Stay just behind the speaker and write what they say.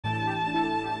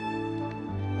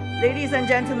Ladies and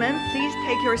gentlemen, please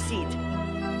take your seat.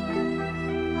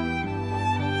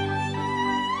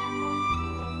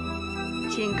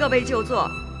 请各位就座。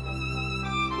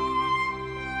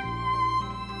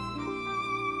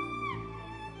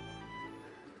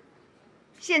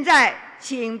现在，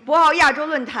请博鳌亚洲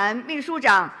论坛秘书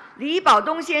长李保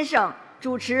东先生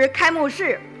主持开幕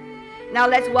式。Now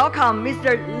let's welcome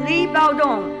Mr. Li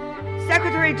Baodong,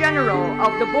 Secretary General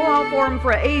of the Boao Forum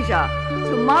for Asia,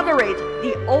 to moderate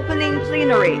the opening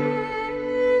plenary.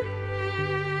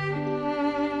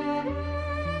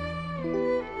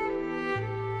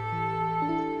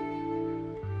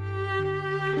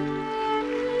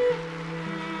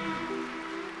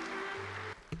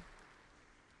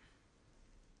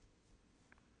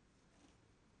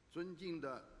 尊敬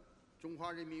的中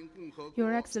华人民共和国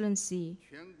Your Excellency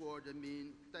全国人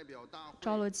民代表大会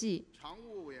Zhao Leji, 常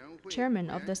务委员会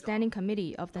Chairman of the 委员长 Standing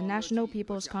Committee of the National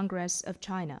People's Congress of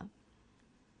China.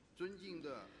 尊敬的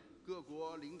各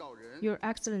国领导人 Your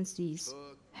Excellencies,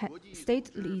 和国际组 state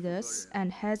织负责 leaders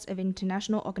人 and heads of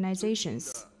international 尊敬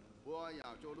organizations. 的博鳌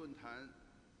亚洲论坛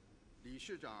理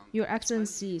事长 Your 潘基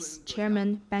Excellencies, 文阁下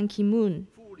Chairman Ban Ki-moon,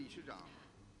 副理事长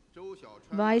周小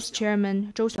川 Vice 阁下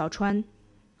Chairman Zhou Xiaochuan,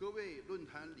 各位论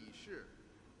坛理事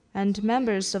and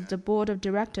members of the Board of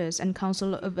Directors and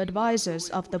Council of Advisors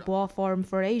of the Boao Forum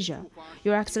for Asia,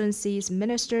 Your Excellencies,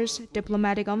 ministers,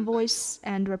 diplomatic envoys,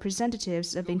 and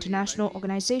representatives of international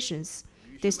organizations,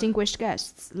 distinguished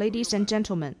guests, ladies and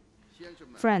gentlemen, 先生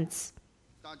们 friends,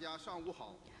 大家上午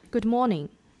好 good morning.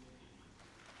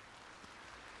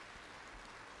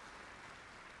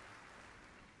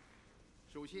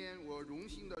 首先我荣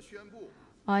幸地宣布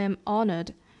I am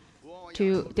honored 博鳌亚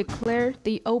to 洲 declare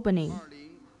the opening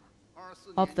 2024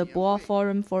 of the 年 Boao 年会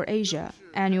Forum for Asia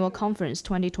Annual Conference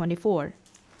 2024.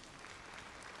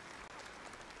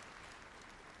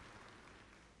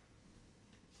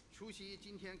 出席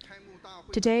今天开幕大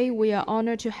会 Today, we are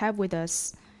honored to have with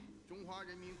us 中华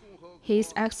人民共和国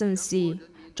His Excellency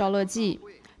Zhao Leji,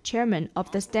 Chairman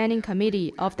of the Standing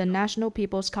Committee of the National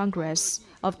People's Congress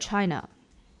of China.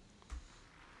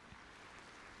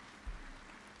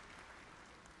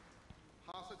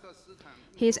 哈萨克斯坦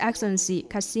His Excellency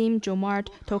Kasim Jomart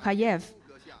Tokayev,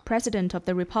 President of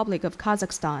the Republic of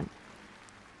Kazakhstan.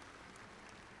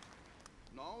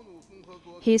 瑙鲁共和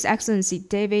国 His Excellency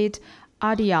David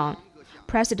Adian,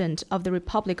 President of the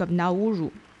Republic of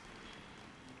Nauru.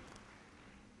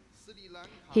 斯里兰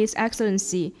卡 His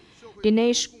Excellency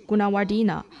Dinesh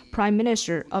Gunawardena, Prime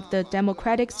Minister of the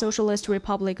Democratic Socialist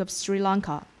Republic of Sri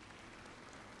Lanka.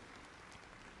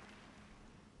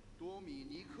 多米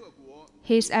尼克国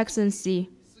His Excellency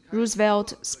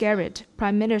Roosevelt Skerrit,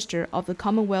 Prime Minister of the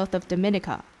Commonwealth of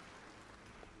Dominica.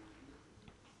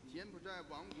 柬埔寨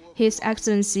王国 His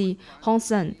Excellency Hong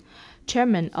Sen,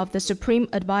 Chairman of the Supreme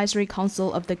Advisory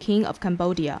Council of the King of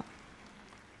Cambodia.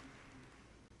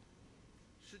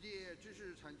 世界知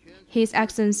识产权 His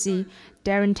Excellency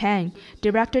Darren Tang,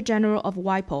 Director General of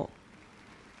WIPO.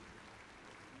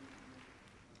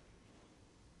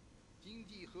 经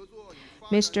济合作与发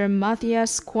展 Mr.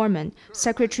 Matthias Cormann,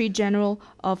 Secretary General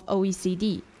of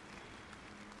OECD.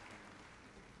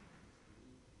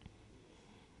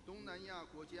 东南亚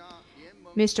国家联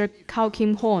盟 Mr. Kao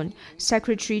Kim Horn,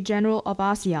 Secretary General of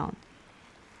ASEAN.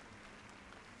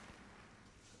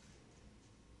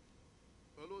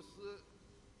 俄罗斯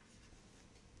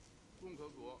共和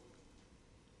国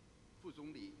副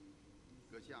总理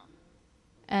阁下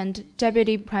And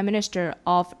Deputy Prime Minister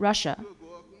of Russia, 各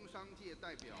国工商界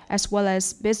代表 as well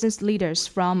as business leaders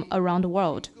from around the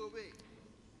world. 各位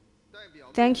代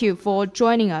表 Thank you for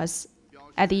joining us 表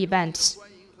at the 示 event. 欢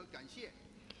迎和感谢。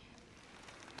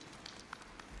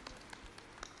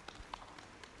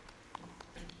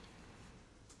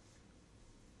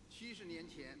70年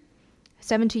前，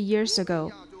 70 years ago,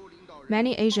 亚洲领导人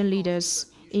many Asian leaders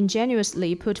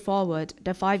ingenuously put forward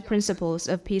the 5 principles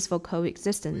of peaceful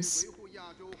coexistence, 维护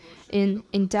亚洲和世 in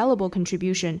indelible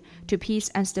contribution to peace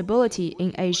and stability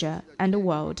in Asia and the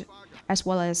world, as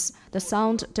well as the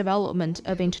sound development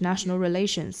of international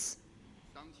relations.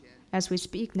 当前 As we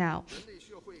speak now, 人类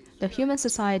社会 the human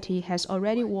society has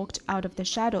already walked out of the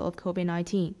shadow of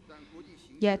COVID-19, 但国际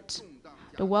形势 yet 动荡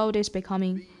the world is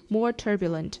becoming more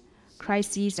turbulent.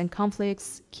 Crises and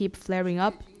conflicts keep flaring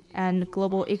up, and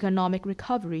global economic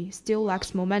recovery still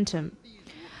lacks momentum.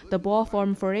 The Boao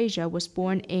Forum for Asia was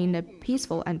born in a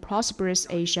peaceful and prosperous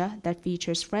Asia that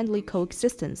features friendly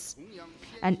coexistence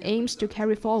and aims to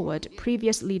carry forward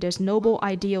previous leaders' noble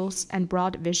ideals and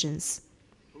broad visions.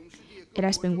 It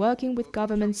has been working with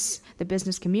governments, the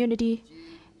business community,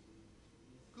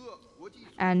 各国际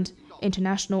and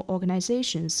international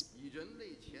organizations 以人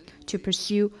类前途 to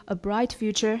pursue a bright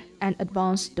future and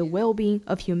advance the well-being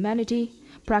of humanity,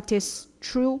 practice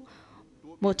true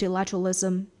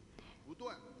multilateralism,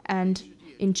 and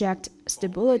inject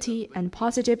stability and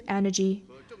positive energy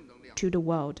to the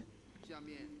world.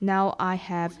 Now I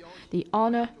have the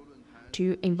honor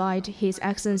to invite His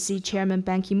Excellency Chairman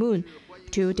Ban Ki-moon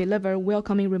to deliver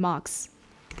welcoming remarks.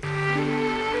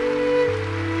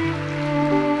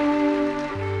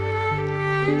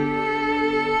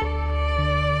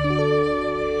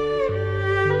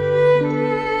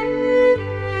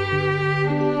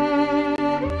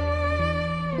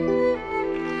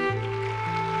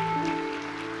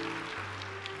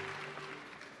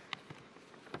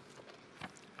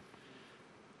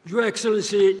 Your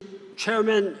Excellency,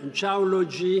 Chairman Zhao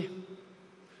Luji,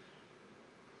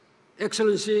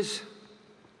 Excellencies,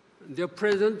 dear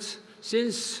President,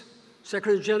 since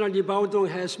Secretary General Li Baodong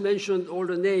has mentioned all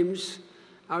the names,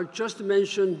 I'll just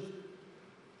mention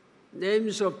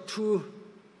names of two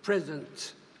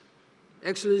presidents.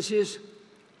 Excellencies,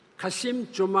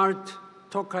 Kassym-Jomart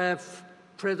Tokayev,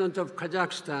 President of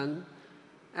Kazakhstan,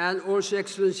 and also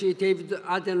Excellency David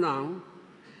Adelang,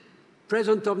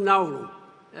 President of Nauru,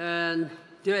 and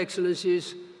dear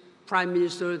Excellencies, Prime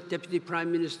Minister, Deputy Prime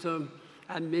Minister,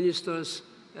 and ministers,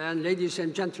 and ladies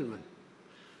and gentlemen.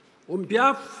 On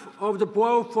behalf of the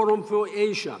Boao Forum for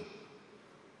Asia,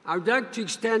 I would like to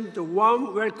extend a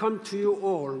warm welcome to you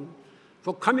all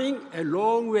for coming a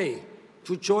long way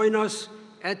to join us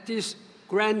at this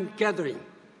grand gathering.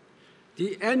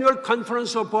 The annual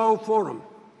conference of Boao Forum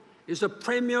is a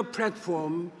premier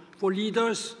platform for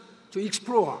leaders to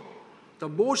explore the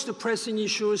most pressing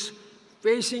issues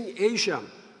facing Asia,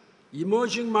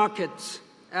 emerging markets,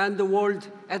 and the world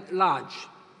at large.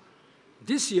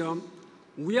 This year,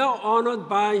 we are honored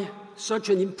by such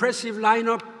an impressive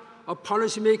lineup of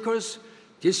policymakers,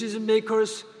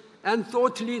 decision-makers, and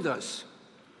thought leaders.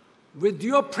 With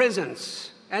your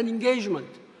presence and engagement,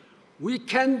 we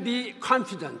can be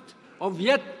confident of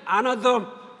yet another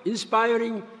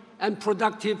inspiring and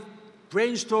productive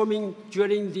brainstorming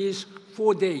during these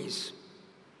 4 days.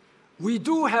 We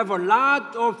do have a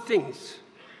lot of things: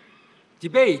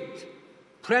 debate,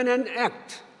 plan and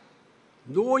act.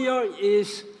 No year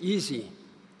is easy.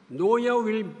 No year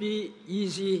will be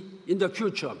easy in the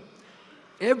future.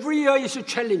 Every year is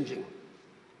challenging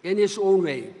in its own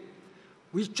way.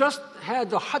 We just had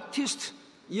the hottest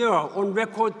year on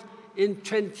record in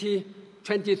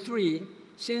 2023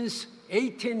 since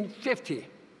 1850.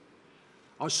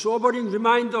 A sobering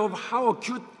reminder of how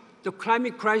acute the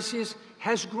climate crisis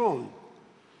has grown.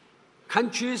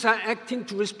 Countries are acting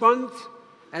to respond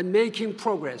and making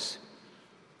progress.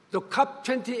 The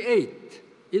COP28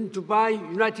 in Dubai,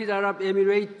 United Arab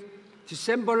Emirates,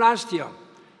 December last year,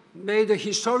 made a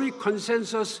historic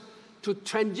consensus to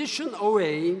transition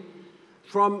away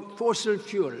from fossil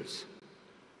fuels.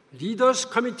 Leaders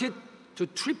committed to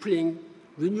tripling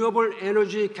renewable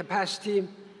energy capacity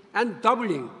and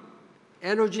doubling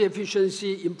energy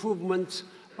efficiency improvements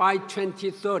by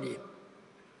 2030.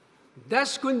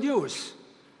 That's good news,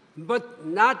 but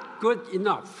not good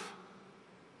enough.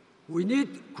 We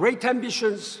need great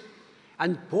ambitions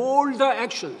and bolder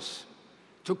actions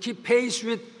to keep pace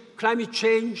with climate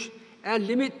change and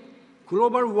limit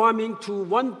global warming to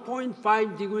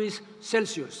 1.5 degrees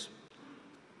Celsius.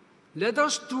 Let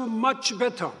us do much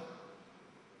better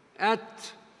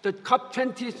at the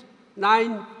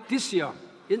COP29 this year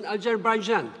in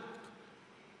Azerbaijan.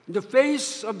 In the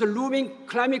face of the looming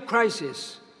climate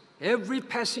crisis, every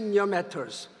passing year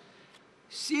matters.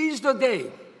 Seize the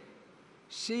day,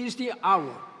 seize the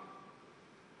hour.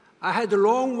 I had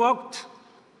long worked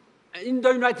in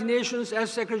the United Nations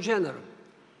as Secretary General,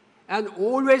 and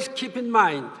always keep in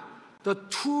mind the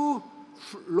two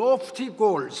lofty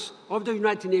goals of the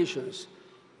United Nations: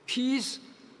 peace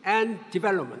and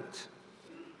development.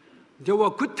 There were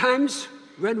good times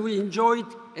when we enjoyed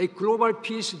a global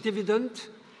peace dividend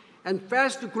and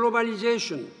fast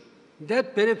globalization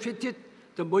that benefited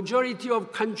the majority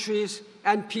of countries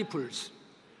and peoples.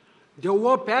 There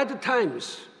were bad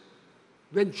times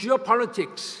when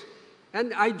geopolitics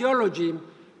and ideology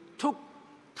took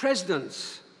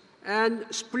precedence and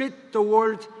split the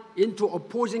world into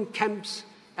opposing camps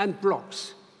and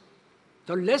blocs.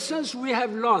 The lessons we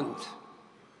have learned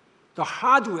the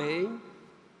hard way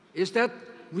is that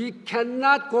we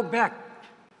cannot go back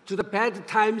to the bad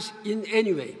times in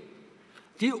any way.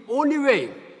 The only way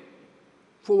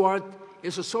forward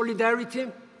is solidarity,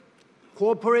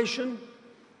 cooperation,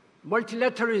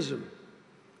 multilateralism,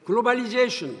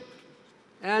 globalization,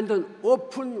 and an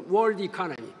open world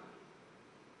economy.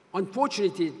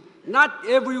 Unfortunately, not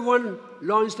everyone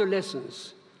learns the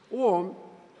lessons, or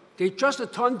they just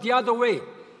turned the other way.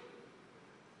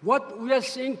 What we are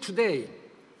seeing today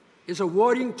is a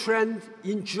worrying trend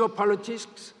in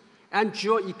geopolitics and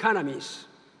geoeconomies.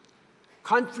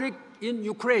 Conflict in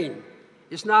Ukraine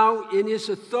is now in its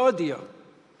third year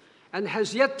and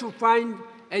has yet to find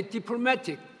a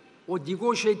diplomatic or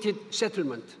negotiated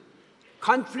settlement.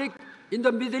 Conflict in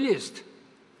the Middle East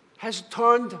has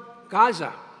turned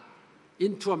Gaza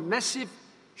into a massive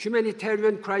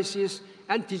humanitarian crisis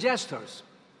and disasters.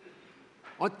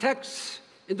 Attacks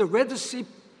in the Red Sea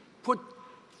put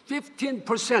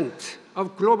 15%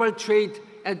 of global trade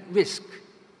at risk.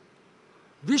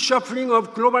 Reshuffling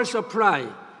of global supply,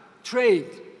 trade,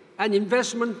 and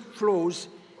investment flows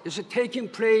is taking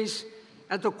place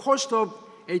at the cost of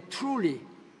a truly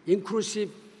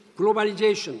inclusive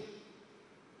globalization.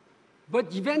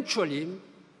 But eventually,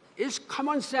 it's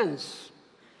common sense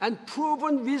and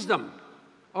proven wisdom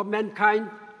of mankind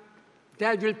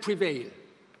that will prevail.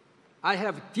 I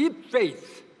have deep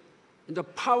faith in the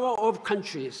power of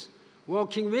countries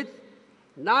working with,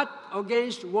 not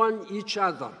against each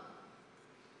other.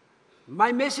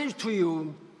 My message to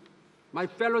you, my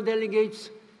fellow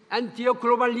delegates and dear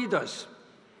global leaders,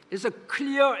 is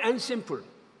clear and simple.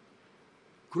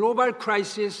 Global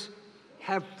crises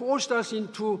have forced us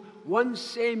into one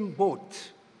same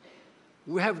boat.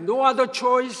 We have no other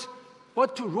choice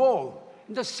but to row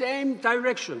in the same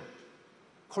direction,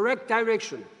 correct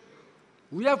direction.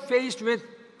 We are faced with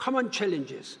common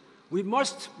challenges. We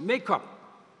must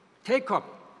take up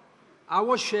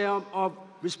our share of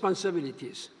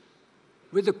responsibilities.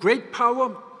 With great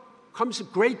power comes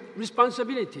great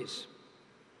responsibilities.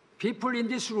 People in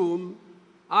this room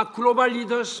are global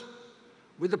leaders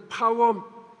with the power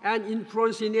and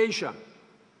influence in Asia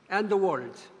and the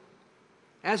world.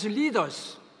 As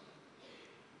leaders,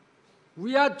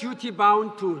 we are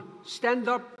duty-bound to stand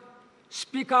up,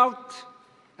 speak out,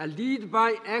 and lead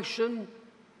by action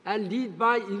and lead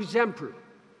by example.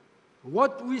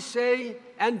 What we say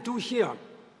and do here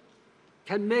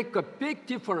can make a big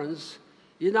difference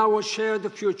in our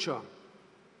shared future.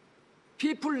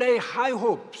 People lay high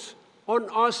hopes on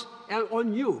us and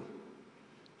on you.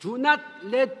 Do not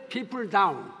let people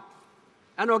down.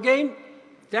 And again,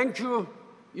 thank you,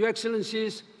 Your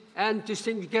Excellencies and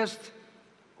distinguished guests,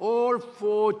 all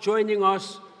for joining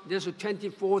us this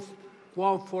 24th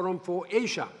Boao Forum for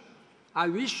Asia. I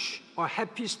wish a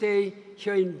happy stay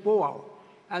here in Boao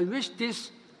and wish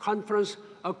this conference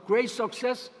a great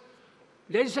success.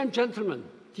 Ladies and gentlemen,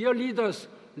 dear leaders,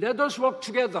 let us work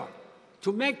together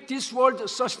to make this world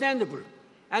sustainable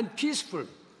and peaceful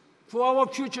for our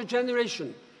future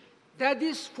generation. That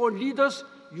is, for leaders,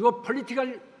 your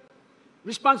political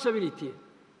responsibility.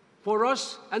 For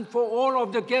us and for all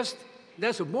of the guests,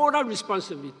 there's a moral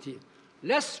responsibility.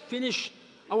 Let's finish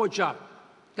our job.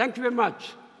 Thank you very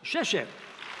much. 谢谢。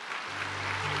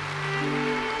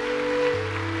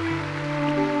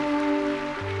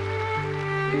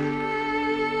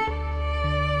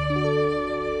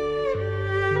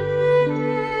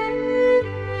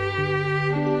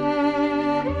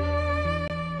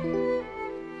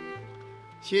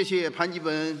谢谢潘基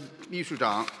文秘书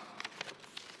长，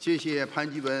谢谢潘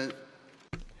基文。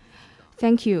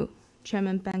Thank you,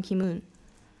 Chairman Ban Ki-moon.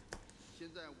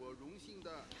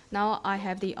 Now I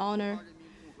have the honor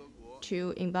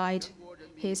to invite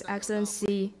His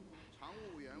Excellency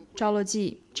Zhao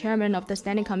Leji, Chairman of the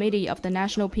Standing Committee of the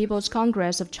National People's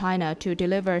Congress of China, to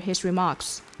deliver his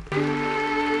remarks.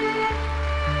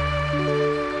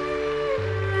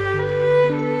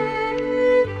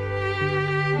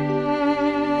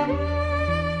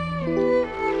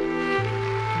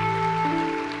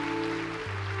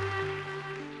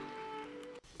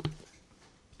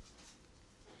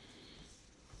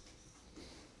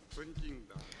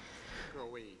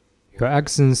 Your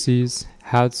Excellencies,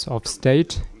 Heads of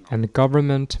State and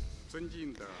Government,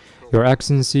 Your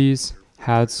Excellencies,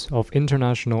 Heads of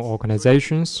International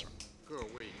Organizations,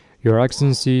 Your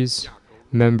Excellencies,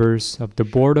 Members of the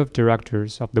Board of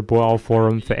Directors of the Boao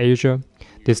Forum for Asia,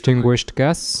 distinguished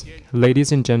guests,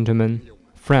 ladies and gentlemen,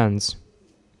 friends.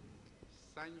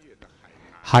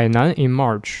 Hainan in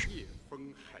March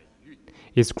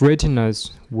is greeting us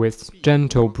with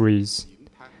gentle breeze,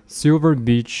 silver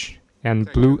beach,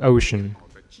 and blue ocean.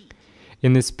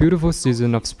 In this beautiful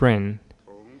season of spring,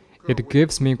 it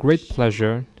gives me great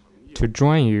pleasure to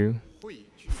join you,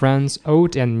 friends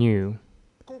old and new,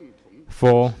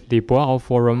 for the Boao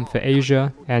Forum for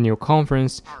Asia Annual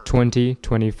Conference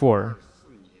 2024.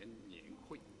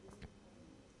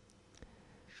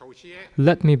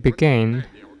 Let me begin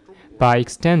by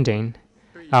extending,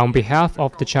 on behalf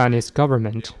of the Chinese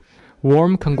government,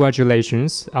 warm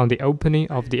congratulations on the opening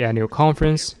of the annual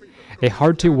conference a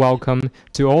hearty welcome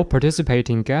to all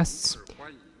participating guests,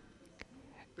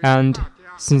 and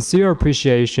sincere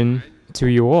appreciation to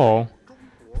you all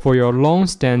for your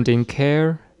long-standing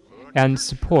care and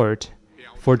support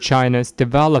for China's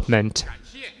development.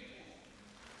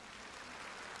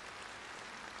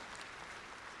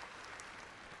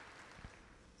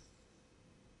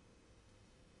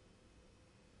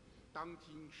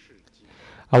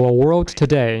 Our world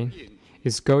today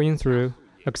is going through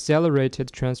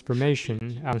accelerated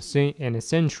transformation unseen in a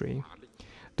century.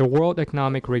 The world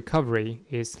economic recovery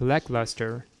is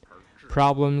lackluster.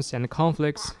 Problems and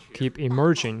conflicts keep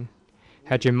emerging.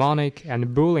 Hegemonic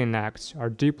and bullying acts are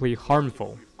deeply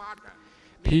harmful.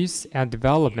 Peace and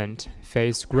development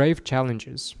face grave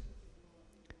challenges.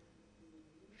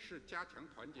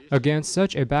 Against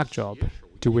such a backdrop,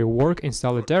 do we work in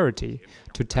solidarity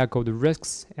to tackle the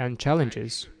risks and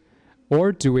challenges,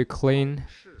 or do we cling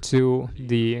to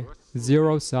the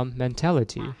zero-sum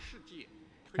mentality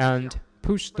and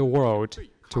push the world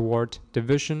toward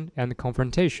division and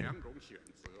confrontation?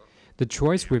 The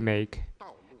choice we make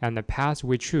and the path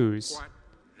we choose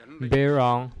bear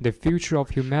on the future of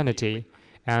humanity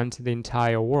and the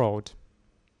entire world.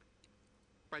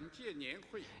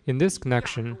 In this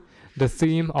connection, the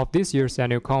theme of this year's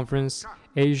annual conference,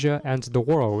 Asia and the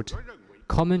World,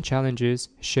 Common Challenges,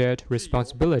 Shared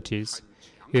Responsibilities,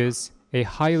 is a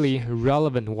highly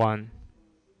relevant one.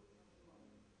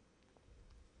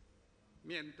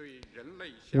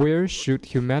 Where should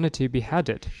humanity be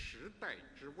headed?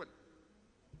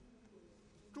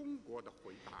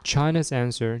 China's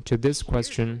answer to this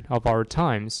question of our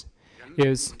times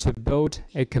is to build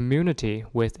a community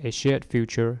with a shared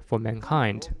future for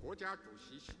mankind.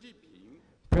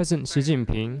 President Xi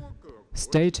Jinping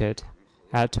stated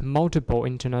at multiple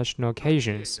international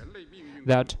occasions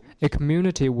that a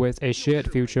community with a shared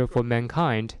future for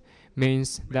mankind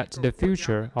means that the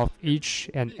future of each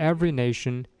and every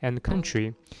nation and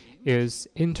country is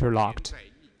interlocked.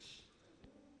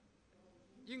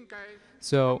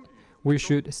 So, we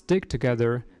should stick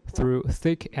together through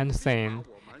thick and thin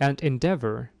and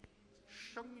endeavor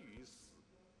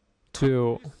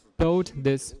to build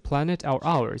this planet of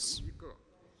ours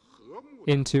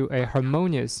into a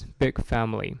harmonious big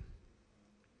family.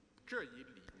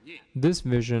 This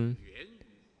vision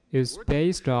is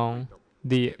based on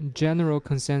the general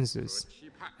consensus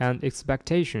and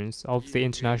expectations of the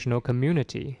international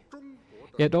community.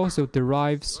 It also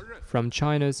derives from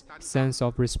China's sense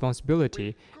of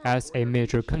responsibility as a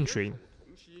major country.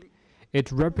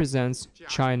 It represents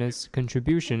China's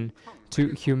contribution to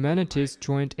humanity's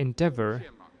joint endeavor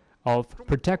of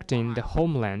protecting the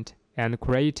homeland and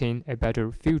creating a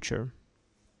better future.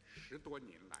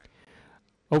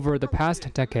 Over the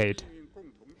past decade,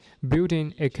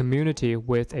 building a community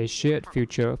with a shared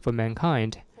future for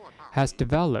mankind has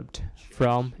developed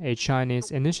from a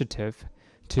Chinese initiative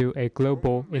to a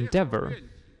global endeavor,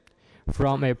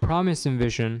 from a promising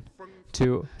vision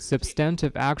to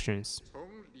substantive actions,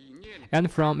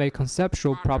 and from a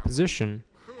conceptual proposition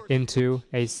into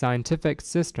a scientific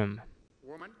system.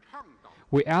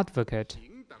 We advocate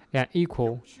an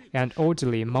equal and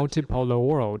orderly multipolar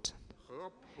world,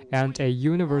 and a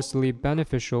universally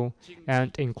beneficial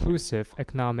and inclusive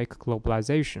economic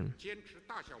globalization.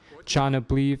 China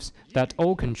believes that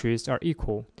all countries are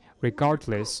equal,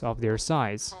 regardless of their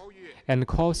size, and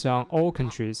calls on all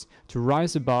countries to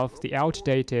rise above the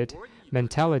outdated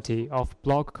mentality of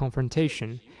bloc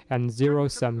confrontation and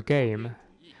zero-sum game,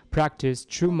 practice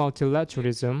true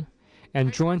multilateralism,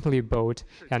 and jointly build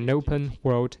an open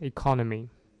world economy.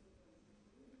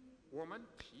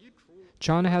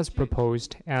 China has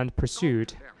proposed and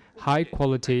pursued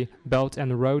high-quality Belt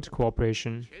and Road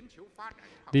cooperation.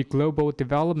 The Global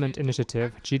Development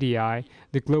Initiative, GDI,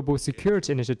 the Global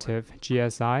Security Initiative,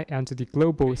 GSI, and the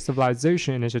Global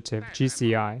Civilization Initiative,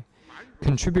 GCI,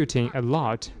 contributing a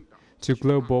lot to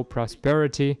global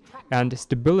prosperity and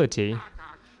stability,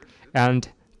 and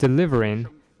delivering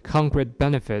concrete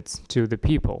benefits to the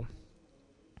people.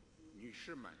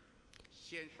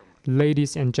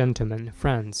 Ladies and gentlemen,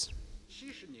 friends,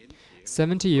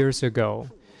 70 years ago,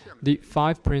 the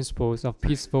 5 principles of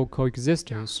peaceful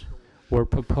coexistence were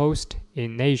proposed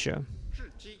in Asia.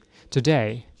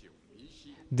 Today,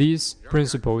 these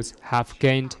principles have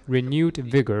gained renewed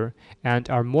vigor and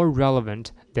are more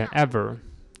relevant than ever.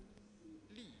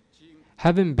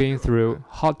 Having been through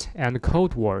hot and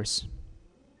cold wars,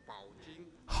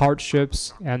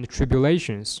 hardships and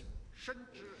tribulations,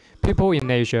 people in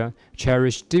Asia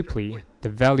cherish deeply the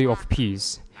value of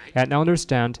peace and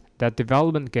understand that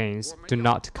development gains do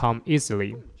not come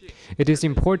easily. It is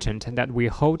important that we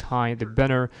hold high the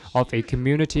banner of a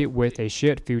community with a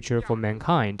shared future for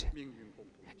mankind,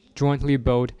 jointly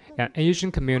build an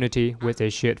Asian community with a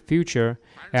shared future,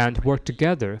 and work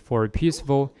together for a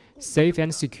peaceful, safe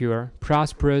and secure,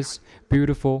 prosperous,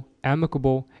 beautiful,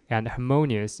 amicable, and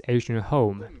harmonious Asian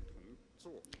home.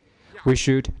 We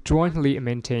should jointly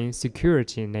maintain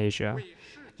security in Asia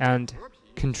and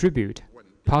contribute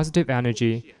positive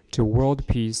energy to world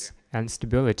peace and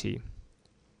stability.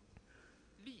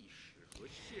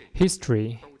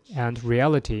 History and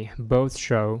reality both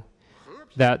show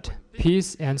that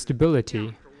peace and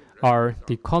stability are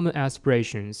the common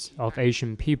aspirations of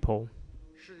Asian people,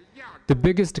 the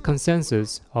biggest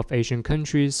consensus of Asian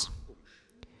countries,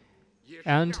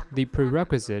 and the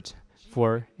prerequisite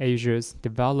for Asia's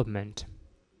development.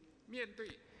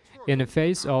 In the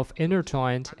face of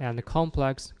intertwined and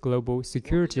complex global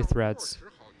security threats,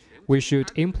 we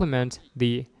should implement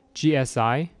the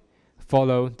GSI,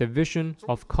 follow the vision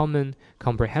of common,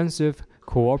 comprehensive,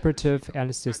 cooperative,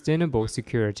 and sustainable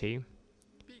security,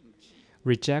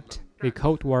 reject the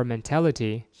Cold War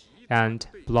mentality and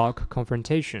block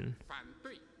confrontation,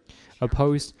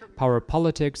 oppose power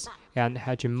politics and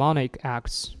hegemonic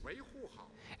acts,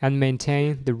 and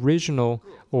maintain the regional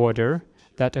order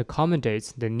that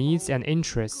accommodates the needs and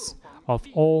interests of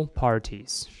all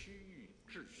parties.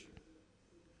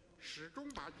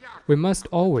 We must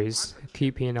always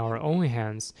keep in our own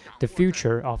hands the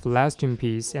future of lasting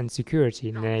peace and security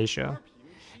in Asia,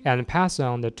 and pass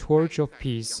on the torch of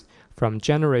peace from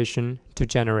generation to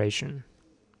generation.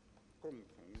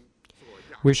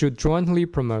 We should jointly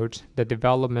promote the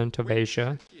development of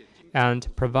Asia and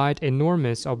provide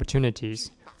enormous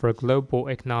opportunities for global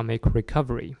economic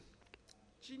recovery.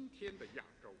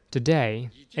 Today,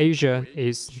 Asia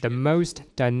is the most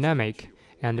dynamic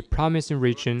and promising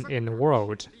region in the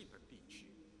world,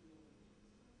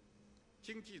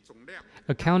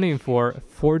 accounting for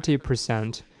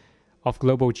 40% of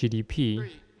global GDP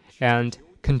and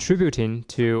contributing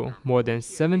to more than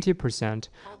 70%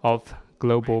 of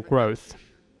global growth.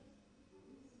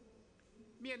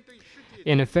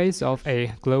 In the face of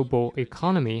a global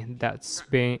economy that's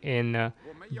been in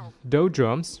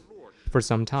doldrums for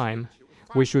some time,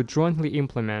 we should jointly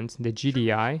implement the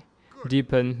GDI,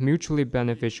 deepen mutually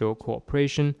beneficial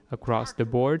cooperation across the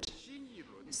board,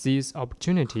 seize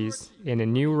opportunities in a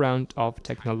new round of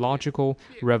technological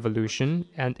revolution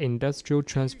and industrial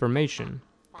transformation,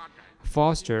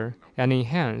 foster and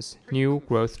enhance new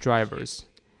growth drivers,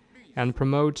 and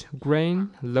promote green,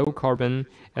 low-carbon,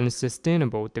 and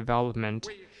sustainable development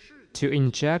to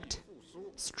inject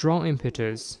strong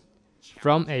impetus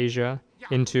from Asia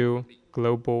into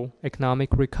global economic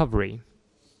recovery.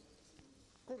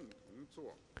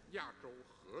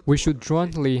 We should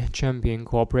jointly champion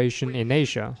cooperation in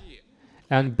Asia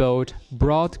and build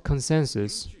broad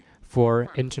consensus for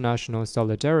international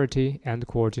solidarity and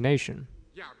coordination.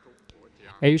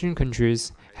 Asian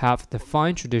countries have the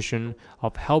fine tradition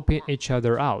of helping each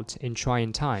other out in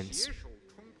trying times.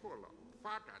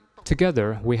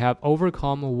 Together, we have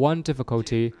overcome one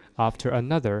difficulty after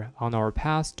another on our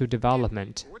path to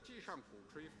development.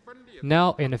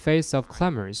 Now, in the face of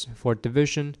clamors for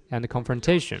division and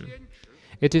confrontation,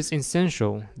 it is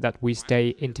essential that we stay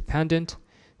independent,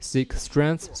 seek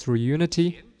strength through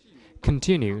unity,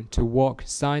 continue to walk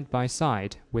side by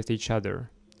side with each other,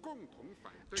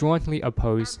 jointly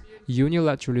oppose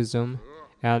unilateralism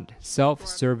and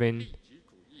self-serving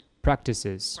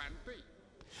practices,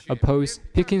 oppose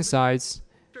picking sides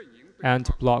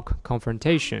and block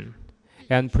confrontation,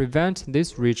 and prevent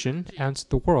this region and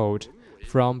the world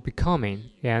from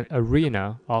becoming an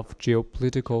arena of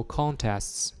geopolitical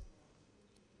contests.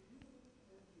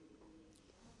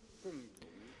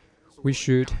 We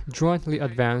should jointly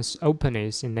advance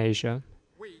openness in Asia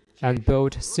and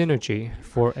build synergy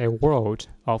for a world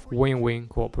of win-win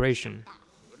cooperation.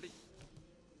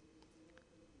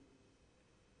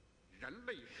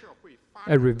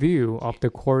 A review of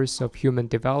the course of human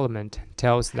development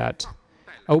tells that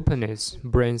openness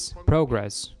brings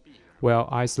progress, while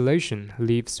isolation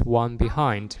leaves one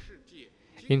behind.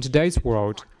 In today's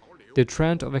world, the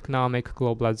trend of economic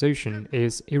globalization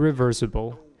is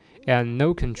irreversible, and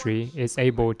no country is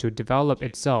able to develop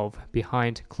itself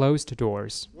behind closed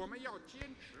doors.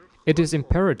 It is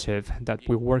imperative that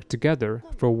we work together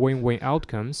for win-win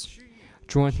outcomes,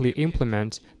 jointly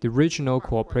implement the Regional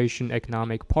Cooperation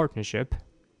Economic Partnership,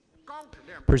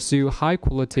 pursue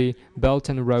high-quality Belt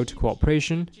and Road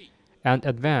cooperation, and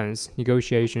advance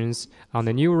negotiations on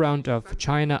the new round of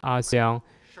China-ASEAN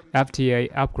FTA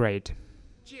upgrade.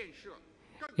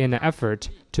 In an effort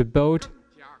to build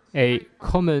a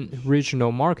common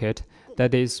regional market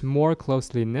that is more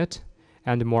closely knit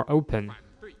and more open.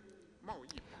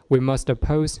 We must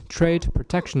oppose trade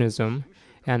protectionism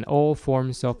and all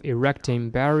forms of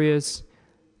erecting barriers,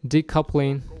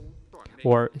 decoupling,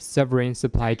 or severing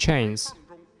supply chains,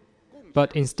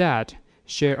 but instead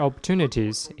share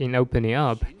opportunities in opening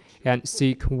up and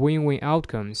seek win-win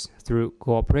outcomes through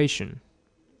cooperation.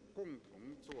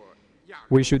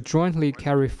 We should jointly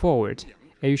carry forward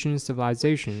Asian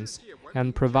civilizations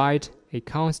and provide a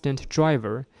constant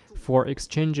driver for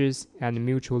exchanges and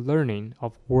mutual learning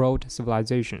of world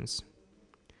civilizations.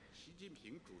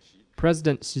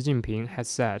 President Xi Jinping has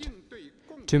said,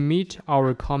 to meet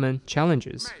our common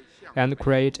challenges and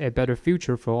create a better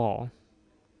future for all,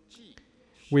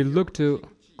 we look to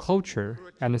culture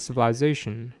and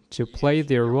civilization to play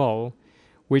their role,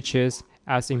 which is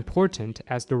as important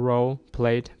as the role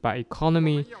played by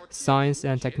economy, science,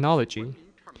 and technology.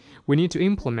 We need to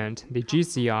implement the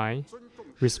GCI,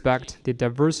 respect the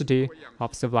diversity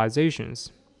of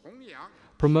civilizations,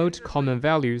 promote common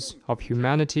values of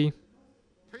humanity,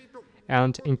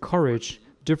 and encourage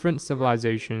different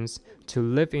civilizations to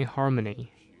live in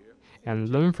harmony and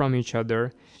learn from each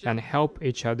other and help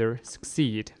each other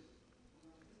succeed.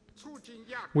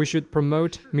 We should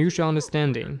promote mutual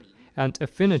understanding and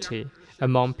affinity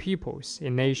among peoples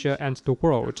in Asia and the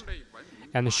world,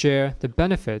 and share the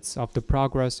benefits of the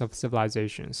progress of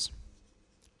civilizations.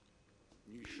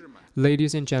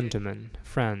 Ladies and gentlemen,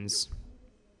 friends,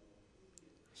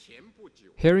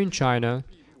 here in China,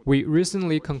 we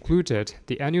recently concluded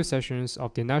the annual sessions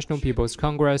of the National People's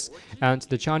Congress and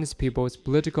the Chinese People's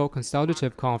Political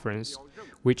Consultative Conference,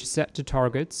 which set the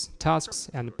targets, tasks,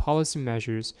 and policy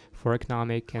measures for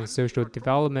economic and social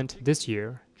development this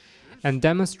year, and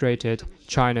demonstrated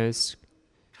China's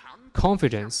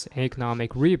confidence in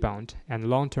economic rebound and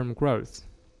long-term growth.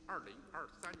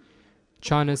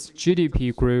 China's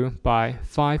GDP grew by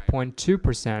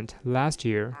 5.2% last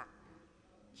year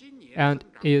and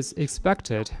is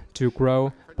expected to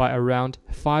grow by around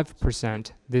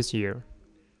 5% this year,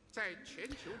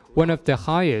 one of the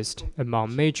highest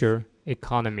among major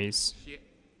economies.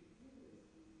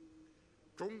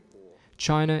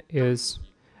 China is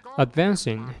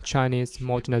advancing Chinese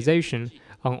modernization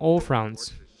on all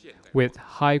fronts with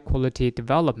high-quality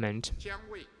development,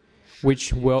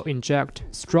 which will inject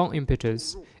strong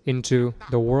impetus into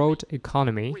the world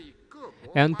economy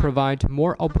and provide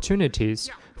more opportunities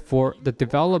for the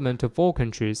development of all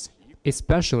countries,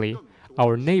 especially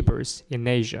our neighbors in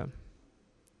Asia.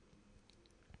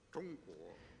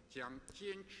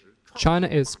 China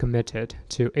is committed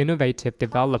to innovative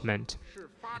development.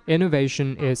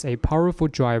 Innovation is a powerful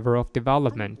driver of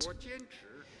development.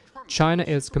 China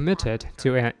is committed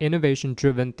to an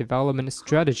innovation-driven development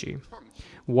strategy,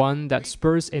 one that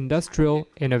spurs industrial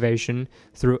innovation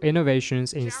through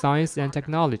innovations in science and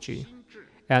technology,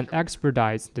 and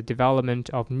expedites the development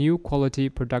of new quality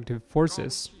productive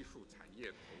forces.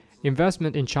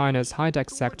 Investment in China's high-tech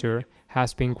sector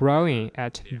has been growing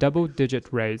at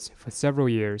double-digit rates for several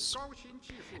years,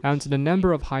 and the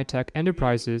number of high-tech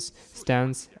enterprises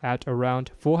stands at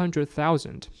around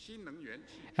 400,000.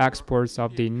 Exports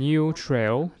of the new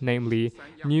trail, namely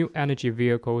new energy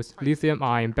vehicles,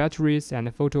 lithium-ion batteries,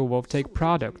 and photovoltaic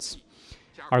products,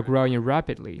 are growing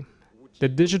rapidly. The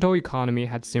digital economy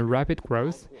has seen rapid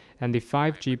growth, and the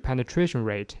 5G penetration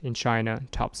rate in China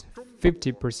tops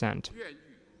 50%.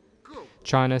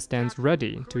 China stands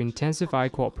ready to intensify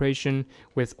cooperation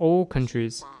with all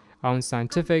countries on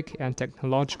scientific and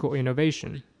technological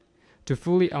innovation, to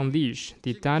fully unleash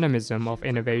the dynamism of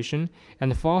innovation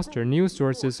and foster new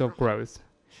sources of growth.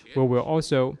 We will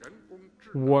also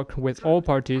work with all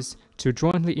parties to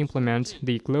jointly implement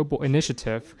the global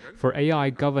initiative for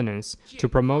AI governance to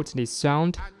promote the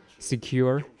sound,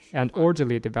 secure, and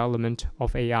orderly development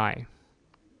of AI.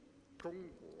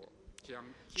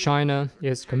 China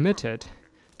is committed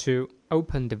to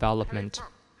open development.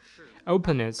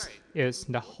 Openness is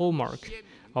the hallmark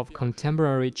of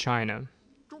contemporary China.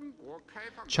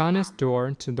 China's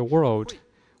door to the world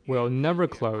will never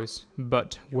close,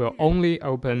 but will only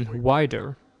open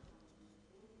wider.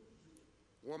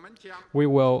 We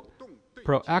will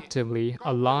proactively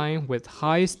align with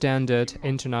high-standard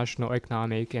international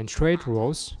economic and trade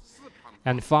rules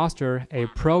and foster a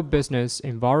pro-business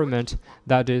environment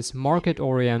that is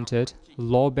market-oriented,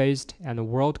 law-based, and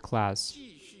world-class.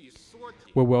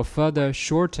 We will further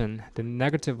shorten the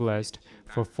negative list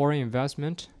for foreign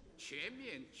investment,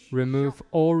 remove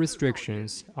all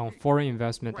restrictions on foreign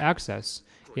investment access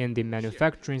in the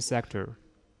manufacturing sector,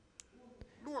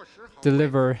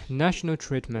 deliver national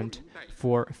treatment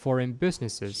for foreign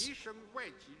businesses,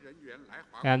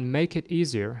 and make it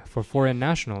easier for foreign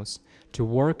nationals to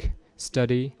work,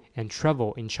 study, and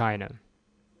travel in China.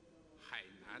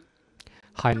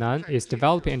 Hainan is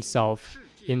developing itself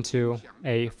into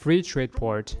a free trade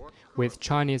port with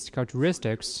Chinese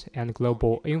characteristics and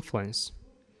global influence,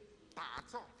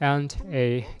 and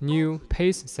a new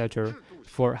pace setter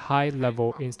for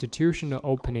high-level institutional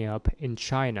opening up in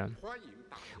China.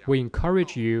 We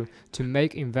encourage you to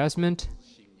make investment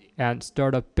and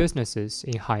start up businesses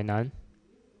in Hainan.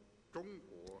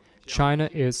 China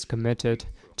is committed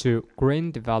to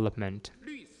green development.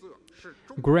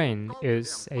 Green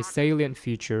is a salient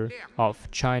feature of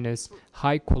China's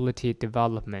high-quality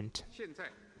development.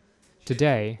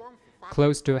 Today,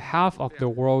 close to half of the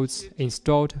world's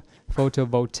installed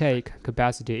photovoltaic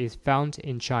capacity is found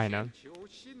in China.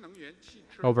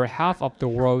 Over half of the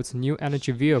world's new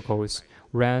energy vehicles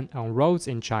ran on roads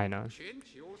in China,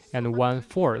 and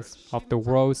 1/4 of the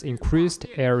world's increased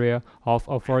area of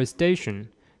afforestation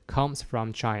comes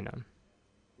from China.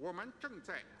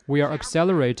 We are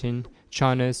accelerating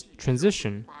China's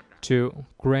transition to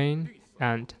green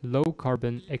and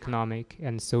low-carbon economic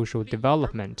and social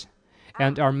development,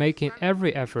 and are making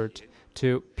every effort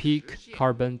to peak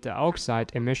carbon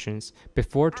dioxide emissions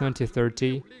before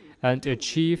 2030 and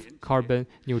achieve carbon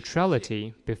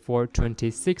neutrality before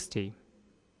 2060.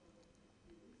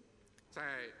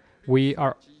 We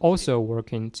are also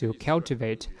working to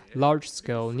cultivate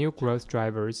large-scale new growth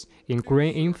drivers in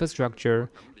green infrastructure,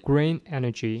 green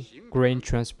energy, green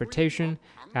transportation,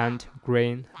 and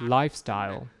green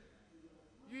lifestyle,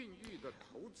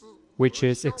 which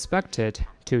is expected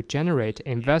to generate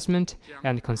investment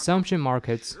and consumption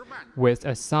markets with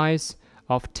a size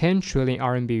of 10 trillion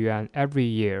RMB yuan every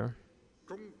year.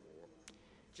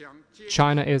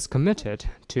 China is committed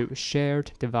to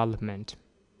shared development.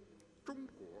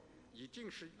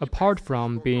 Apart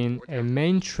from being a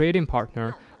main trading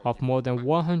partner of more than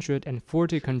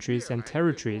 140 countries and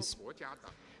territories,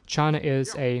 China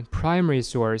is a primary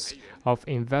source of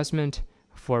investment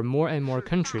for more and more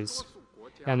countries,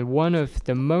 and one of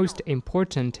the most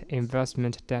important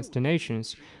investment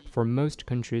destinations for most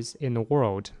countries in the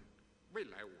world.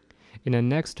 In the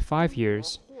next 5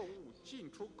 years,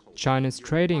 China's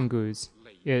trading goods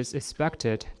is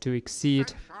expected to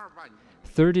exceed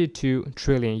 32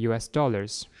 trillion US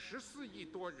dollars,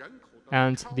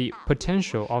 and the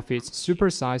potential of its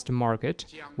supersized market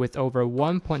with over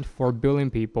 1.4 billion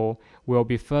people will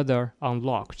be further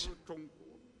unlocked.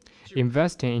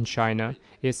 Investing in China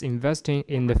is investing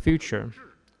in the future.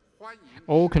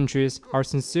 All countries are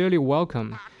sincerely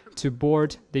welcome to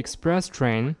board the express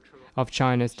train of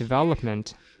China's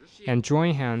development and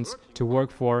join hands to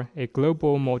work for a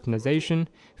global modernization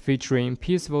featuring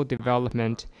peaceful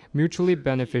development, mutually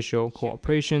beneficial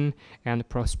cooperation, and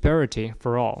prosperity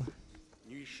for all.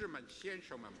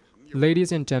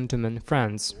 Ladies and gentlemen,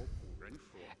 friends,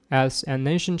 as an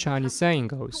ancient Chinese saying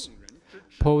goes,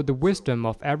 "Pull the wisdom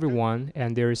of everyone,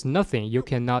 and there is nothing you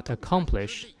cannot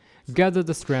accomplish. Gather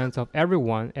the strength of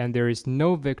everyone, and there is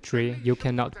no victory you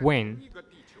cannot win."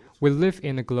 We live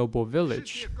in a global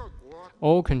village.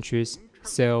 All countries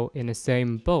sail in the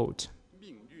same boat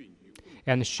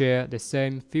and share the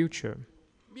same future.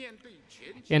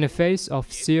 In the face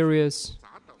of serious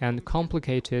and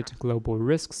complicated global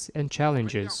risks and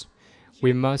challenges,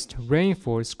 we must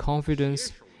reinforce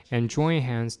confidence and join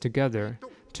hands together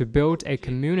to build a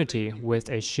community with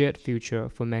a shared future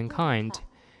for mankind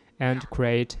and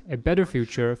create a better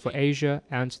future for Asia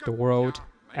and the world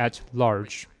at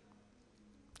large.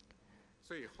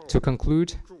 To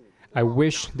conclude, I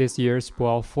wish this year's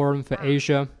Boao Forum for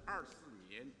Asia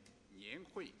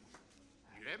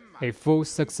a full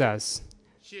success.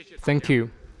 Thank you.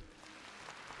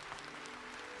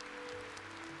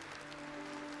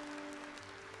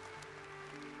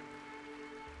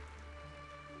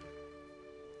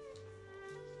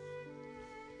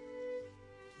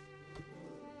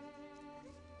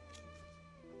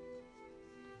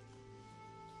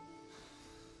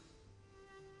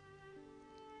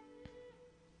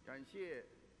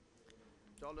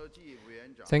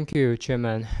 Thank you,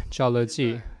 Chairman Zhao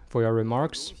Leji, for your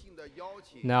remarks.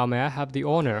 Now may I have the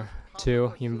honor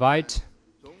to invite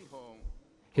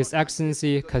His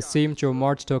Excellency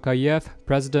Kassym-Jomart Tokayev,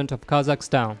 President of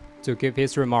Kazakhstan, to give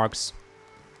his remarks.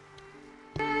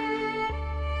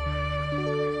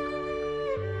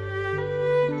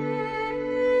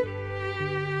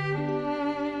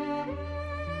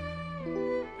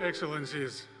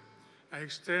 Excellencies, I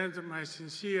extend my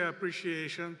sincere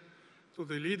appreciation to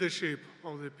the leadership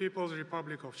of the People's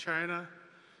Republic of China,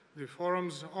 the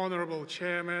Forum's Honorable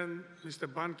Chairman, Mr.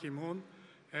 Ban Ki-moon,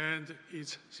 and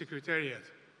its Secretariat.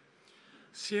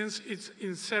 Since its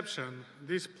inception,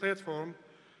 this platform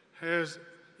has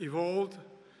evolved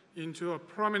into a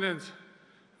prominent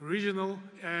regional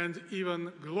and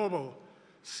even global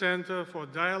center for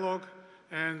dialogue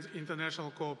and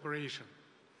international cooperation.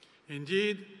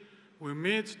 Indeed, we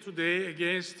meet today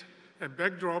against a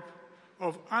backdrop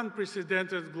of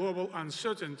unprecedented global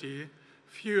uncertainty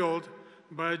fueled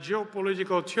by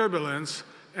geopolitical turbulence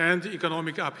and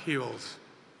economic upheavals.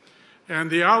 And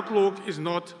the outlook is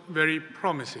not very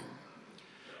promising.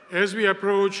 As we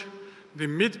approach the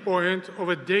midpoint of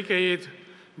a decade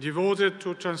devoted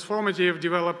to transformative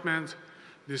development,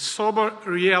 the sober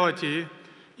reality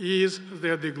is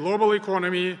that the global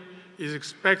economy is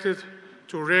expected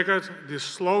to record the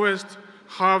slowest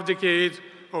half-decade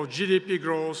of GDP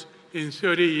growth in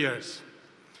 30 years.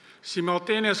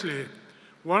 Simultaneously,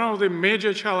 one of the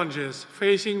major challenges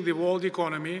facing the world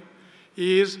economy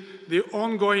is the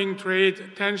ongoing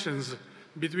trade tensions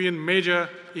between major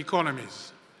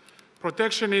economies.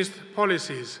 Protectionist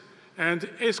policies and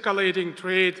escalating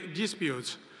trade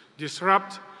disputes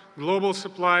disrupt global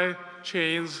supply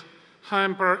chains,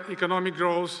 hamper economic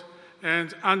growth,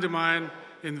 and undermine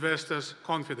investors'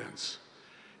 confidence.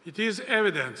 It is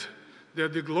evident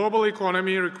that the global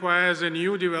economy requires a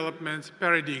new development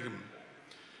paradigm.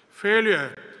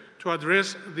 Failure to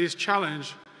address this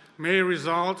challenge may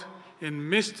result in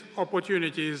missed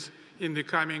opportunities in the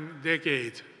coming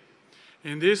decade.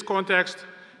 In this context,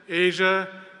 Asia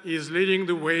is leading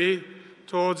the way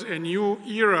towards a new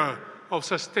era of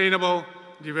sustainable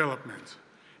development.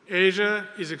 Asia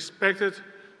is expected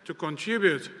to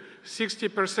contribute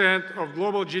 60% of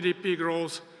global GDP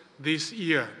growth this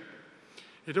year.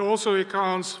 It also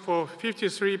accounts for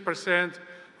 53%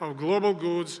 of global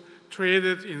goods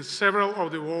traded in several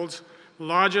of the world's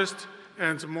largest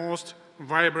and most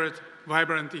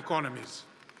vibrant economies.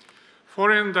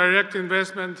 Foreign direct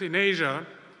investment in Asia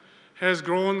has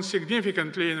grown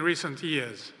significantly in recent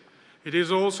years. It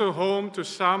is also home to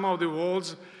some of the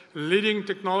world's leading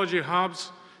technology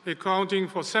hubs, accounting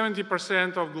for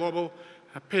 70% of global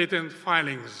patent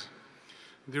filings.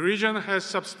 The region has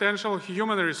substantial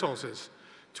human resources.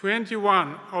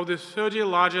 21 of the 30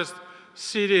 largest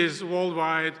cities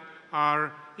worldwide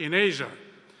are in Asia.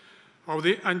 Of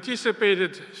the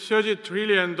anticipated $30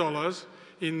 trillion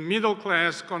in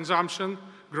middle-class consumption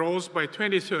growth by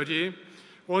 2030,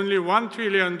 only $1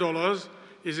 trillion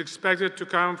is expected to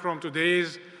come from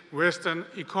today's Western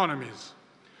economies.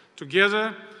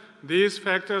 Together, these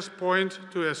factors point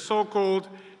to a so-called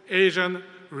Asian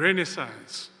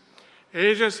Renaissance.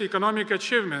 Asia's economic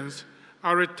achievements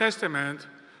are a testament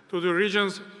to the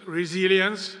region's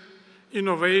resilience,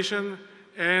 innovation,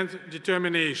 and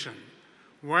determination.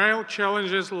 While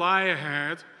challenges lie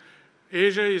ahead,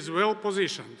 Asia is well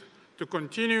positioned to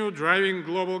continue driving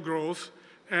global growth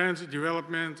and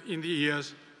development in the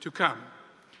years to come.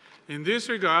 In this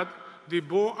regard, the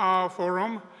Boao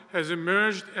Forum has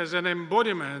emerged as an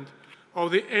embodiment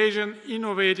of the Asian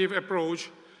innovative approach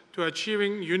to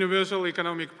achieving universal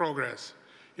economic progress.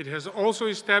 It has also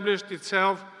established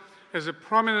itself as a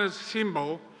prominent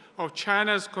symbol of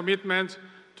China's commitment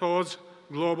towards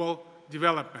global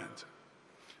development.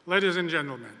 Ladies and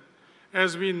gentlemen,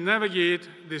 as we navigate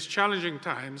these challenging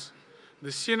times, the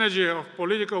synergy of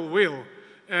political will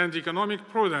and economic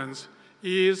prudence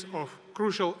is of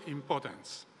crucial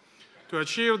importance. To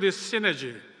achieve this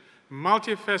synergy,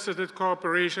 multifaceted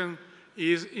cooperation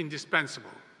is indispensable.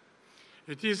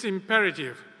 It is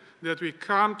imperative that we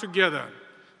come together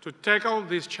to tackle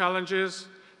these challenges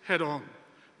head-on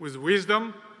with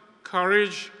wisdom,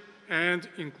 courage, and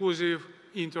inclusive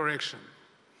interaction.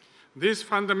 This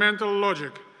fundamental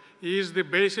logic is the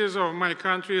basis of my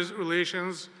country's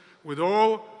relations with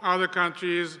all other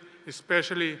countries,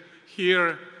 especially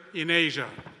here in Asia.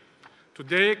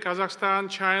 Today,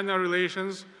 Kazakhstan-China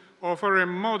relations offer a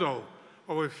model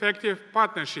of effective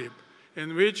partnership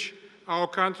in which our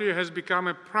country has become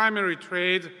a primary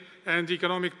trade and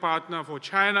economic partner for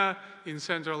China in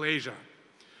Central Asia.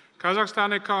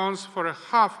 Kazakhstan accounts for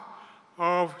half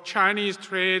of Chinese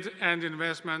trade and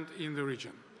investment in the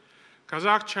region.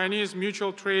 Kazakh-Chinese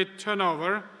mutual trade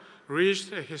turnover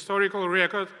reached a historical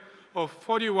record of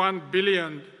 $41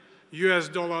 billion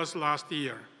last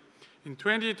year. In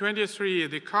 2023,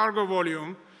 the cargo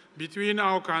volume between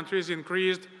our countries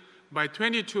increased by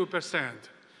 22%,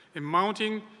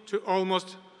 amounting to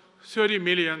almost 30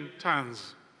 million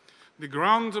tons. The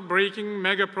groundbreaking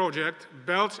mega project,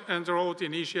 Belt and Road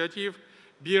Initiative,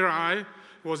 BRI,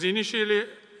 was initially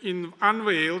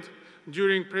unveiled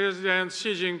during President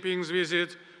Xi Jinping's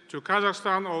visit to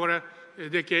Kazakhstan over a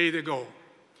decade ago.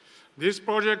 This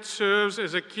project serves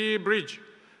as a key bridge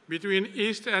between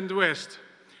East and West,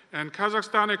 and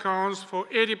Kazakhstan accounts for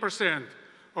 80%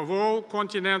 of all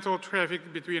continental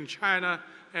traffic between China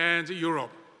and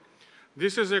Europe.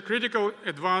 This is a critical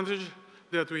advantage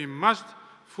that we must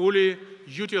fully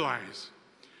utilize.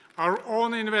 Our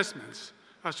own investments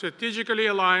are strategically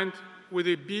aligned with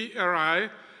the BRI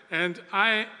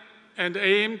and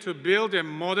aim to build a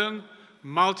modern,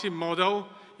 multimodal,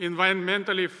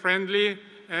 environmentally friendly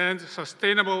and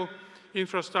sustainable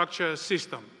infrastructure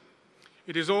system.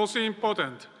 It is also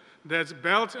important that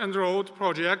Belt and Road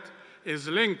project is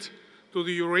linked to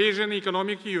the Eurasian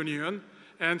Economic Union,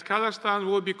 and Kazakhstan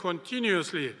will be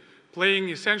continuously playing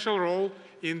an essential role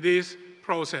in this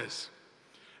process.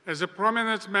 As a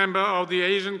prominent member of the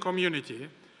Asian community,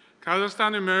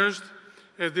 Kazakhstan emerged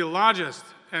as the largest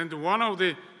and one of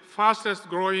the fastest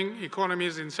growing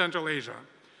economies in Central Asia.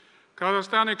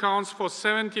 Kazakhstan accounts for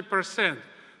 70%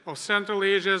 of Central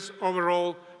Asia's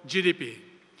overall GDP.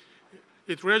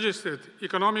 It registered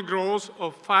economic growth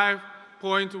of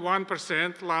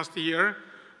 5.1% last year,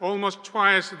 almost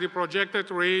twice the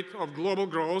projected rate of global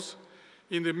growth.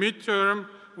 In the midterm,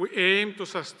 we aim to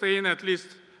sustain at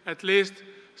least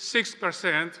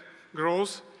 6%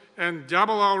 growth and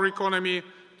double our economy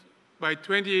by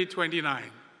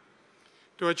 2029.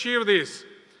 To achieve this,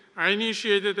 I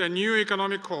initiated a new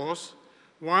economic course,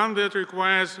 one that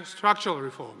requires structural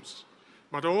reforms,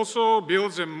 but also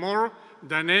builds a more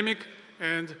dynamic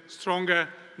and stronger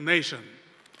nation.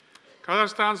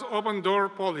 Kazakhstan's open door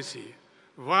policy,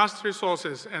 vast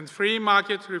resources, and free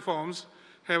market reforms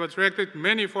have attracted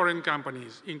many foreign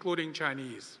companies, including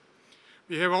Chinese.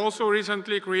 We have also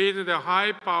recently created a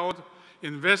high-powered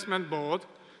investment board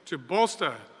to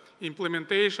bolster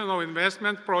implementation of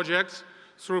investment projects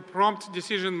through prompt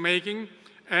decision-making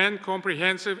and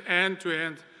comprehensive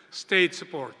end-to-end state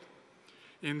support.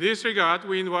 In this regard,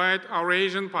 we invite our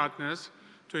Asian partners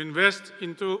to invest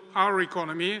into our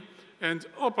economy and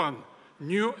open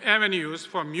new avenues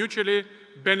for mutually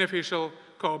beneficial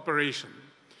cooperation.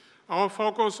 Our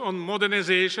focus on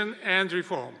modernization and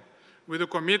reform, with a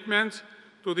commitment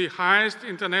to the highest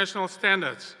international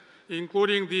standards,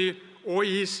 including the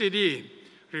OECD,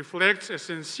 reflects a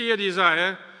sincere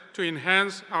desire to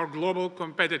enhance our global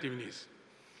competitiveness.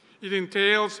 It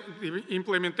entails the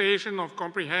implementation of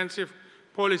comprehensive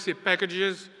policy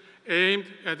packages aimed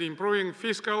at improving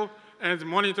fiscal and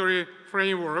monetary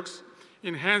frameworks,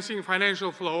 enhancing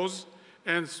financial flows,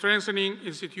 and strengthening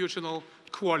institutional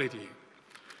quality.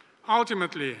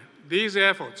 Ultimately, these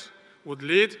efforts would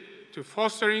lead to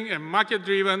fostering a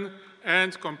market-driven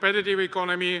and competitive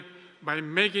economy by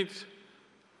making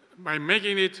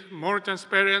it more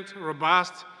transparent,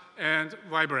 robust, and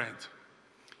vibrant.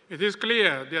 It is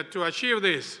clear that to achieve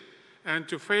this and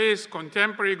to face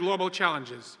contemporary global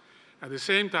challenges at the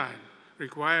same time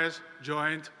requires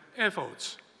joint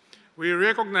efforts. We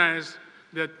recognize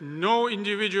that no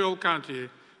individual country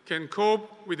can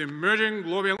cope with emerging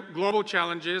global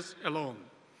challenges alone.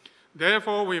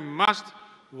 Therefore, we must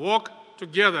work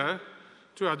together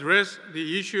to address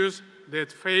the issues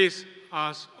that face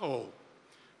us all.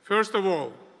 First of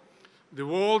all, the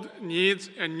world needs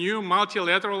a new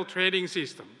multilateral trading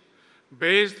system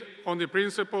based on the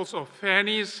principles of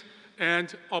fairness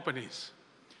and openness.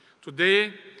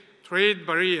 Today, trade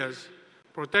barriers,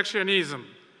 protectionism,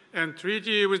 and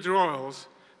treaty withdrawals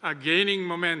are gaining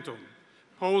momentum,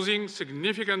 posing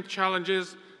significant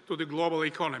challenges to the global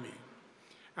economy.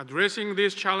 Addressing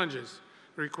these challenges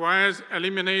requires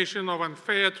elimination of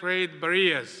unfair trade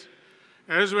barriers,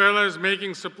 as well as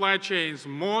making supply chains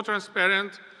more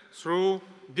transparent through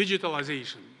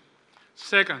digitalization.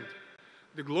 Second,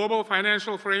 the global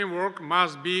financial framework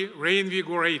must be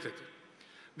reinvigorated.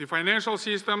 The financial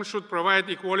system should provide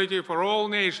equality for all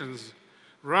nations,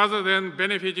 rather than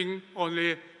benefiting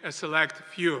only a select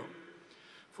few.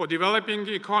 For developing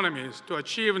economies to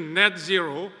achieve net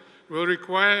zero will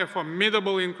require a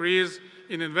formidable increase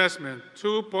in investment,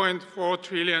 $2.4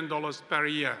 trillion per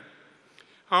year.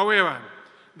 However,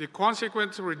 the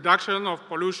consequent reduction of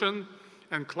pollution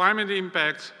and climate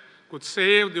impacts could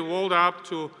save the world up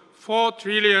to $4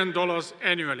 trillion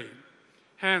annually.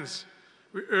 Hence,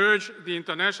 we urge the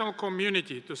international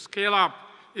community to scale up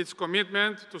its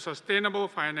commitment to sustainable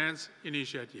finance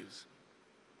initiatives.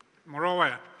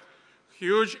 Moreover,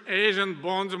 huge Asian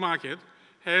bond market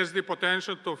has the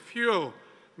potential to fuel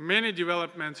many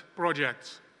development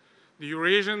projects. The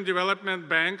Eurasian Development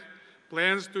Bank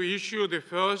plans to issue the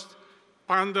first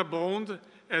Panda bond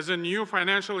as a new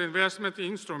financial investment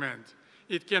instrument.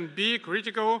 It can be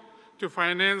critical to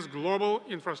finance global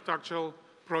infrastructural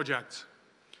projects.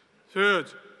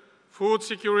 Third, food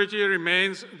security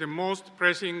remains the most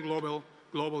pressing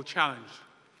global challenge.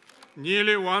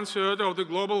 Nearly 1/3 of the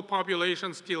global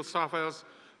population still suffers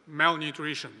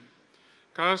malnutrition.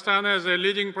 Kazakhstan, as a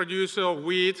leading producer of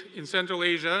wheat in Central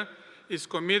Asia, is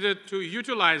committed to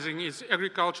utilizing its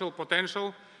agricultural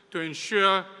potential to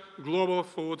ensure global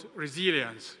food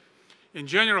resilience. In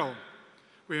general,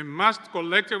 we must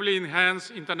collectively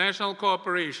enhance international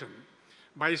cooperation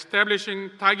by establishing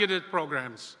targeted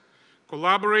programs,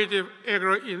 collaborative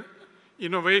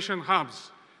agro-innovation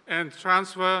hubs, and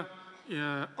transfer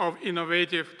of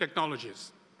innovative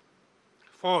technologies.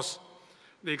 Fourth,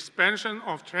 the expansion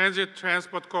of transit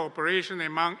transport cooperation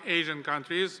among Asian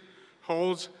countries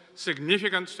holds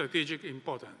significant strategic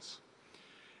importance.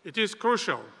 It is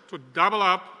crucial to double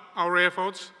up our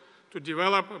efforts to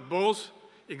develop both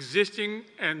existing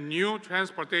and new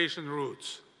transportation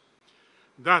routes.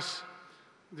 Thus,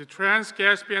 the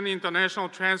Trans-Caspian International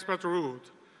Transport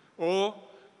Route, or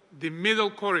the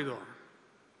Middle Corridor,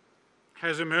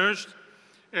 has emerged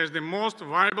as the most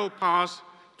viable path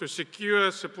to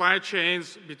secure supply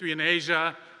chains between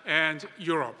Asia and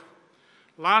Europe.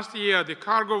 Last year, the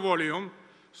cargo volume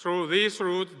through this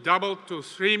route doubled to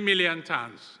 3 million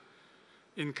tons.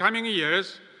 In coming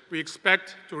years, we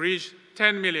expect to reach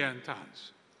 10 million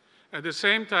tons. At the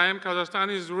same time, Kazakhstan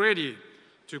is ready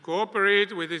to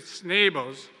cooperate with its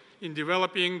neighbors in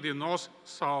developing the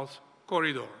North-South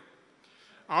corridor.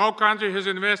 Our country has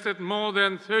invested more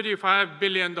than $35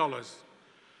 billion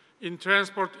in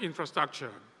transport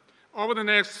infrastructure. Over the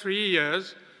next 3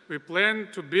 years, we plan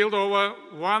to build over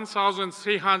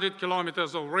 1,300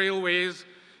 kilometers of railways,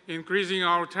 increasing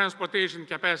our transportation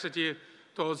capacity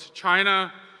towards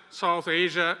China, South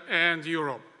Asia, and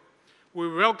Europe.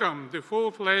 We welcome the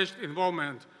full-fledged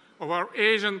involvement of our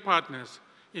Asian partners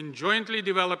in jointly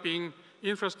developing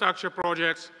infrastructure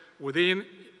projects within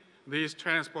these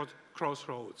transport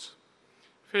crossroads.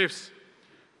 Fifth,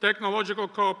 technological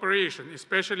cooperation,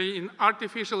 especially in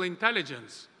artificial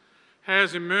intelligence,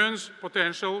 has immense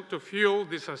potential to fuel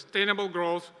the sustainable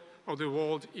growth of the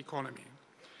world economy.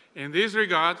 In this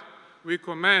regard, we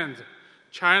commend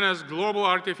China's Global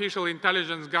Artificial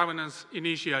Intelligence Governance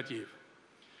Initiative.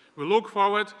 We look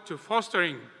forward to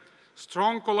fostering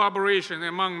strong collaboration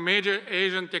among major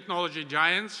Asian technology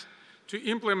giants to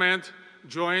implement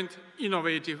joint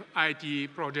innovative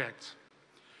IT projects.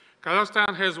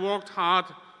 Kazakhstan has worked hard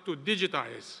to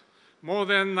digitize. More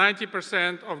than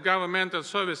 90% of governmental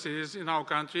services in our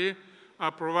country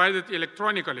are provided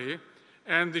electronically,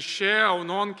 and the share of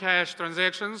non-cash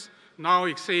transactions now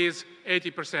exceeds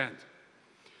 80%.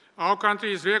 Our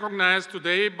country is recognized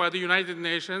today by the United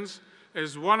Nations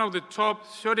as one of the top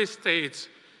 30 states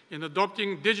in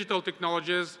adopting digital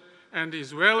technologies and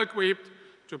is well equipped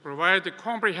to provide a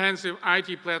comprehensive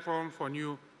IT platform for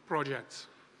new projects.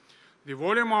 The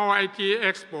volume of IT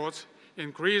exports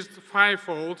increased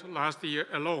fivefold last year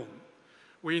alone.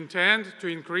 We intend to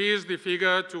increase the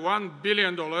figure to $1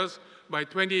 billion by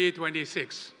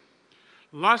 2026.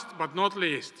 Last but not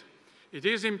least, it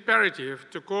is imperative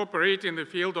to cooperate in the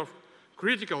field of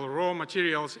critical raw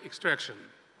materials extraction.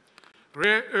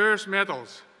 Rare earth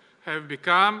metals have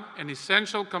become an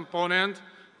essential component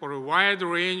for a wide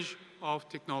range of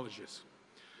technologies.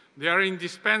 They are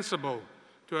indispensable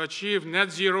to achieve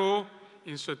net zero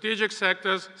in strategic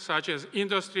sectors such as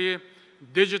industry,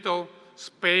 digital,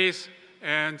 space,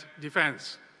 and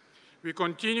defense. We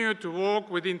continue to work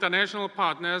with international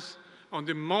partners on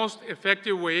the most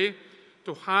effective way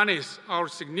to harness our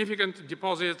significant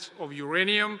deposits of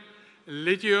uranium,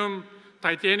 lithium,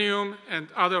 titanium, and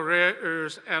other rare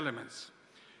earth elements.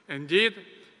 Indeed,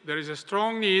 there is a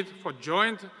strong need for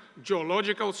joint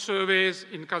geological surveys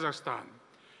in Kazakhstan.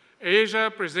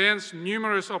 Asia presents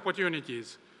numerous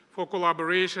opportunities for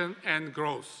collaboration and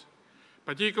growth,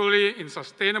 particularly in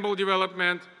sustainable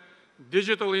development,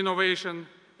 digital innovation,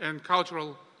 and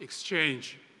cultural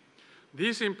exchange.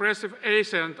 This impressive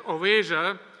ascent of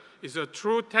Asia is a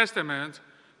true testament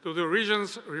to the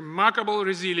region's remarkable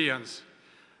resilience,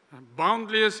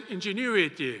 boundless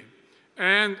ingenuity,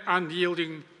 and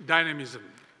unyielding dynamism.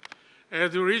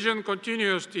 As the region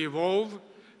continues to evolve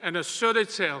and assert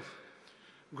itself,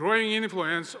 growing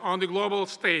influence on the global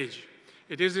stage,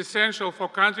 it is essential for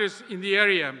countries in the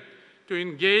area to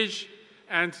engage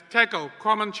and tackle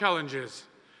common challenges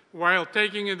while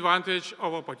taking advantage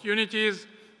of opportunities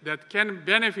that can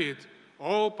benefit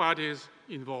all parties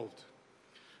involved.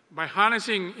 By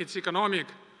harnessing its economic,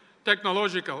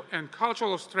 technological, and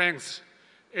cultural strengths,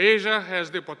 Asia has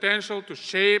the potential to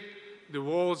shape the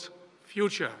world's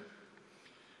future.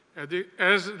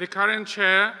 As the current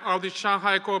chair of the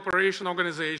Shanghai Cooperation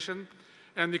Organization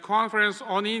and the Conference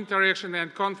on Interaction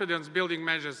and Confidence Building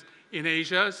Measures in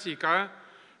Asia, CICA,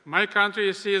 my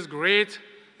country sees great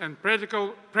and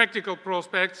practical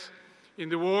prospects in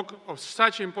the work of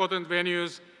such important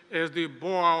venues as the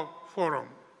Boao Forum.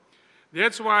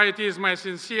 That's why it is my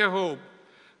sincere hope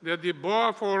that the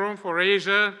Boao Forum for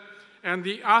Asia and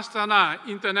the Astana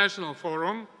International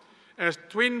Forum, as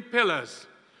twin pillars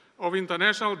of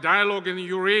international dialogue in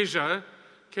Eurasia,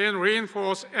 can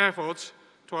reinforce efforts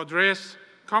to address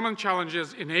common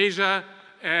challenges in Asia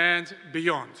and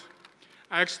beyond.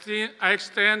 I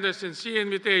extend a sincere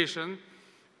invitation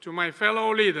to my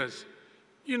fellow leaders,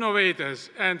 innovators,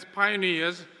 and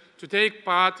pioneers to take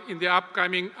part in the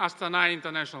upcoming Astana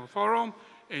International Forum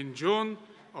in June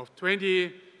of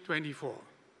 2024.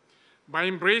 By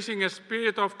embracing a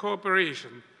spirit of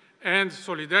cooperation and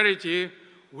solidarity,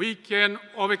 we can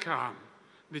overcome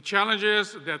the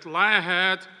challenges that lie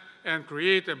ahead and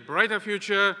create a brighter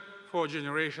future for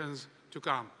generations to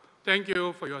come. Thank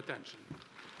you for your attention.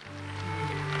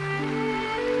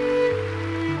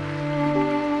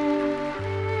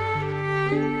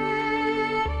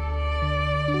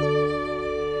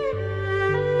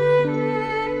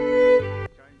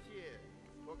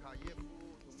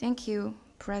 Thank you,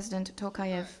 President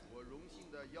Tokayev.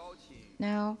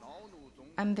 Now,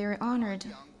 I'm very honored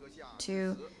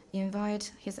to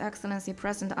invite His Excellency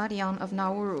President Adian of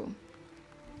Nauru.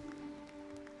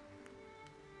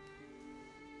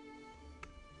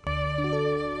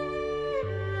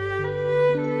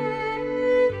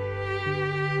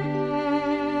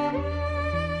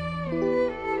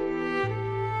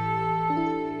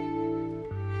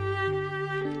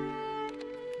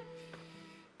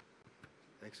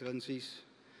 Excellencies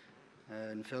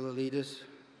and fellow leaders,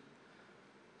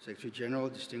 Secretary General,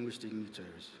 distinguished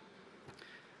dignitaries.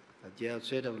 At the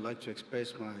outset, I would like to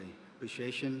express my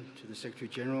appreciation to the Secretary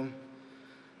General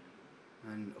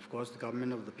and, of course, the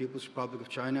government of the People's Republic of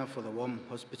China for the warm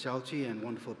hospitality and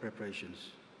wonderful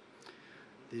preparations.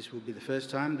 This will be the first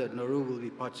time that Nauru will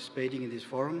be participating in this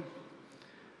forum,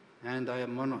 and I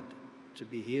am honored to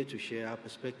be here to share our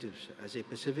perspectives as a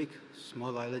Pacific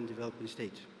small island developing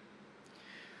state.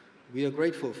 We are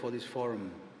grateful for this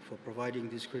forum, for providing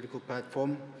this critical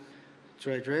platform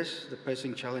to address the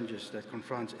pressing challenges that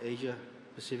confront Asia,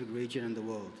 Pacific region, and the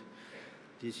world.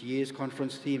 This year's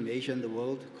conference theme, Asia and the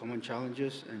World, Common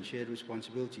Challenges and Shared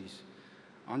Responsibilities,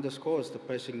 underscores the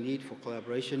pressing need for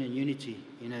collaboration and unity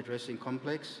in addressing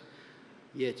complex,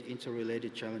 yet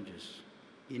interrelated challenges.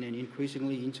 In an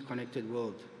increasingly interconnected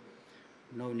world,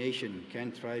 no nation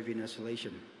can thrive in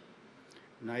isolation.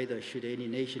 Neither should any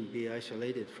nation be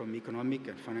isolated from economic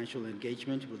and financial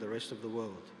engagement with the rest of the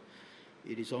world.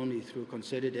 It is only through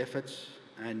concerted efforts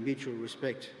and mutual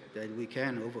respect that we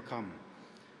can overcome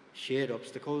shared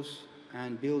obstacles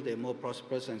and build a more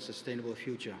prosperous and sustainable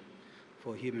future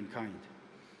for humankind.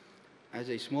 As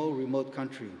a small, remote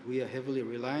country, we are heavily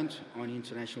reliant on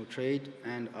international trade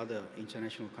and other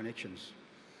international connections.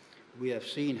 We have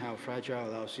seen how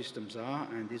fragile our systems are,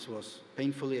 and this was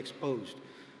painfully exposed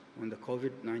when the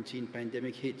COVID-19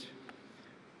 pandemic hit.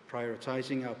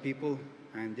 Prioritizing our people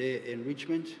and their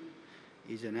enrichment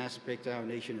is an aspect our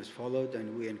nation has followed,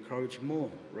 and we encourage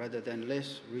more rather than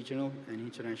less regional and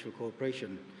international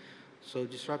cooperation, so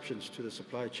disruptions to the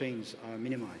supply chains are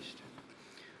minimized.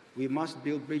 We must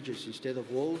build bridges instead of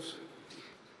walls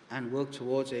and work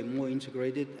towards a more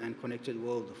integrated and connected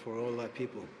world for all our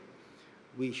people.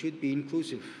 We should be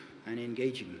inclusive and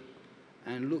engaging,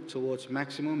 and look towards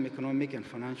maximum economic and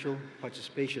financial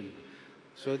participation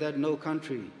so that no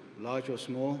country, large or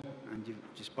small, and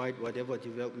despite whatever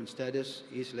development status,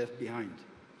 is left behind.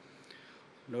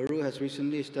 Nauru has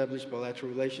recently established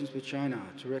bilateral relations with China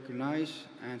to recognize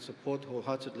and support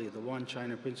wholeheartedly the One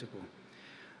China principle.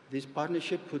 This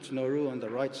partnership puts Nauru on the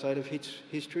right side of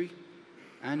history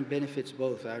and benefits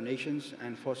both our nations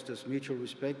and fosters mutual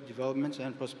respect, development,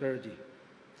 and prosperity.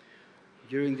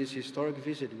 During this historic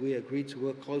visit, we agreed to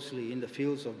work closely in the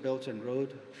fields of Belt and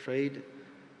Road, trade,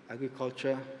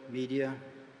 agriculture, media,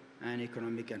 and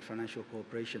economic and financial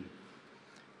cooperation.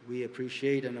 We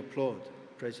appreciate and applaud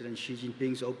President Xi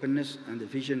Jinping's openness and the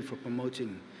vision for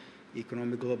promoting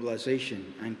economic globalization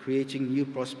and creating new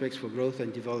prospects for growth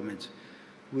and development,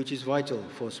 which is vital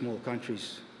for small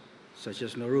countries such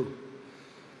as Nauru.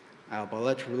 Our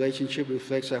bilateral relationship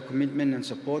reflects our commitment and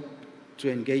support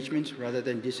to engagement rather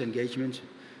than disengagement,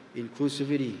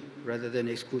 inclusivity rather than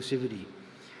exclusivity,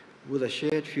 with a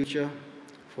shared future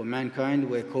for mankind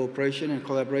where cooperation and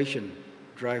collaboration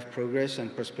drive progress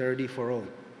and prosperity for all.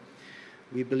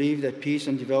 We believe that peace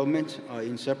and development are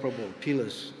inseparable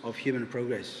pillars of human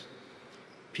progress.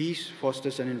 Peace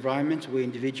fosters an environment where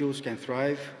individuals can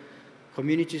thrive,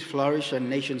 communities flourish, and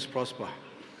nations prosper.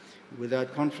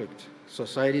 Without conflict,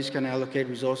 societies can allocate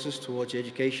resources towards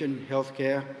education,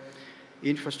 healthcare,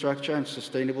 infrastructure, and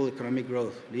sustainable economic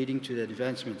growth, leading to the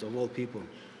advancement of all people.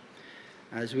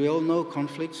 As we all know,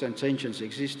 conflicts and tensions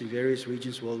exist in various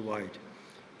regions worldwide.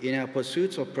 In our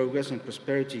pursuits of progress and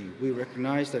prosperity, we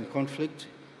recognize that conflict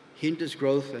hinders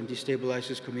growth and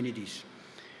destabilizes communities.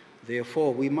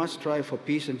 Therefore, we must strive for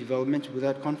peace and development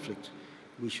without conflict.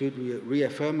 We should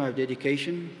reaffirm our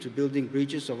dedication to building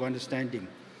bridges of understanding,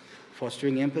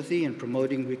 fostering empathy, and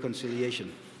promoting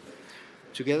reconciliation.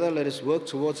 Together, let us work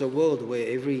towards a world where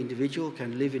every individual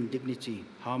can live in dignity,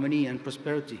 harmony, and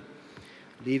prosperity,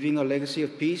 leaving a legacy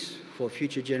of peace for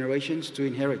future generations to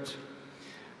inherit.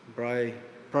 By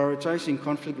prioritizing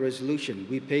conflict resolution,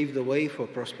 we pave the way for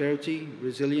prosperity,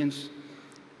 resilience,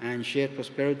 and shared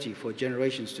prosperity for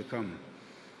generations to come.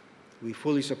 We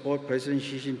fully support President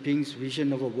Xi Jinping's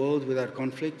vision of a world without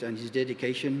conflict and his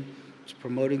dedication to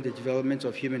promoting the development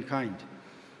of humankind.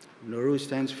 Nauru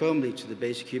stands firmly to the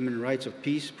basic human rights of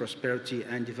peace, prosperity,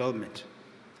 and development.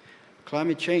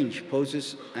 Climate change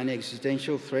poses an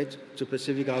existential threat to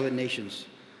Pacific Island nations,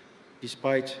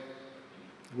 despite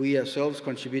we ourselves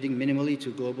contributing minimally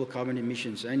to global carbon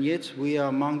emissions, and yet we are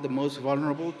among the most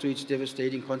vulnerable to its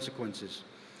devastating consequences,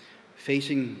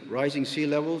 facing rising sea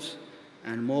levels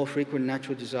and more frequent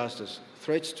natural disasters,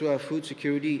 threats to our food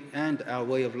security and our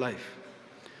way of life.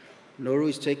 Nauru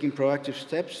is taking proactive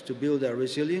steps to build our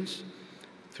resilience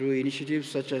through initiatives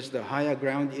such as the Higher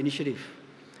Ground Initiative,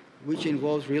 which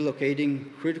involves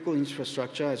relocating critical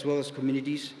infrastructure as well as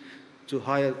communities to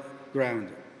higher ground,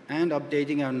 and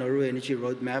updating our Nauru Energy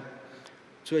Roadmap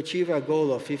to achieve our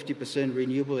goal of 50%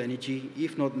 renewable energy,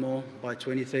 if not more, by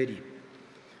 2030.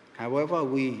 However,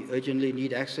 we urgently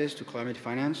need access to climate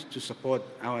finance to support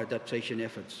our adaptation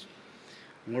efforts.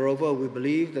 Moreover, we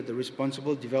believe that the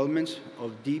responsible development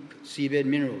of deep seabed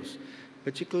minerals,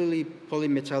 particularly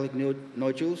polymetallic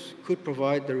nodules, could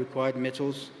provide the required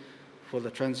metals for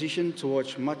the transition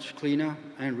towards much cleaner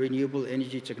and renewable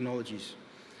energy technologies.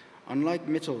 Unlike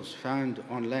metals found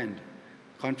on land,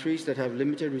 countries that have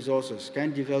limited resources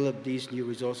can develop these new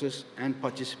resources and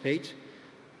participate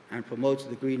and promote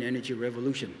the green energy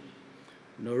revolution.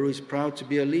 Nauru is proud to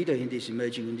be a leader in this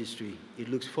emerging industry. It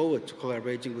looks forward to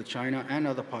collaborating with China and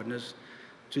other partners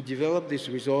to develop this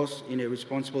resource in a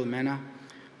responsible manner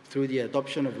through the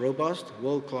adoption of robust,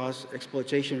 world-class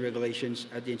exploitation regulations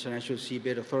at the International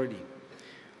Seabed Authority.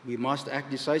 We must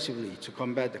act decisively to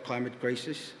combat the climate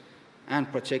crisis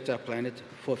and protect our planet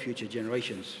for future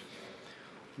generations.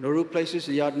 Nauru places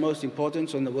the utmost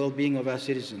importance on the well-being of our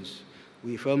citizens.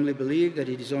 We firmly believe that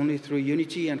it is only through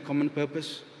unity and common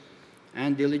purpose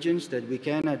and diligence that we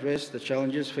can address the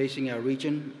challenges facing our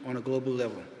region on a global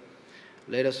level.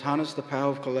 Let us harness the power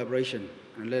of collaboration,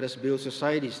 and let us build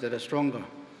societies that are stronger,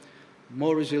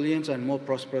 more resilient, and more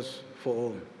prosperous for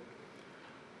all.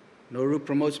 Nauru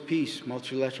promotes peace,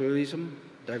 multilateralism,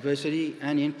 diversity,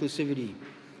 and inclusivity,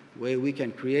 where we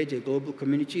can create a global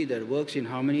community that works in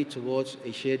harmony towards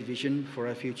a shared vision for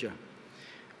our future.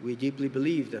 We deeply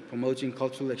believe that promoting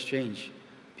cultural exchange,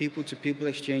 people-to-people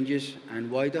exchanges,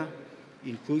 and wider,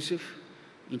 inclusive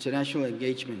international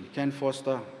engagement can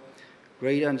foster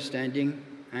greater understanding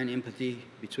and empathy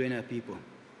between our people.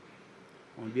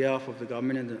 On behalf of the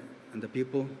government and the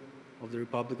people of the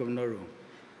Republic of Nauru,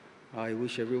 I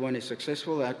wish everyone a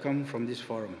successful outcome from this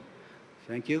forum.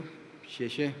 Thank you. Xie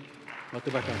xie.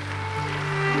 Watabakat.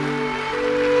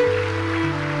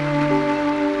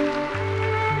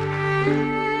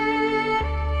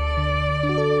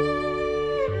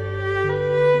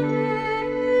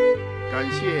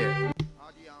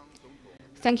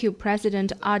 Thank you,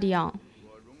 President Adiang.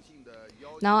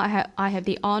 Now I have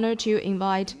the honor to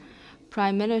invite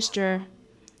Prime Minister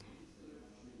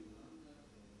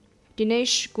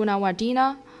Dinesh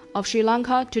Gunawardena of Sri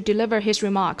Lanka to deliver his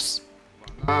remarks.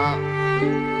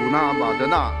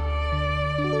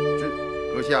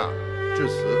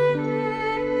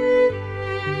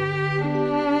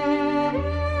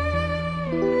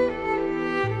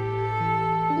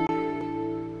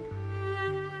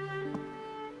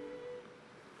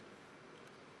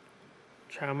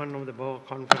 Chairman of the Boao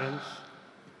Conference,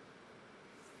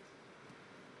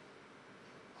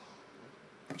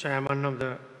 Chairman of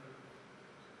the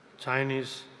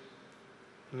Chinese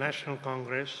National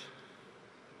Congress,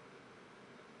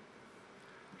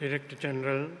 Director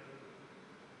General,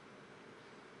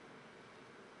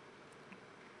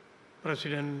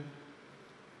 President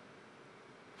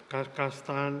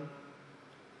Kazakhstan,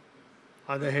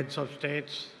 other heads of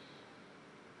states,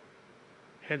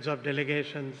 heads of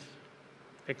delegations,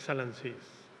 Excellencies,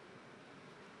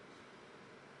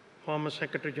 former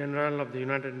Secretary General of the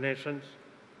United Nations,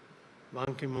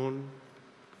 Ban Ki-moon,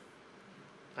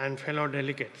 and fellow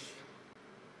delegates,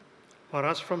 For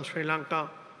us from Sri Lanka,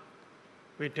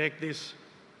 we take this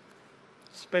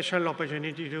special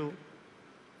opportunity to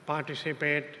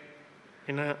participate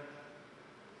in an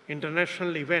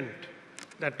international event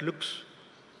that looks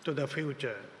to the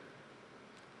future,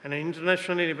 an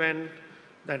international event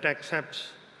that accepts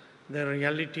the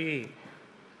reality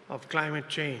of climate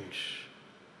change,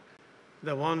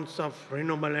 the wants of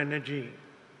renewable energy,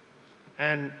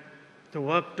 and to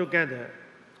work together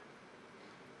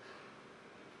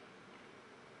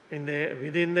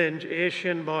within the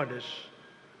Asian borders,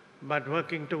 but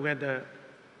working together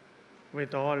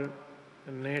with all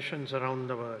the nations around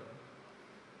the world.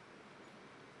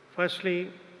 Firstly,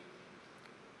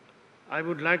 I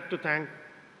would like to thank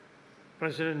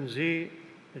President Xi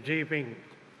Jinping,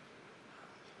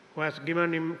 who has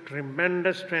given him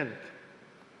tremendous strength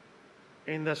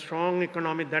in the strong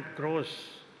economy that grows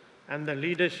and the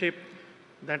leadership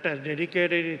that has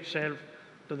dedicated itself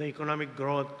to the economic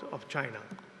growth of China.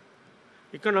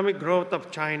 Economic growth of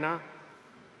China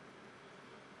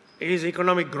is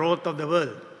economic growth of the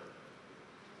world.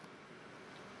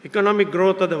 Economic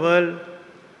growth of the world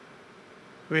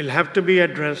will have to be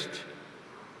addressed,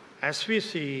 as we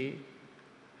see,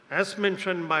 as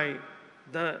mentioned by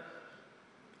the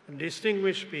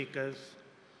distinguished speakers,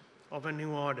 of a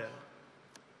new order.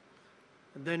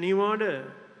 The new order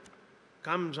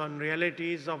comes on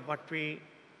realities of what we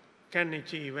can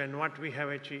achieve and what we have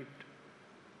achieved.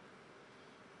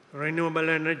 Renewable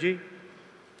energy,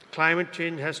 climate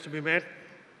change has to be met,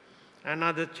 and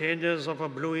other changes of a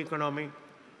blue economy,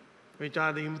 which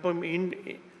are the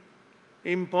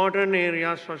important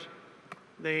areas for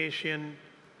the Asian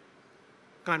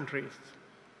countries.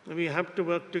 We have to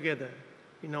work together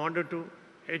in order to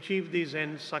achieve these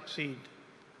ends, succeed.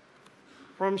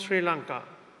 From Sri Lanka,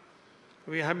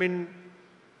 we have been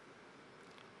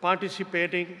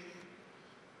participating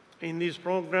in these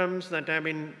programs that have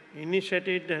been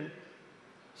initiated and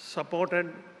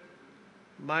supported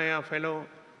by our fellow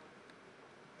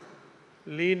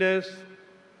leaders,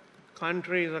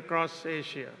 countries across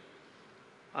Asia.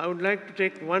 I would like to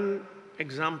take one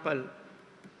example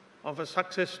of a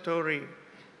success story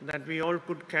that we all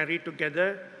could carry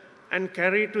together and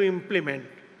carry to implement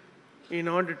in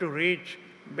order to reach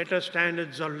better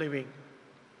standards of living.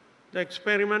 The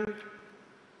experiment,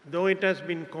 though it has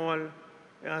been called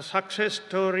a success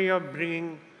story of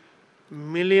bringing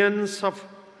millions of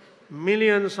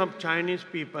Chinese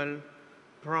people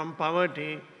from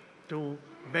poverty to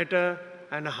better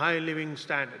and high living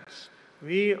standards.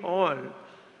 We all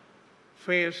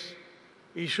face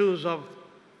issues of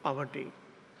poverty.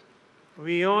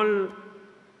 We all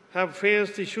have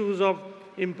faced issues of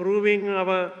improving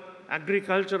our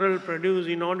agricultural produce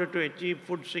in order to achieve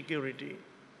food security.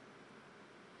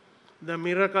 The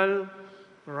miracle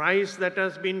rice that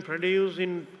has been produced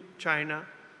in China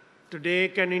today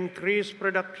can increase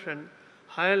production,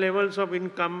 higher levels of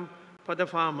income for the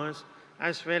farmers,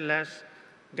 as well as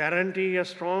guarantee a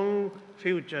strong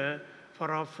future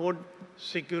for our food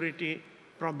security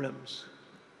problems.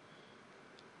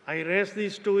 I raise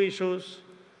these two issues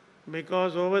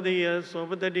because over the years,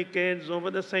 over the decades,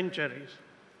 over the centuries,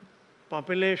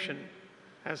 population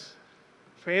has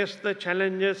faced the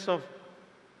challenges of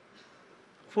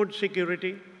food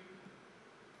security,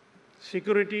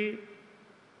 security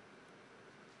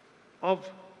of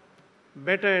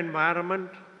better environment,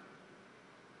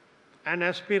 and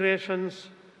aspirations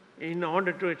in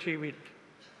order to achieve it.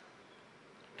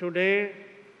 Today,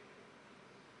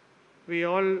 we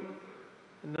all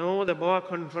know the Boao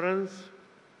Conference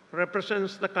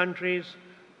represents the countries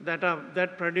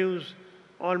that produce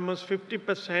almost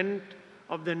 50%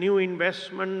 of the new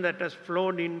investment that has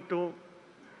flowed into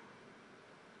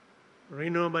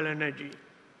renewable energy.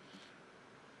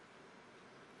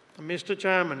 Mr.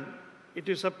 Chairman, it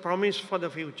is a promise for the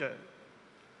future.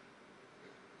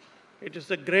 It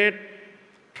is a great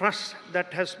trust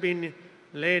that has been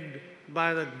laid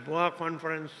by the Boao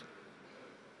Conference.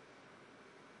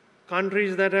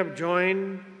 Countries that have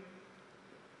joined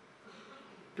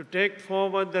to take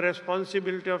forward the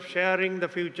responsibility of sharing the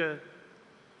future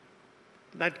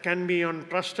that can be on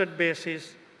trusted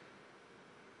basis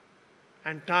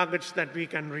and targets that we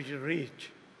can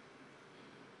reach.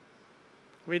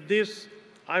 With this,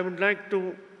 I would like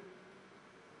to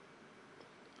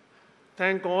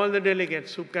thank all the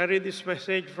delegates who carry this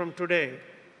message from today,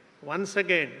 once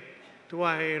again, to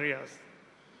our areas.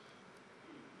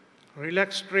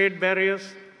 Relax trade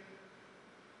barriers,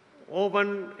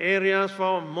 open areas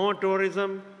for more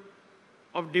tourism,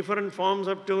 of different forms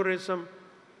of tourism,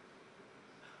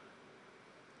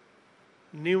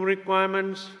 new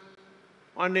requirements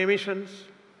on emissions,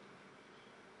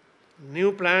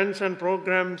 new plans and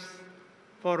programs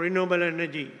for renewable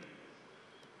energy.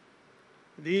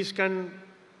 These can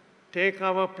take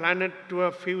our planet to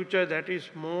a future that is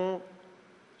more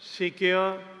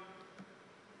secure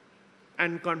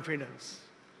and confidence.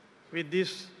 With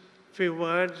these few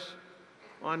words,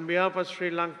 on behalf of Sri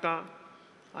Lanka,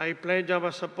 I pledge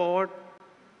our support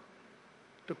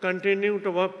to continue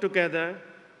to work together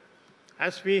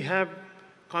as we have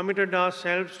committed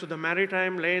ourselves to the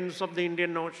maritime lanes of the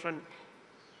Indian Ocean,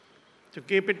 to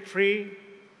keep it free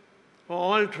for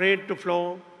all trade to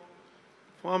flow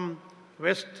from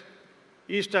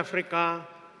East Africa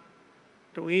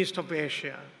to east of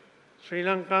Asia. Sri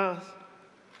Lanka's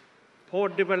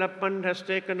port development has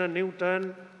taken a new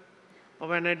turn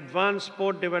of an advanced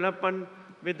port development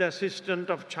with the assistance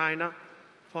of China,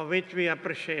 for which we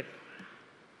appreciate.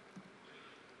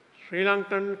 Sri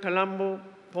Lankan Colombo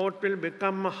port will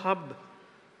become a hub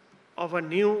of a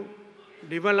new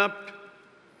developed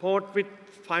port with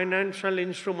financial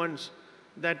instruments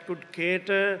that could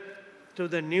cater to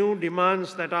the new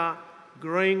demands that are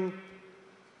growing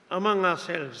among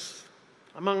ourselves,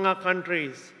 among our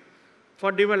countries,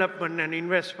 for development and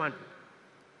investment,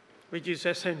 which is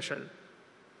essential.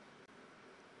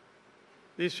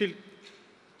 This will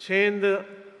change the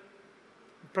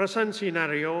present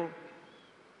scenario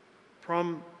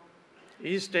from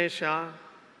East Asia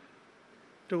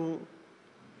to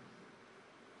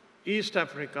East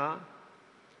Africa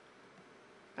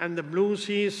and the blue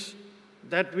seas,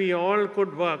 that we all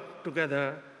could work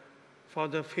together for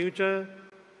the future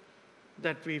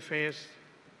that we face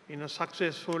in a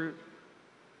successful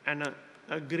and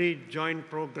agreed joint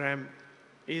program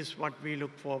is what we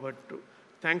look forward to.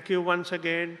 Thank you once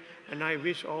again, and I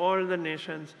wish all the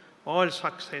nations all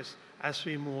success as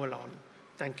we move along.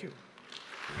 Thank you.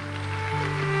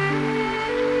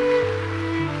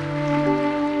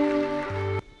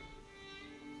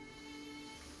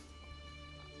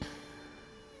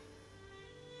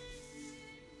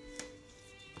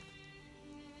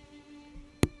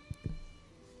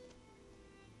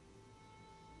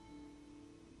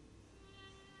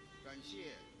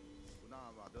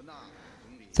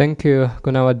 Thank you,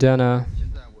 Gunawardena,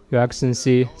 Your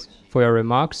Excellency, for your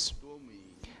remarks.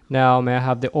 Now, may I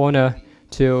have the honor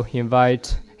to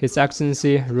invite His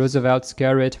Excellency Roosevelt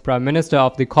Skerrit, Prime Minister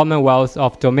of the Commonwealth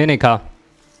of Dominica.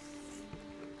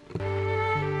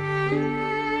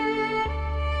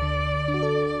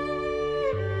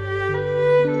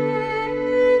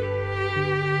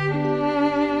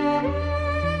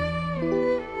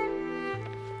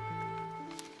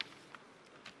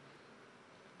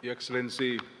 Your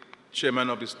Excellency, Chairman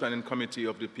of the Standing Committee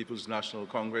of the People's National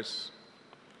Congress,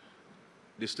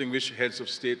 distinguished heads of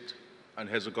state and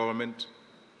heads of government,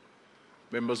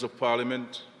 members of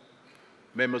parliament,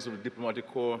 members of the diplomatic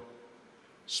corps,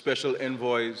 special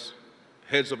envoys,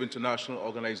 heads of international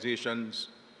organizations,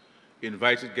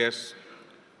 invited guests,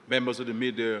 members of the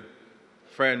media,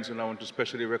 friends, and I want to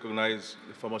especially recognize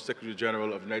the former Secretary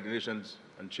General of the United Nations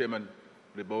and Chairman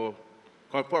of the Boao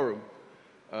Forum,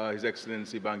 His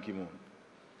Excellency Ban Ki-moon.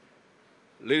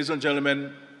 Ladies and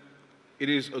gentlemen, it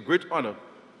is a great honor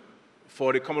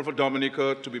for the Commonwealth of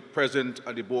Dominica to be present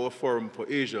at the Boao Forum for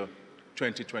Asia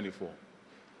 2024,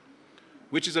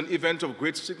 which is an event of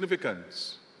great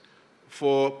significance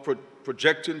for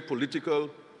projecting political,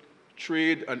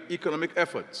 trade, and economic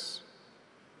efforts,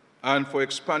 and for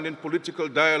expanding political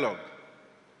dialogue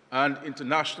and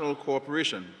international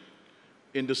cooperation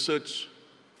in the search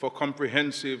for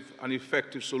comprehensive and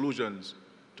effective solutions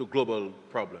to global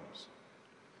problems.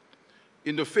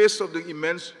 In the face of the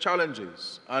immense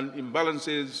challenges and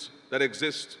imbalances that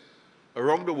exist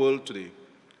around the world today,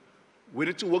 we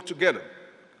need to work together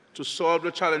to solve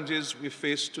the challenges we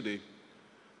face today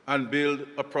and build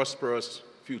a prosperous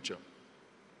future.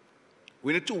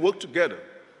 We need to work together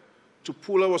to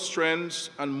pool our strengths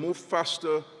and move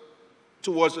faster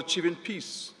towards achieving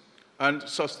peace and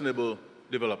sustainable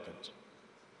development.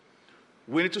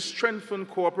 We need to strengthen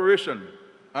cooperation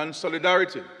and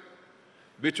solidarity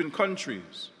between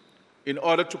countries in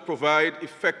order to provide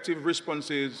effective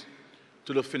responses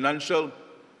to the financial,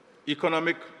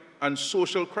 economic, and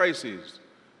social crises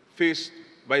faced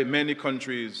by many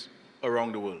countries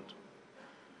around the world.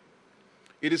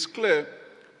 It is clear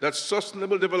that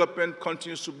sustainable development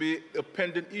continues to be a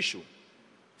pending issue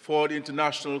for the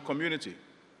international community,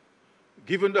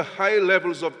 given the high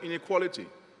levels of inequality,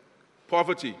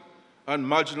 poverty, and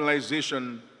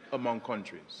marginalization among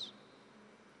countries.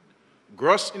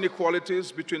 Gross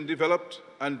inequalities between developed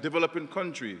and developing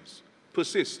countries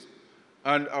persist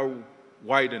and are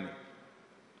widening.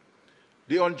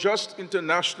 The unjust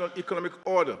international economic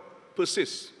order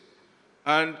persists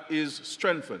and is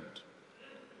strengthened,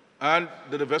 and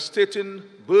the devastating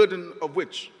burden of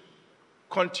which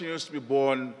continues to be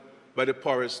borne by the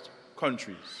poorest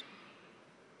countries.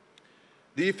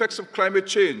 The effects of climate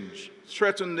change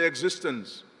threaten the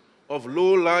existence of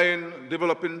low-lying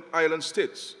developing island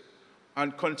states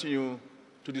and continue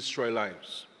to destroy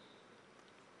lives.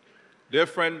 Dear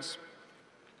friends,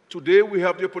 today we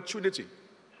have the opportunity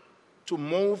to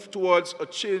move towards a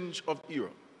change of era.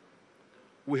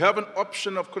 We have an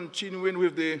option of continuing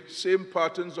with the same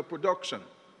patterns of production,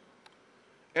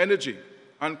 energy,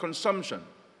 and consumption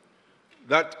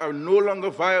that are no longer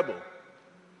viable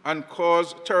and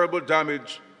cause terrible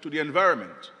damage to the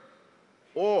environment,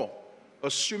 or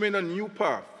assuming a new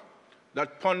path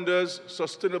that ponders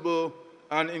sustainable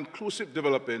and inclusive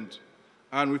development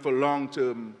and with a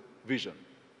long-term vision.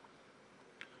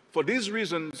 For these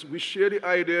reasons, we share the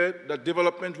idea that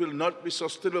development will not be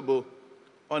sustainable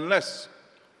unless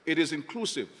it is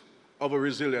inclusive of a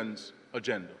resilience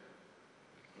agenda.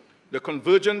 The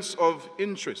convergence of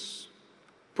interests,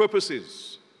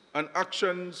 purposes, and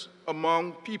actions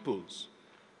among peoples,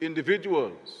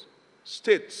 individuals,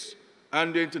 states,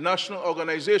 and the international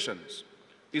organizations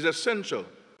is essential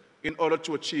in order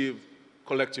to achieve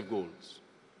collective goals.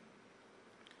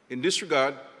 In this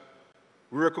regard,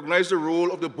 we recognize the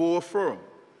role of the Boao Forum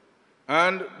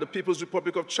and the People's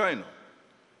Republic of China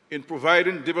in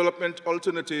providing development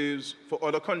alternatives for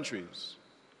other countries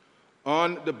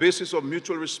on the basis of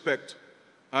mutual respect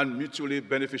and mutually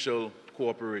beneficial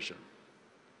cooperation.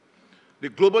 The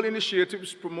global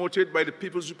initiatives promoted by the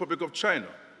People's Republic of China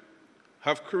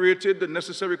have created the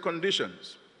necessary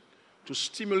conditions to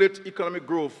stimulate economic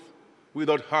growth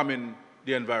without harming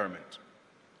the environment.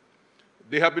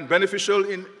 They have been beneficial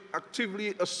in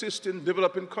actively assisting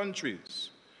developing countries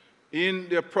in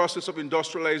their process of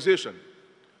industrialization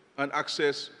and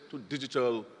access to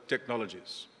digital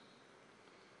technologies.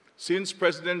 Since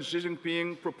President Xi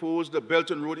Jinping proposed the Belt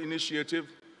and Road Initiative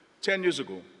 10 years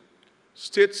ago,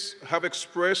 states have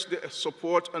expressed their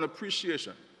support and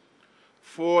appreciation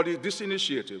for this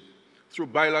initiative through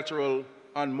bilateral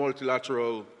and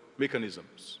multilateral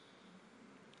mechanisms.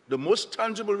 The most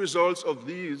tangible results of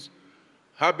these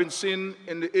have been seen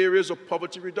in the areas of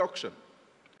poverty reduction,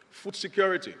 food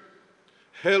security,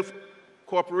 health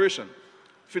cooperation,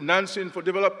 financing for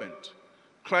development,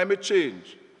 climate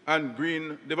change and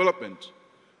green development,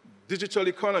 digital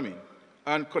economy,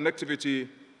 and connectivity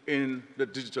in the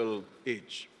digital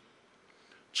age.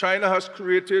 China has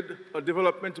created a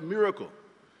development miracle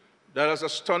that has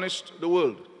astonished the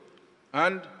world,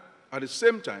 and at the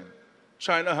same time,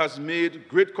 China has made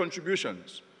great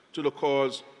contributions to the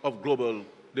cause of global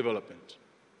development.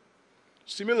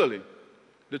 Similarly,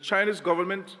 the Chinese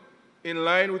government, in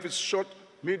line with its short,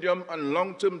 medium, and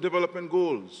long-term development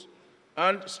goals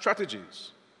and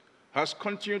strategies, has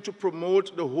continued to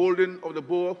promote the holding of the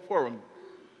Boao Forum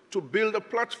to build a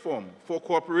platform for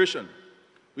cooperation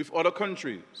with other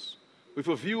countries with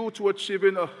a view to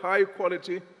achieving a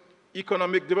high-quality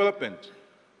economic development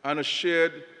and a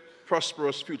shared,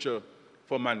 prosperous future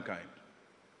for mankind.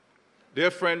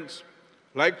 Dear friends,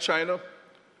 like China,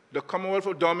 the Commonwealth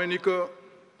of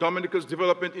Dominica's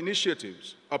development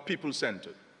initiatives are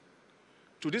people-centered.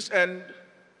 To this end,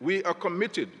 we are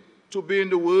committed to being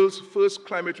the world's first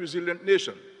climate-resilient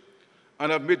nation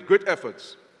and have made great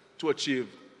efforts to achieve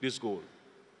this goal.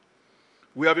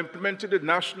 We have implemented the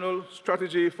National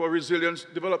Strategy for Resilience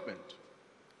Development,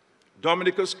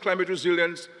 Dominica's Climate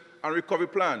Resilience and Recovery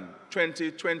Plan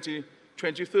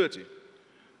 2020-2030,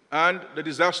 and the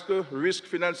Disaster Risk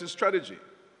Financing Strategy,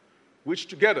 which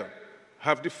together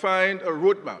have defined a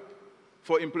roadmap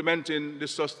for implementing the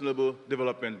Sustainable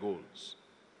Development Goals.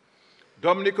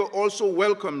 Dominica also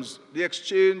welcomes the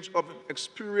exchange of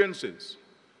experiences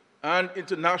and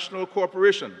international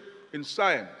cooperation in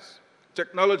science,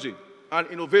 technology, and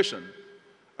innovation,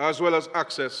 as well as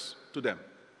access to them.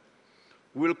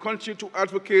 We will continue to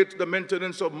advocate the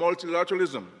maintenance of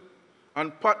multilateralism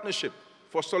and partnership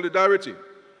for solidarity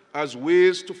as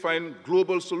ways to find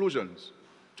global solutions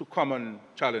to common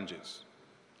challenges.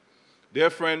 Dear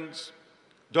friends,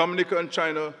 Dominica and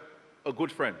China are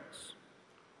good friends.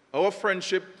 Our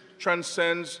friendship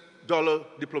transcends dollar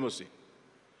diplomacy.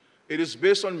 It is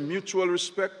based on mutual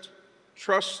respect,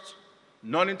 trust,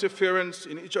 non-interference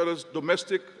in each other's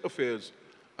domestic affairs,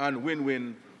 and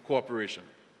win-win cooperation.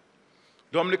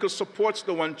 Dominica supports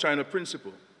the One China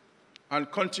principle and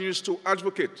continues to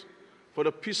advocate for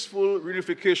the peaceful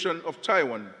reunification of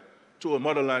Taiwan to a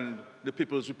motherland, the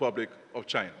People's Republic of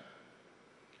China.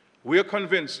 We are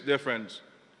convinced, dear friends,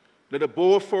 that the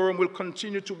Boao Forum will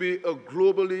continue to be a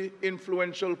globally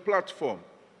influential platform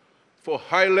for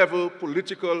high-level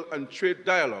political and trade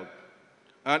dialogue,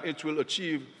 and it will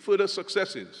achieve further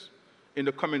successes in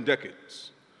the coming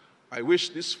decades. I wish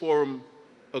this forum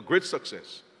a great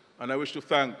success, and I wish to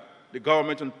thank the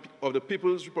government of the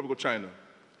People's Republic of China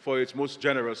for its most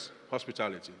generous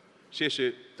hospitality.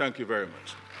 Xie, thank you very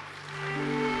much.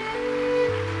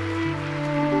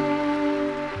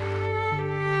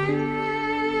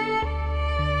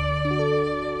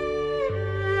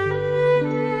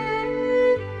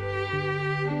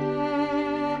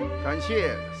 感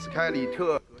谢斯凯里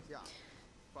特阁下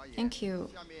发言。 Thank you,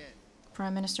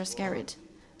 Prime Minister Skerrit.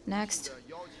 Next,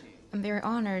 I'm very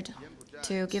honored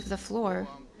to give the floor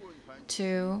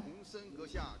to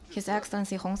His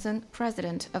Excellency Hong Sen,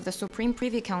 President of the Supreme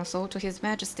Privy Council, to His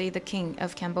Majesty the King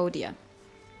of Cambodia.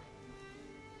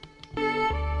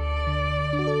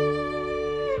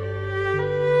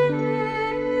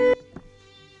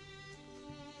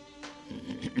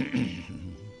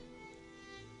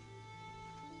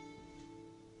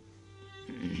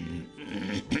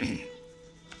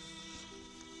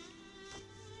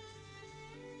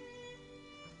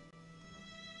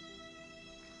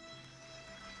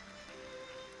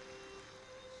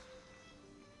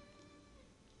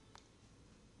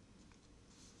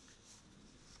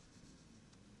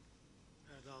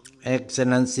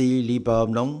 Excellency Li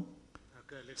Baomong,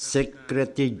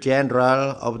 Secretary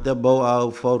General of the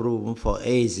Boao Forum for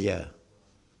Asia,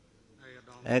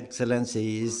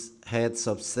 Excellencies, Heads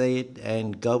of State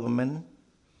and Government,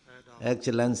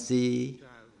 Excellency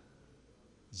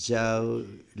Zhao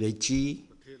Liqi,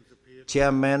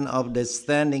 Chairman of the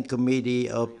Standing Committee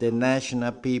of the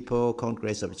National People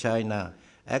Congress of China,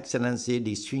 Excellency,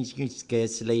 distinguished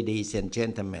guests, ladies and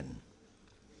gentlemen.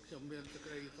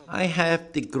 I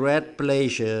have the great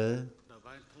pleasure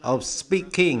of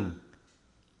speaking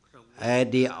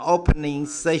at the opening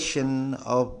session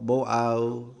of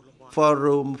Boao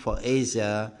Forum for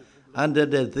Asia under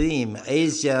the theme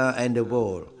Asia and the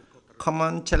World,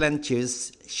 Common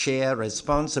Challenges, Shared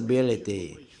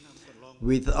Responsibility.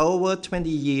 With over 20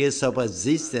 years of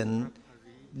existence,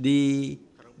 the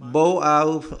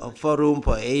Boao Forum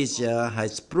for Asia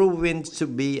has proven to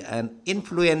be an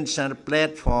influential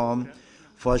platform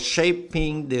for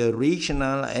shaping the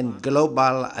regional and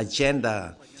global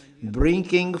agenda,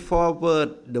 bringing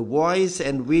forward the voice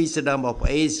and wisdom of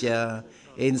Asia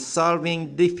in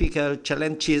solving difficult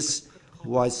challenges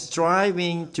while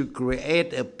striving to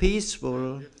create a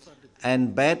peaceful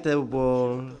and better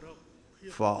world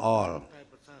for all.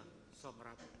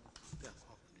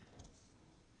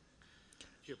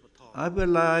 I would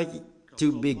like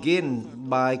to begin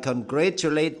by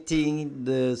congratulating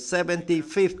the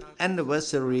 75th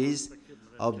anniversary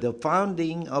of the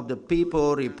founding of the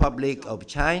People's Republic of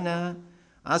China,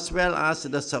 as well as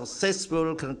the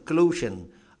successful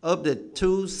conclusion of the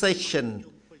two sessions,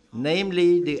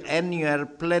 namely the annual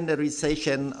plenary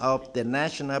session of the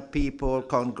National People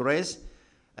Congress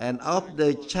and of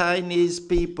the Chinese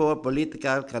People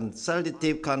Political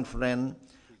Consultative Conference,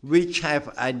 which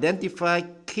have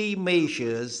identified key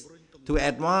measures to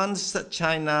advance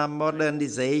China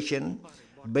modernization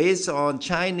based on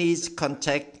Chinese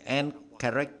context and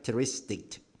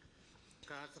characteristics.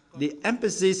 The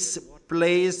emphasis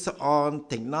placed on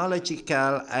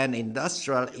technological and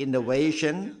industrial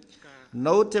innovation,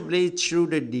 notably through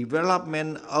the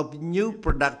development of new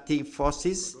productive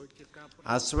forces,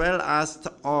 as well as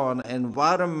on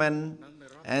environment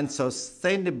and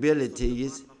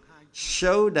sustainability,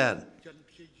 show that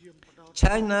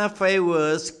China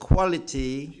favors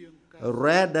quality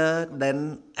rather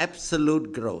than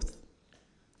absolute growth.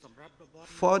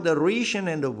 For the region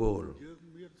and the world,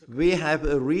 we have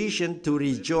a reason to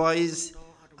rejoice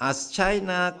as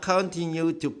China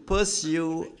continues to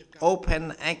pursue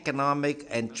open economic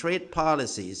and trade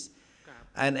policies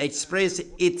and express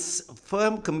its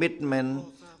firm commitment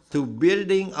to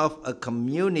building of a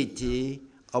community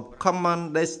of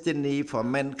common destiny for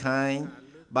mankind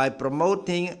by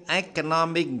promoting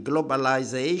economic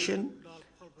globalization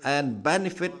and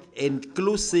benefit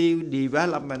inclusive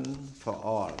development for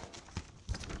all.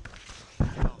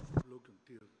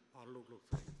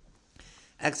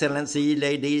 Excellency,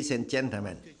 ladies and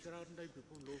gentlemen,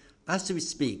 as we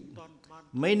speak,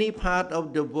 many parts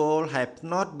of the world have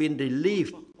not been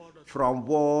relieved from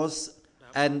wars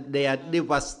and their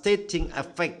devastating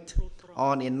effect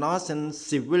on innocent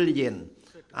civilians,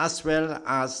 as well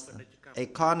as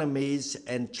economies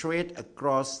and trade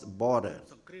across the border.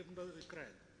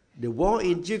 The war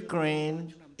in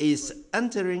Ukraine is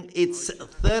entering its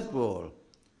third war,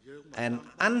 and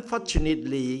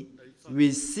unfortunately,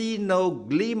 we see no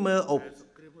glimmer of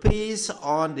peace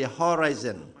on the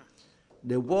horizon.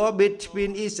 The war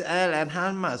between Israel and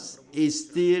Hamas is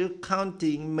still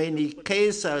counting many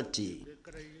casualties.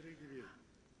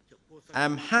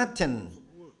 I'm heartened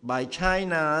by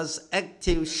China's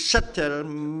active shuttle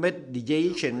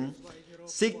mediation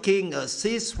seeking a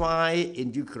ceasefire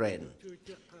in Ukraine.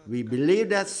 We believe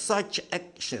that such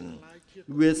action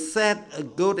will set a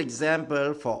good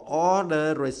example for all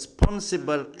the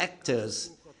responsible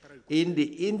actors in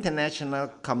the international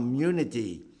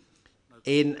community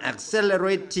in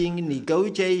accelerating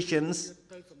negotiations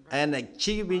and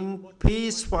achieving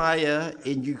peacefire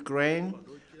in Ukraine,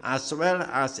 as well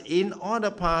as in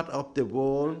other parts of the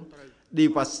world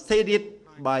devastated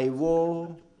by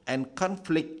war and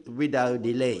conflict without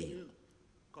delay.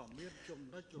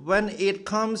 When it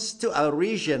comes to our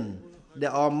region,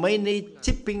 there are many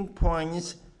tipping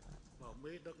points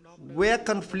where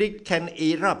conflict can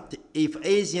erupt if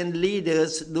Asian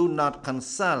leaders do not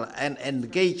consult and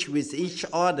engage with each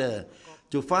other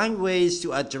to find ways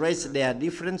to address their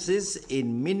differences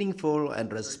in meaningful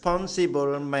and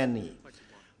responsible manner.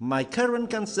 My current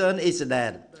concern is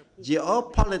that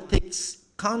geopolitics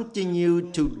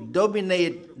continue to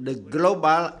dominate the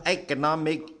global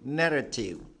economic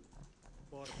narrative.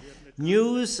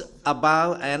 News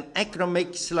about an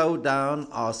economic slowdown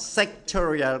or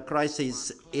sectorial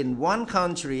crisis in one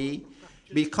country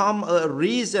become a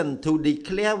reason to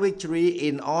declare victory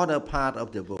in other parts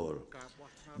of the world.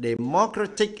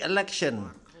 Democratic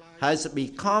election has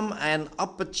become an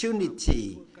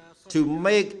opportunity to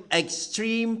make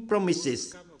extreme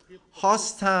promises,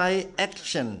 hostile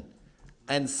action,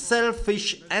 and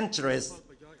selfish interests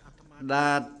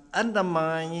that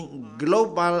undermine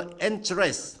global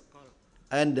interests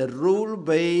and the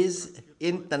rule-based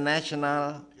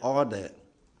international order.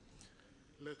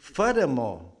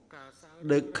 Furthermore,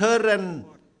 the current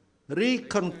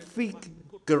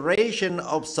reconfiguration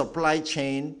of supply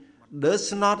chain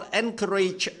does not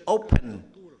encourage open,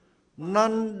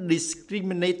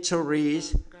 non-discriminatory,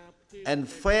 and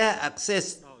fair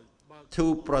access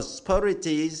to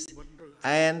prosperities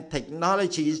and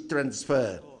technology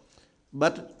transfer,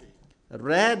 but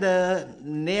rather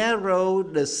narrow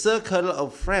the circle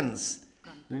of friends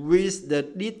with the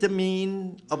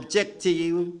determined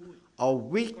objective of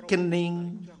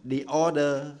weakening the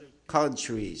other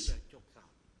countries.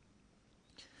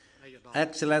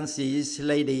 Excellencies,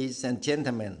 ladies and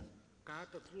gentlemen,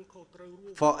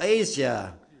 for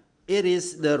Asia, it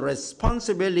is the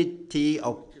responsibility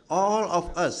of all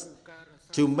of us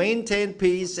to maintain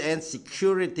peace and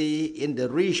security in the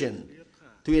region,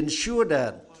 to ensure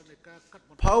that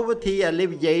poverty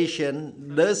alleviation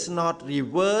does not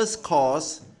reverse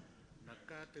course,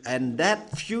 and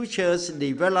that future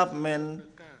development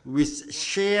with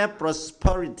shared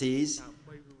prosperities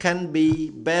can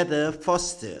be better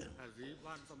fostered.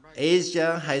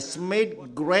 Asia has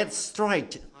made great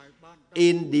strides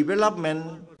in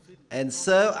development and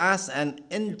served as an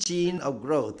engine of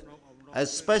growth,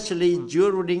 especially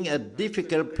during a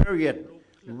difficult period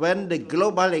when the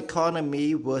global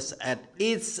economy was at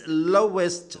its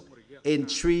lowest in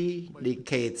 3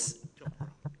 decades.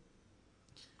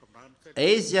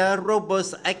 Asia's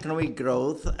robust economic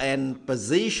growth and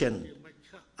position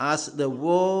as the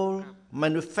world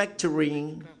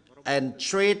manufacturing and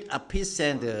trade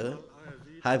epicenter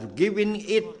have given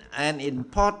it an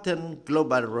important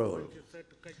global role.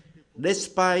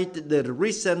 Despite the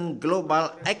recent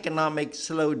global economic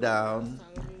slowdown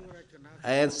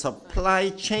and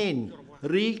supply chain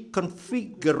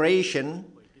reconfiguration,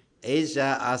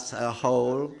 Asia as a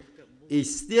whole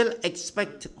is still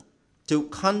expected to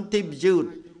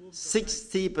contribute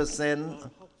 60%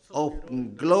 of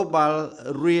global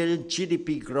real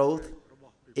GDP growth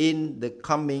in the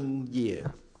coming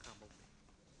year.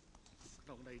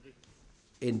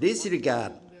 In this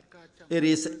regard, it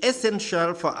is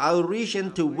essential for our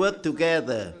region to work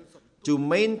together to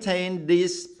maintain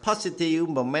this positive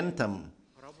momentum.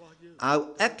 Our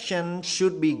action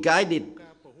should be guided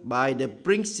by the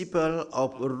principle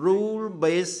of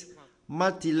rule-based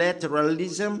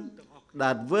multilateralism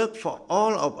that works for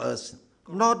all of us,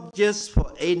 not just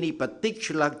for any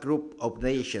particular group of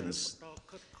nations.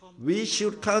 We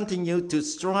should continue to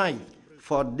strive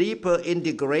for deeper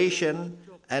integration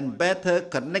and better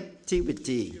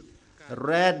connectivity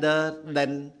rather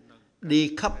than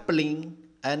decoupling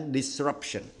and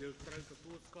disruption.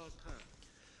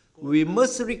 We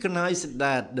must recognize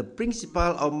that the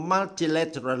principle of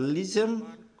multilateralism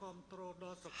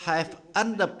have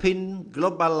underpinned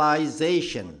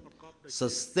globalization,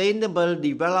 sustainable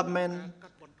development,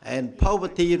 and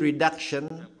poverty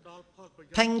reduction,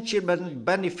 tangible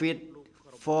benefit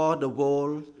for the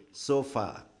world so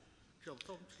far.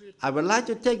 I would like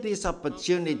to take this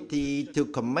opportunity to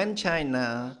commend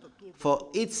China for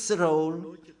its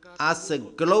role as a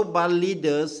global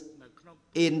leader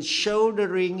in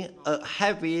shouldering a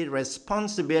heavy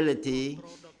responsibility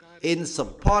in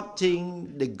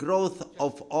supporting the growth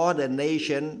of all the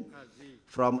nations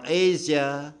from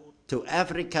Asia to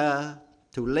Africa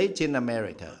to Latin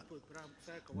America.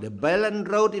 The Belt and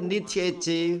Road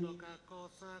Initiative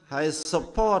has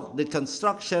supported the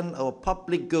construction of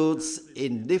public goods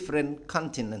in different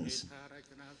continents.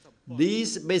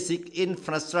 These basic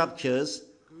infrastructures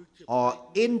are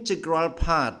integral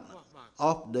part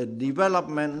of the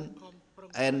development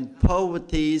and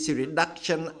poverty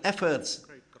reduction efforts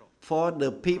for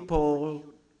the people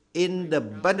in the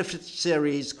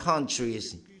beneficiaries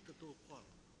countries,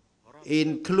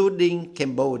 including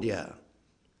Cambodia.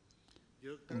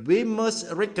 We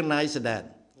must recognize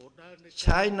that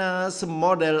China's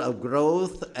model of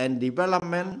growth and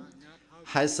development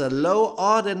has allowed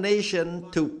all the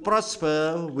nations to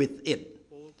prosper with it,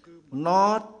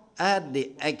 not at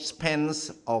the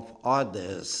expense of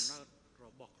others.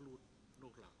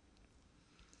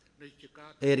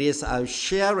 It is our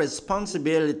shared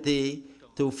responsibility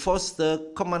to foster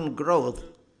common growth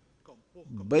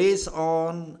based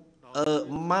on a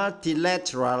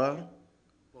multilateral,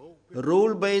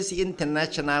 rule-based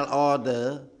international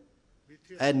order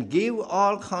and give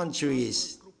all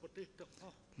countries,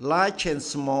 large and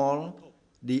small,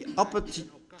 the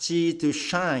opportunity to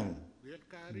shine,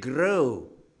 grow,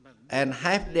 and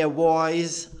have their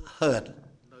voice heard.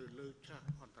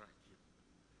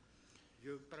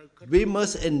 We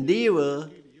must endeavor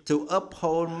to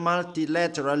uphold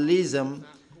multilateralism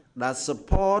that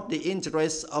support the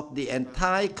interests of the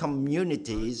entire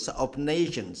communities of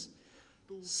nations,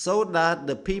 so that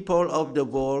the people of the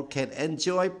world can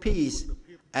enjoy peace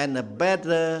and a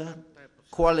better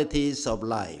qualities of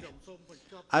life.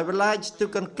 I would like to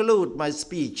conclude my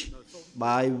speech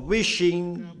by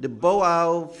wishing the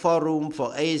Boao Forum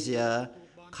for Asia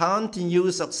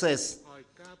continued success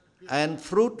and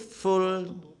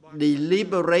fruitful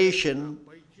deliberation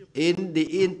in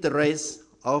the interest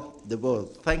of the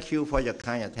world. Thank you for your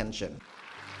kind attention.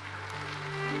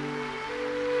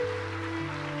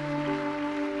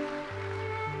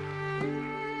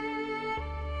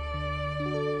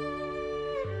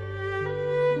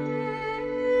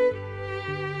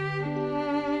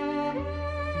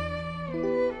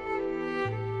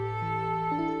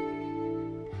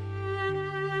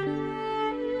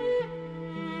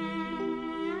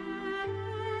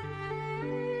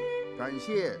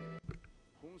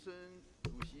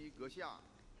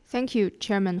 Thank you,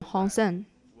 Chairman Hong Sen.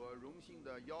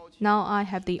 Now I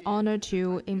have the honor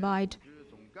to invite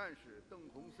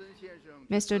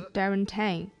Mr. Darren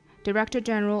Tang, Director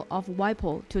General of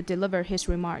WIPO, to deliver his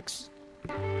remarks.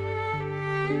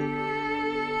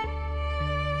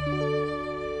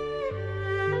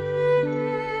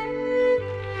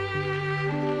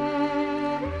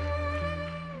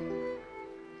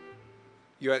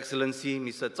 Your Excellency,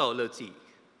 Mr. Zhao Lezi,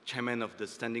 Chairman of the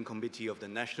Standing Committee of the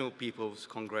National People's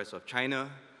Congress of China,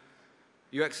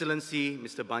 Your Excellency,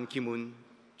 Mr. Ban Ki-moon,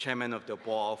 Chairman of the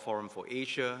Boao Forum for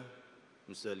Asia,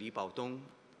 Mr. Li Baodong,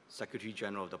 Secretary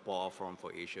General of the Boao Forum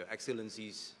for Asia,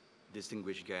 Excellencies,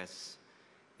 distinguished guests,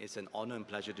 it's an honor and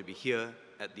pleasure to be here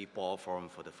at the Boao Forum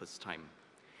for the first time.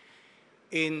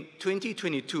 In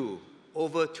 2022,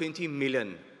 over 20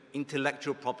 million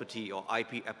intellectual property or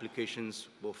IP applications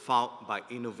were filed by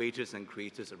innovators and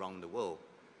creators around the world.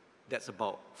 That's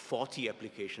about 40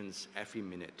 applications every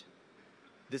minute.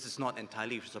 This is not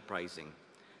entirely surprising.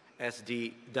 As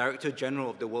the Director General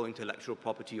of the World Intellectual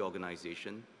Property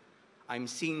Organization, I'm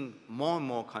seeing more and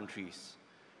more countries,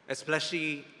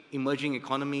 especially emerging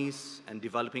economies and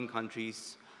developing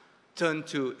countries, turn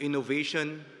to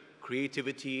innovation,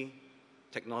 creativity,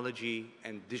 technology,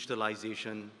 and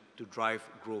digitalization to drive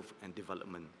growth and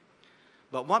development.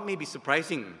 But what may be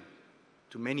surprising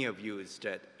to many of you is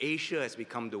that Asia has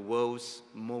become the world's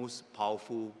most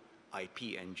powerful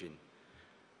IP engine,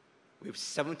 with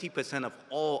 70% of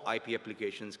all IP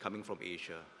applications coming from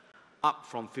Asia, up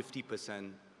from 50%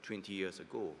 20 years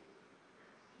ago.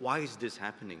 Why is this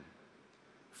happening?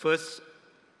 First,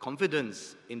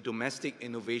 confidence in domestic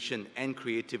innovation and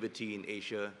creativity in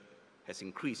Asia has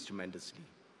increased tremendously.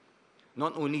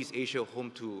 Not only is Asia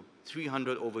home to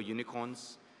 300 over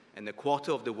unicorns and a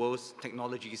quarter of the world's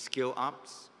technology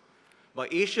scale-ups,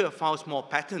 but Asia files more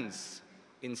patents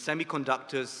in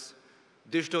semiconductors,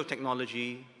 digital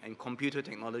technology, and computer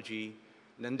technology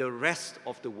than the rest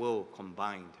of the world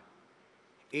combined.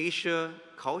 Asia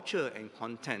culture and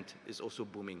content is also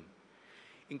booming.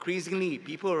 Increasingly,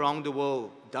 people around the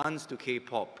world dance to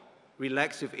K-pop,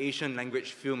 relax with Asian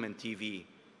language film and TV,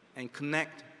 and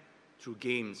connect through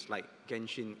games like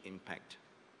Genshin Impact.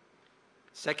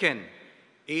 Second,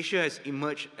 Asia has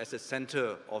emerged as a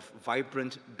center of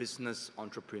vibrant business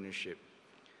entrepreneurship.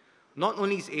 Not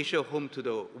only is Asia home to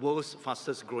the world's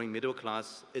fastest growing middle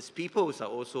class, its peoples are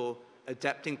also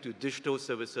adapting to digital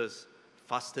services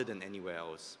faster than anywhere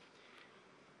else.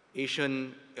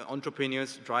 Asian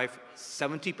entrepreneurs drive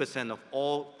 70% of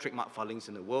all trademark filings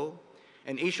in the world,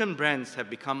 and Asian brands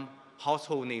have become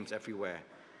household names everywhere,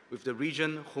 with the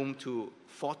region home to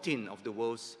 14 of the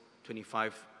world's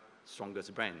 25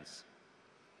 strongest brands.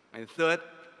 And third,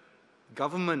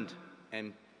 government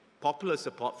and popular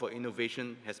support for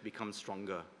innovation has become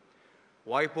stronger.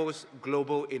 WIPO's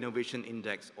Global Innovation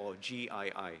Index, or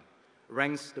GII,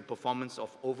 ranks the performance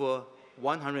of over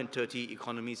 130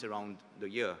 economies around the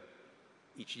world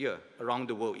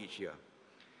each year.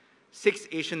 6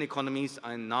 Asian economies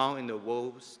are now in the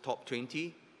world's top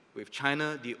 20, with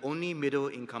China the only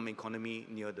middle-income economy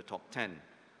near the top 10.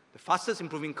 The fastest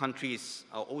improving countries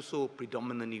are also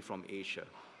predominantly from Asia.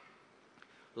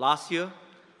 Last year,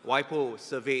 WIPO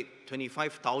surveyed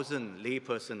 25,000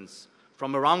 laypersons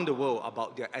from around the world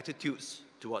about their attitudes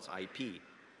towards IP.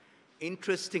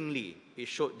 Interestingly, it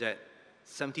showed that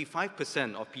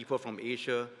 75% of people from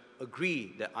Asia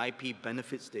agree that IP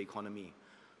benefits the economy,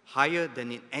 higher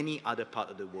than in any other part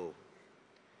of the world.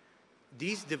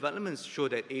 These developments show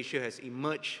that Asia has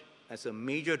emerged as a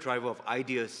major driver of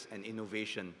ideas and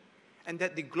innovation, and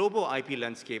that the global IP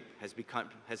landscape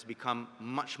has become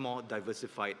much more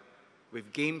diversified,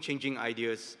 with game-changing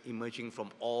ideas emerging from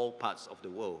all parts of the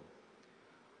world.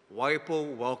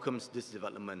 WIPO welcomes this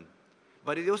development,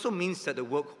 but it also means that the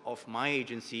work of my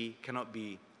agency cannot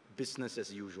be business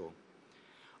as usual.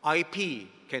 IP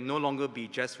can no longer be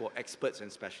just for experts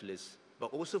and specialists,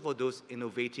 but also for those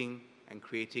innovating and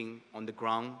creating on the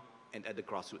ground and at the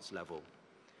grassroots level.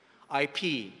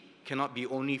 IP cannot be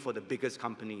only for the biggest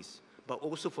companies, but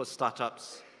also for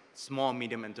startups, small and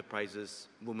medium enterprises,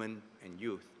 women, and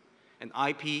youth. And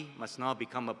IP must now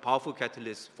become a powerful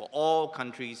catalyst for all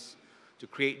countries to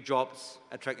create jobs,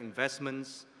 attract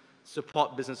investments,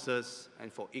 support businesses,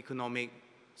 and for economic,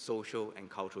 social, and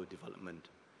cultural development.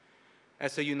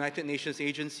 As a United Nations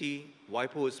agency,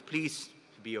 WIPO is pleased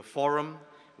to be a forum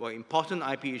where important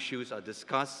IP issues are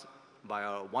discussed by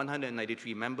our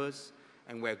 193 members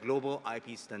and where global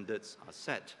IP standards are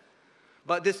set.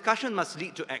 But discussion must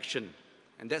lead to action,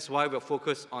 and that's why we're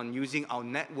focused on using our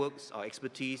networks, our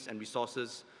expertise, and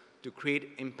resources to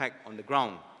create impact on the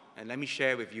ground. And let me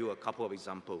share with you a couple of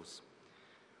examples.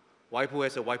 WIPO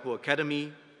has a WIPO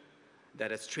Academy that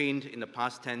has trained in the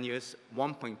past 10 years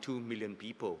 1.2 million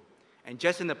people. And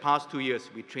just in the past 2 years,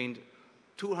 we trained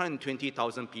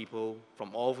 220,000 people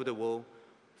from all over the world.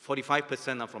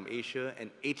 45% are from Asia, and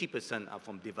 80% are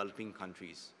from developing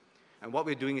countries. And what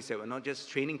we're doing is that we're not just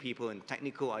training people in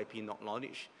technical IP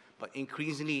knowledge, but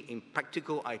increasingly in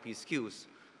practical IP skills,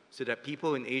 so that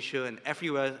people in Asia and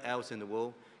everywhere else in the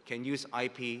world can use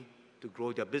IP to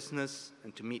grow their business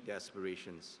and to meet their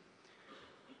aspirations.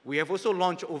 We have also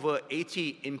launched over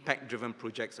 80 impact-driven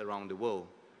projects around the world.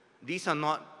 These are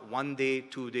not one-day,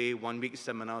 two-day, one-week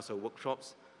seminars or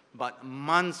workshops, but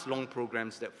months-long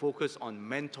programs that focus on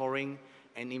mentoring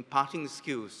and imparting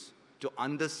skills to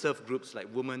underserved groups like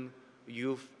women,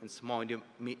 youth, and small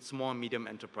and medium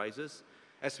enterprises,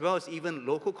 as well as even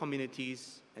local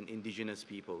communities and indigenous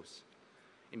peoples.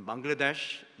 In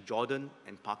Bangladesh, Jordan,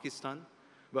 and Pakistan,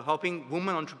 we're helping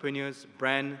women entrepreneurs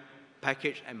brand,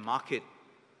 package, and market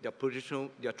their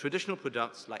traditional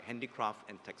products like handicraft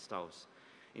and textiles.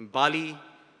 In Bali,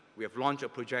 we have launched a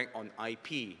project on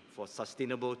IP for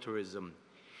sustainable tourism.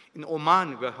 In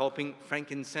Oman, we're helping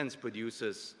frankincense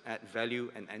producers add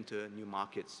value and enter new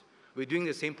markets. We're doing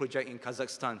the same project in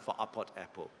Kazakhstan for Uport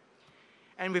Apple.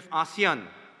 And with ASEAN,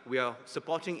 we are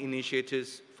supporting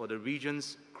initiatives for the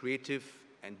region's creative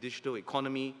and digital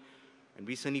economy, and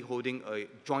recently holding a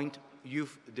joint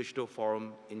youth digital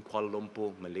forum in Kuala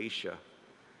Lumpur, Malaysia.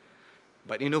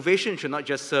 But innovation should not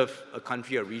just serve a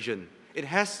country or region. It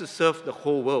has to serve the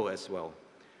whole world as well.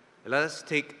 Let us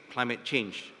take climate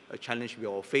change, a challenge we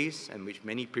all face and which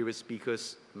many previous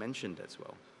speakers mentioned as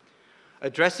well.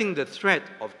 Addressing the threat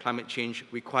of climate change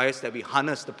requires that we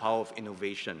harness the power of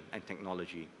innovation and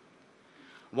technology.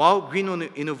 While green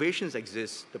innovations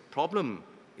exist, the problem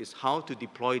is how to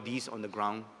deploy these on the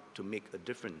ground to make a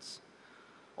difference.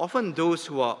 Often those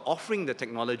who are offering the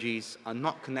technologies are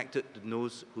not connected to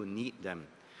those who need them.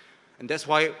 And that's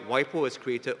why WIPO has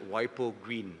created WIPO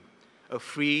Green, a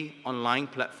free online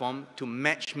platform to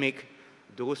matchmake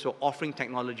those who are offering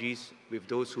technologies with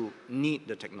those who need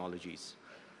the technologies.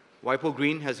 WIPO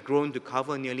Green has grown to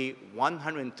cover nearly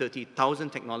 130,000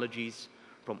 technologies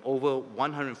from over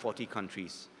 140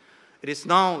 countries. It is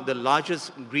now the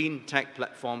largest green tech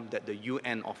platform that the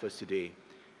UN offers today.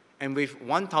 And with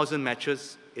 1,000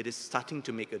 matches, it is starting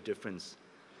to make a difference.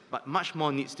 But much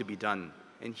more needs to be done.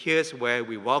 And here's where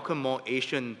we welcome more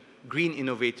Asian green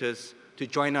innovators to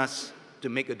join us to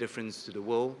make a difference to the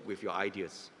world with your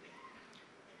ideas.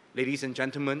 Ladies and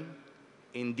gentlemen,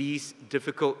 in these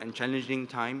difficult and challenging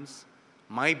times,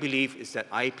 my belief is that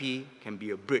IP can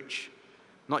be a bridge,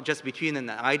 not just between an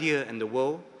idea and the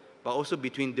world, but also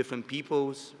between different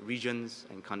peoples, regions,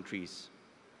 and countries.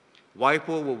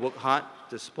 WIPO will work hard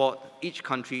to support each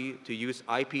country to use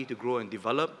IP to grow and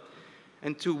develop,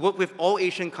 and to work with all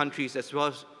Asian countries as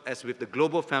well as with the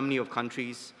global family of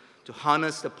countries to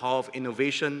harness the power of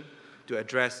innovation to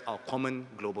address our common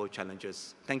global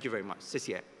challenges. Thank you very much. 谢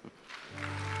谢.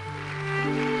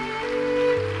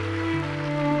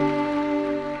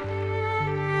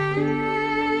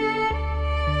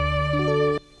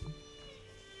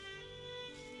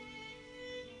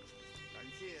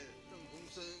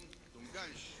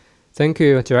 Thank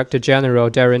you, Director General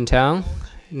Darren Tang.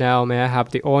 Now may I have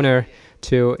the honor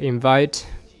to invite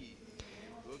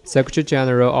Secretary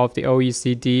General of the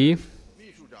OECD,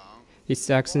 His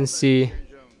Excellency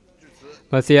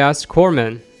Matthias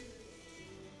Cormann.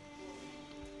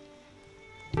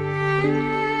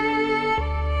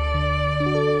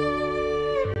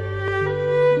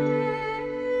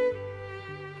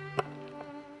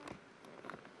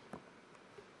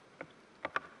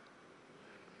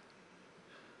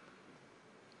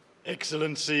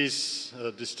 Excellencies,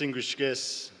 distinguished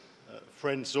guests,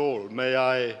 friends all, may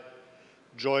I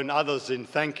join others in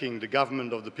thanking the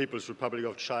government of the People's Republic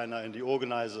of China and the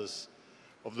organizers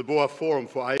of the Boao Forum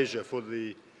for Asia for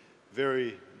the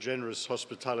very generous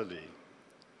hospitality.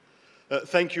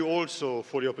 Thank you also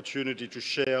for the opportunity to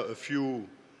share a few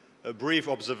brief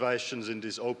observations in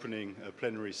this opening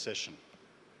plenary session.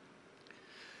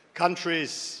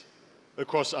 Countries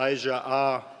across Asia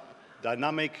are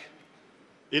dynamic,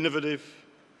 innovative,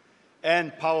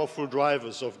 and powerful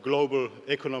drivers of global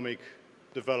economic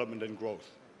development and growth.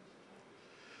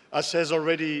 As has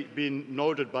already been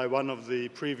noted by one of the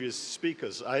previous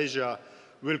speakers, Asia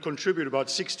will contribute about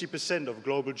 60% of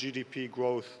global GDP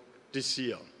growth this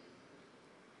year.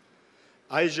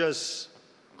 Asia's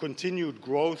continued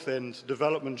growth and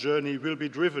development journey will be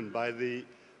driven by the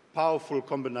powerful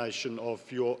combination of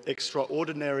your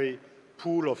extraordinary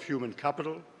pool of human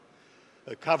capital,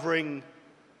 covering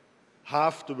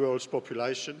half the world's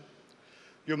population,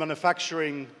 your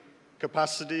manufacturing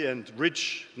capacity and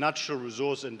rich natural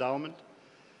resource endowment,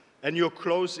 and your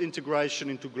close integration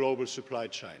into global supply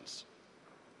chains.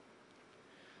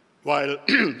 While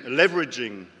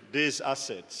leveraging these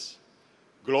assets,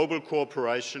 global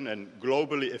cooperation and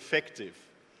globally effective,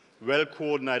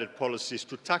 well-coordinated policies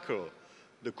to tackle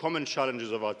the common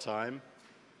challenges of our time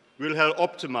will help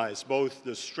optimize both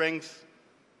the strength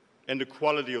and the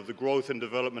quality of the growth and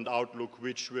development outlook,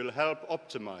 which will help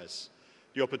optimize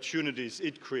the opportunities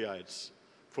it creates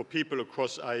for people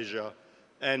across Asia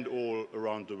and all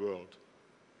around the world.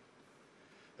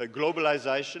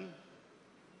 Globalization,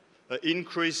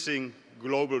 increasing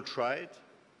global trade,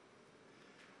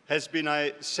 has been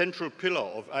a central pillar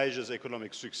of Asia's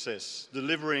economic success,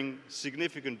 delivering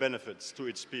significant benefits to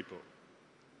its people.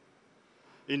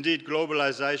 Indeed,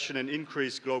 globalization and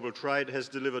increased global trade has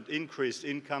delivered increased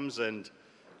incomes and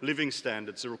living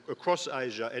standards across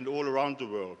Asia and all around the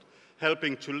world,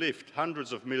 helping to lift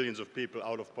hundreds of millions of people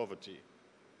out of poverty.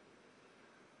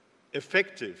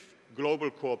 Effective global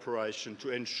cooperation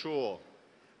to ensure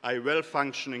a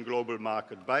well-functioning global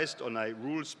market based on a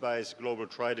rules-based global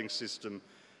trading system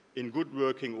in good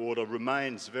working order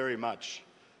remains very much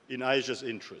in Asia's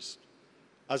interest,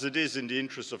 as it is in the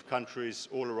interest of countries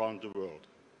all around the world.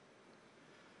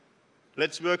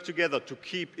 Let's work together to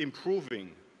keep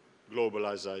improving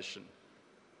globalization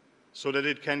so that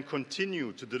it can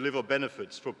continue to deliver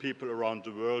benefits for people around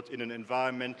the world in an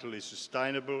environmentally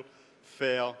sustainable,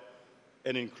 fair,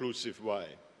 and inclusive way.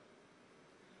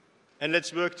 And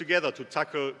let's work together to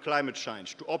tackle climate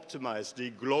change, to optimize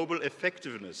the global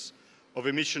effectiveness of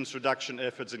emissions reduction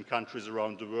efforts in countries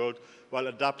around the world while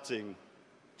adapting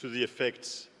to the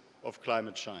effects of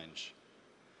climate change.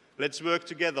 Let's work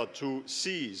together to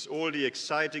seize all the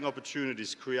exciting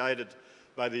opportunities created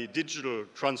by the digital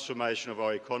transformation of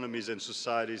our economies and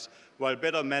societies while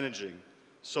better managing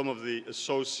some of the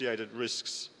associated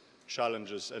risks,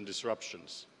 challenges, and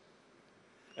disruptions.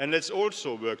 And let's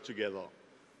also work together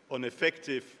on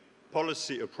effective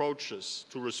policy approaches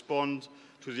to respond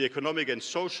to the economic and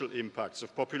social impacts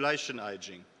of population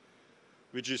aging,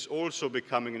 which is also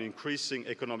becoming an increasing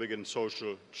economic and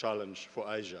social challenge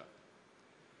for Asia.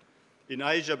 In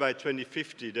Asia by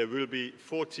 2050, there will be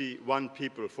 41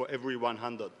 people for every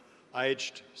 100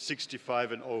 aged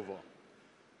 65 and over,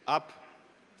 up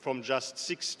from just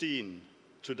 16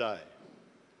 today.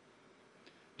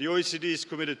 The OECD is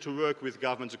committed to work with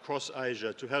governments across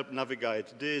Asia to help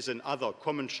navigate these and other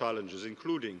common challenges,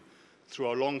 including through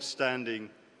our long-standing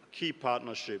key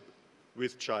partnership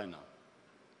with China.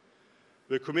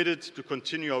 We're committed to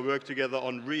continue our work together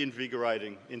on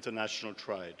reinvigorating international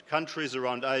trade. Countries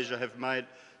around Asia have made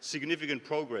significant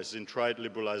progress in trade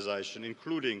liberalisation,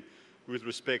 including with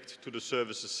respect to the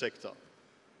services sector.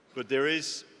 But there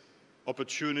is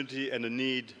opportunity and a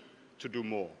need to do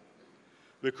more.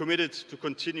 We're committed to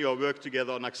continue our work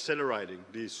together on accelerating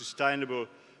the sustainable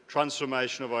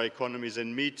transformation of our economies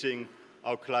and meeting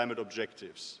our climate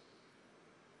objectives.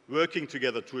 Working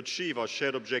together to achieve our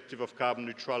shared objective of carbon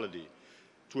neutrality.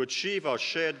 To achieve our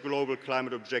shared global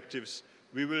climate objectives,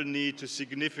 we will need to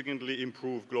significantly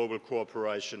improve global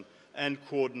cooperation and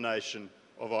coordination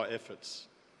of our efforts.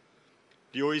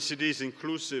 The OECD's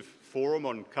Inclusive Forum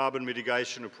on Carbon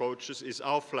Mitigation Approaches is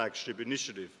our flagship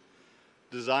initiative,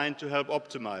 designed to help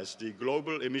optimize the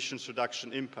global emissions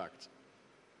reduction impact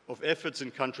of efforts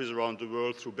in countries around the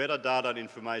world through better data and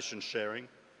information sharing,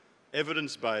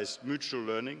 evidence-based mutual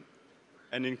learning,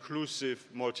 and inclusive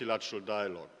multilateral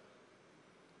dialogue.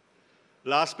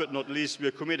 Last but not least, we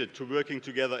are committed to working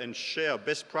together and share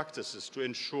best practices to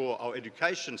ensure our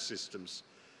education systems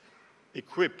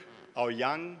equip our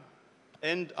young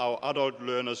and our adult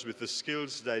learners with the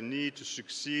skills they need to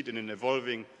succeed in an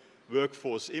evolving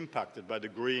workforce impacted by the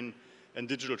green and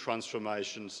digital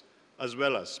transformations, as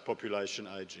well as population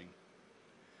aging.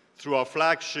 Through our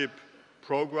flagship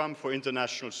program for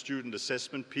international student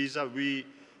assessment, PISA, we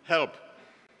help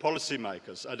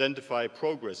policymakers identify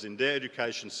progress in their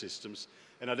education systems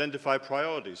and identify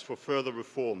priorities for further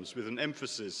reforms with an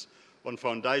emphasis on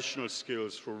foundational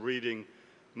skills for reading,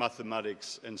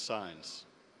 mathematics and science.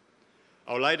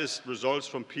 Our latest results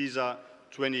from PISA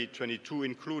 2022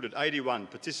 included 81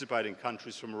 participating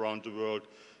countries from around the world,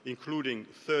 including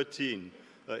 13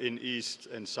 in East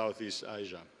and Southeast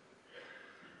Asia.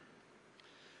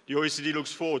 The OECD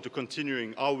looks forward to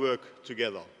continuing our work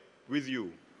together with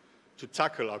you to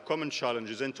tackle our common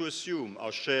challenges and to assume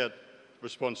our shared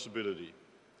responsibilities.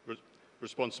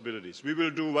 We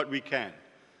will do what we can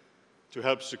to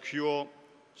help secure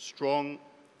strong,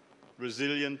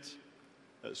 resilient,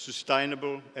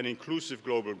 sustainable and inclusive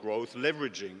global growth,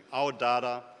 leveraging our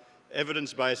data,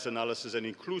 evidence-based analysis and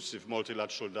inclusive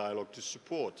multilateral dialogue to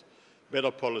support better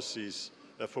policies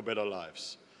for better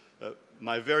lives.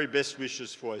 My very best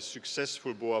wishes for a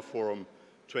successful Boao Forum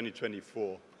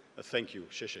 2024. Thank you.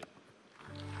 谢谢.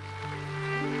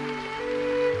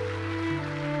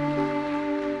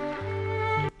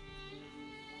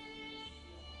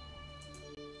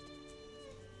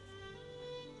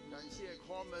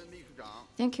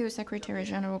 Thank you, Secretary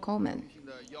General Coleman.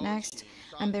 Next,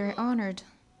 I'm very honored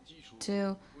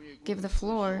to give the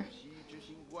floor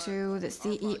to the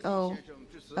CEO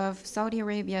of Saudi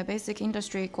Arabia Basic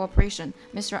Industry Corporation,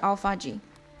 Mr. Al-Faji.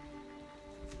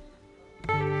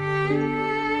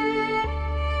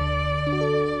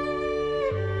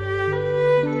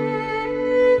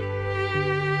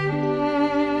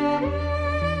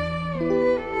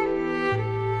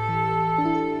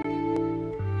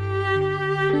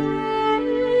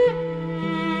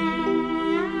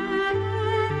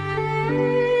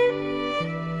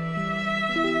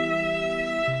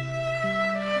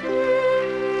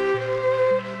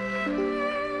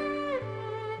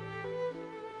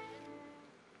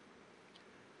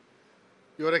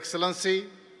 Your Excellency,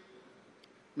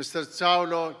 Mr. Cao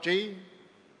Lo-ji,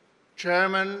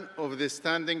 Chairman of the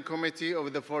Standing Committee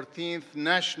of the 14th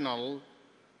National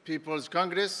People's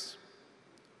Congress,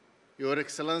 Your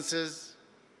Excellencies,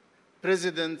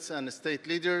 Presidents and State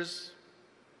Leaders,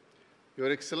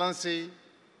 Your Excellency,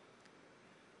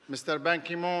 Mr. Ban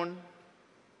Ki-moon,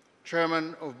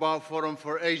 Chairman of Boao Forum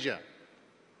for Asia,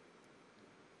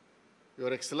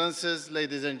 Your Excellencies,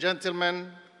 ladies and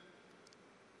gentlemen,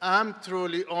 I'm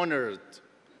truly honored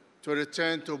to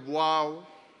return to Boao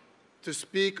to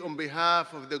speak on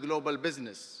behalf of the global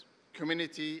business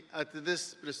community at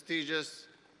this prestigious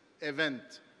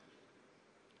event.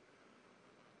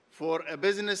 For a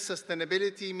business,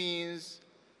 sustainability means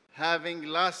having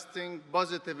lasting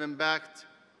positive impact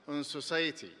on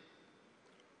society,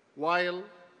 while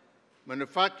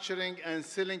manufacturing and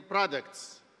selling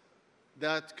products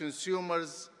that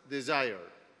consumers desire.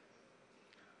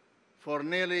 For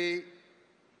nearly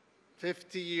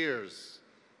 50 years,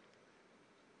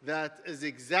 that is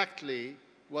exactly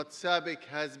what SABIC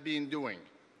has been doing.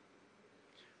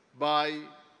 By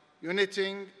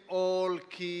uniting all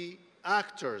key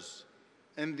actors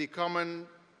in the common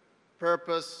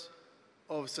purpose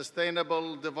of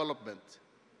sustainable development,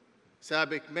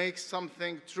 SABIC makes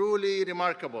something truly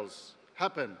remarkable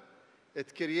happen.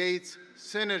 It creates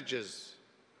synergies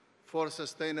for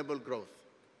sustainable growth.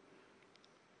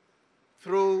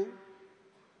 Through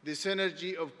the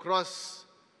synergy of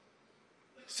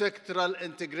cross-sectoral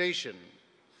integration,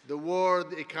 the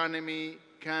world economy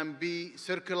can be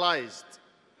circularized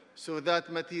so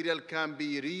that material can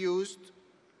be reused,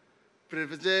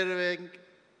 preserving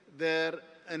their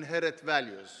inherent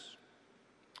values.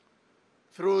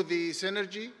 Through the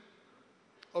synergy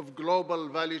of global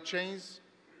value chains,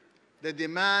 the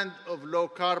demand of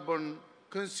low-carbon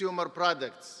consumer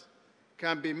products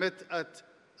can be met at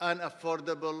an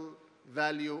affordable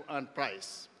value and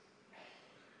price.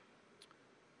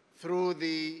 Through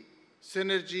the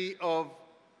synergy of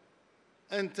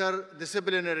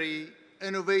interdisciplinary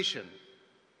innovation,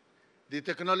 the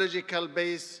technological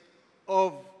base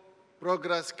of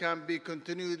progress can be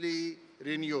continually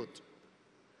renewed.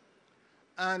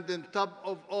 And on top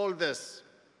of all this,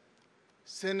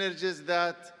 synergies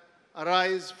that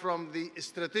arise from the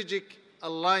strategic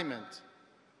alignment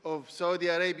of Saudi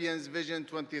Arabia's Vision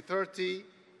 2030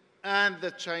 and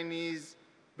the Chinese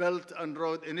Belt and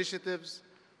Road initiatives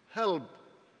help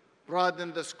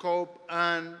broaden the scope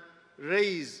and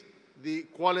raise the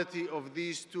quality of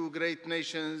these two great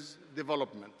nations'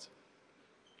 development.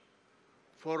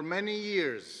 For many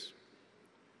years,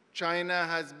 China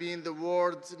has been the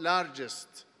world's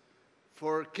largest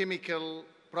for chemical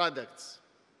products.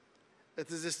 It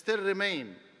is still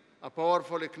remain a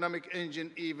powerful economic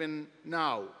engine even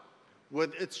now,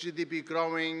 with its GDP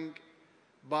growing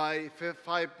by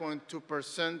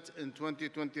 5.2% in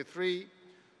 2023.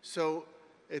 So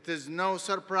it is no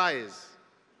surprise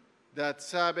that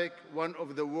SABIC, one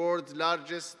of the world's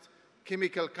largest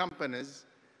chemical companies,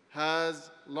 has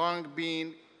long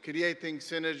been creating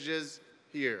synergies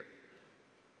here.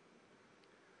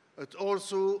 It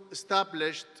also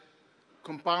established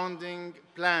compounding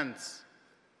plants,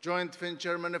 joint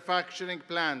venture manufacturing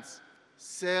plants,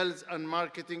 sales and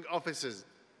marketing offices,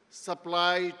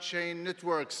 supply chain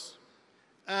networks,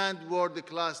 and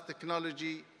world-class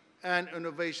technology and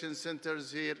innovation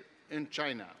centers here in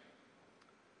China.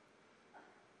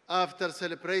 After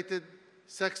celebrated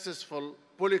successful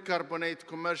polycarbonate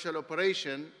commercial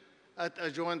operation at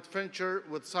a joint venture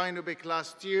with Sinopec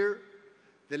last year,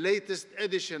 the latest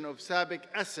edition of SABIC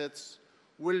assets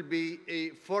will be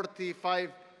a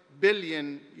 45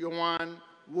 billion yuan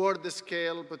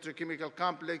world-scale petrochemical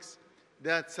complex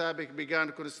that SABIC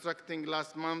began constructing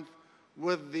last month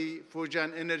with the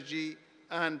Fujian Energy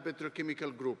and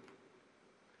Petrochemical Group.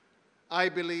 I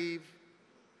believe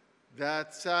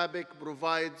that SABIC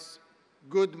provides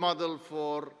good model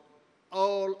for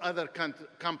all other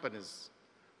companies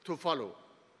to follow.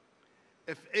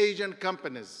 If Asian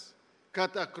companies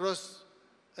cut across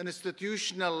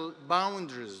institutional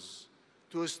boundaries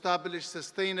to establish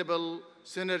sustainable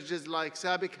synergies like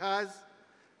SABIC has,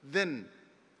 then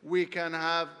we can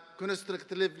have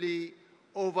constructively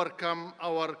overcome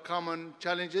our common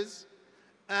challenges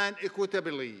and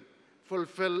equitably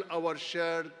fulfill our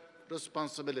shared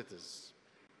responsibilities.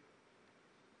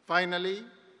 Finally,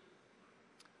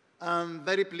 I'm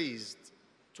very pleased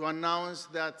to announce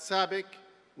that SABIC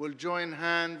will join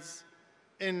hands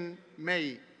in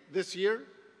May this year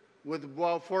with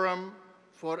Boao Forum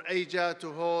for Asia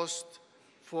to host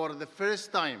for the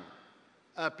first time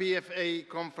a PFA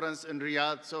conference in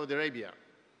Riyadh, Saudi Arabia.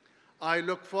 I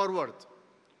look forward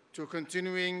to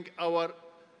continuing our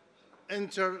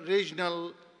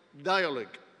inter-regional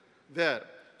dialogue there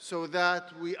so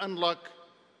that we unlock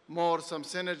some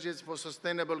synergies for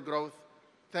sustainable growth.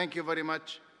 Thank you very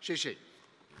much. Xie.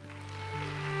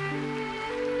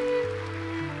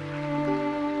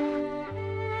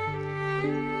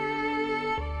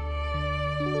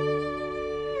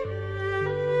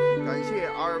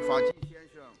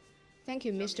 Thank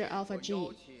you, Mr. Alpha G.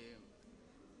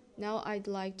 Now I'd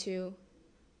like to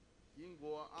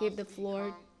give the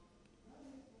floor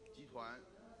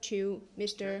to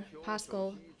Mr.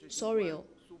 Pascal Soriot,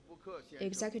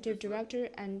 Executive Director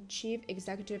and Chief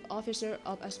Executive Officer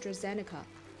of AstraZeneca.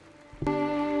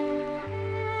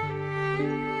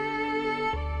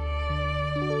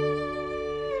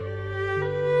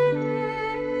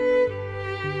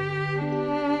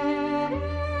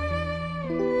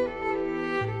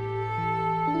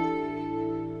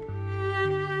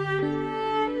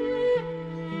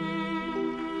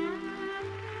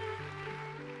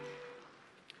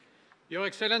 Your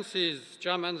Excellencies,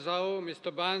 Chairman Zhao,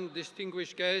 Mr. Ban,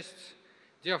 distinguished guests,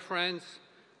 dear friends,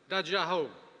 Dajiahou.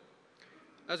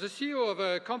 As a CEO of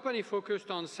a company focused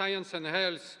on science and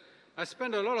health, I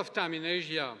spend a lot of time in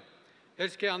Asia.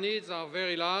 Healthcare needs are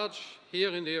very large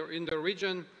here in the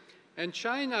region, and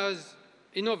China's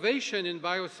innovation in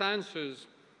biosciences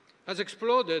has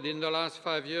exploded in the last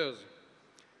 5 years.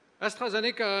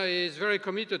 AstraZeneca is very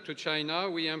committed to China.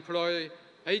 We employ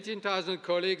 18,000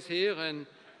 colleagues here, and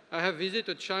I have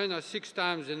visited China 6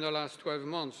 times in the last 12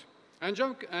 months. I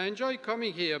enjoy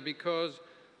coming here because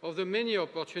of the many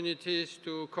opportunities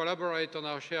to collaborate on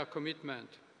our shared commitment.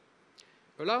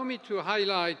 Allow me to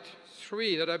highlight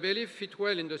 3 that I believe fit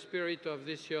well in the spirit of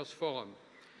this year's forum.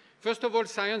 First of all,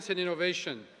 science and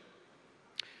innovation.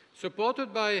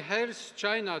 Supported by Health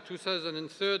China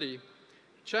 2030,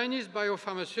 Chinese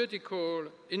biopharmaceutical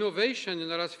innovation in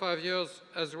the last 5 years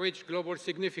has reached global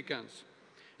significance,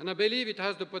 and I believe it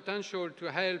has the potential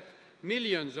to help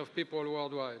millions of people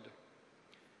worldwide.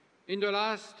 In the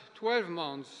last 12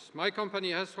 months, my company,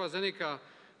 AstraZeneca,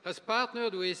 has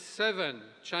partnered with 7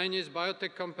 Chinese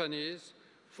biotech companies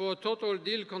for a total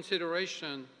deal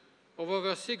consideration of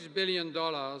over $6 billion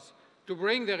to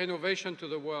bring their innovation to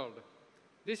the world.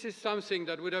 This is something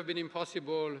that would have been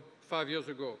impossible 5 years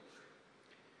ago.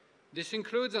 This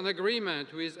includes an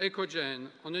agreement with Ecogen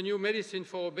on a new medicine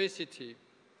for obesity,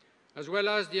 as well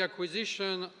as the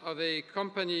acquisition of a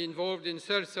company involved in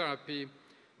cell therapy,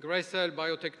 Gracell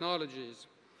Biotechnologies.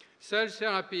 Cell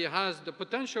therapy has the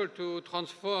potential to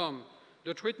transform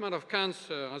the treatment of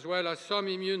cancer as well as some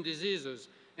immune diseases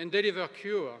and deliver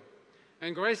cure.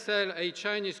 And Gracell, a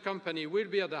Chinese company, will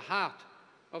be at the heart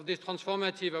of this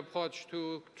transformative approach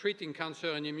to treating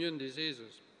cancer and immune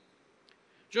diseases.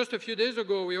 Just a few days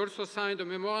ago, we also signed a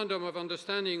memorandum of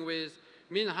understanding with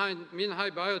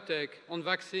Minhai Biotech on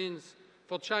vaccines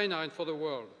for China and for the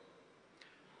world.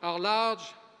 Our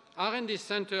large R&D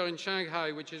center in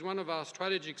Shanghai, which is one of our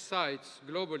strategic sites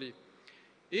globally,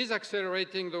 is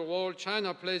accelerating the role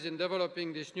China plays in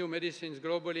developing these new medicines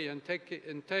globally and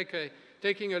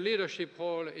taking a leadership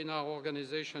role in our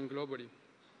organization globally.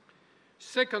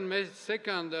 Second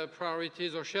priority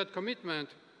or shared commitment,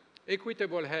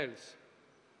 equitable health.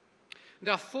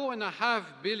 There are 4.5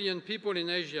 billion people in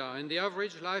Asia, and the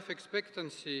average life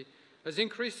expectancy has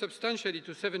increased substantially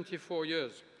to 74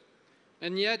 years.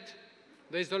 And yet,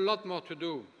 there's a lot more to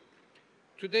do.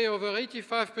 Today, over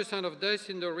 85% of deaths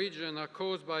in the region are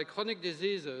caused by chronic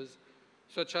diseases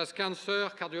such as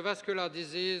cancer, cardiovascular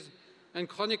disease, and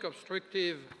chronic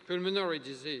obstructive pulmonary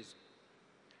disease.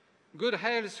 Good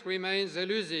health remains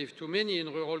elusive to many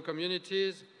in rural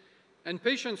communities, and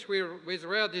patients with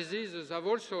rare diseases have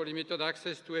also limited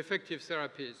access to effective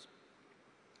therapies.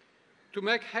 To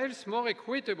make health more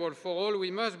equitable for all,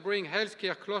 we must bring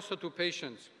healthcare closer to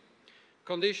patients.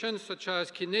 Conditions such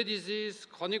as kidney disease,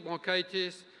 chronic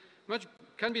bronchitis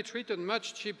can be treated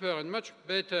much cheaper and much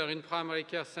better in primary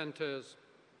care centers.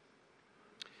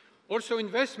 Also,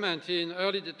 investment in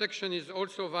early detection is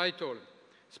also vital,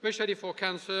 especially for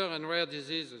cancer and rare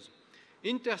diseases.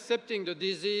 Intercepting the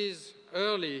disease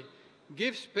early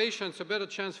gives patients a better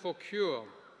chance for cure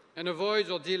and avoids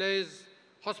or delays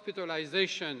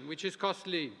hospitalization, which is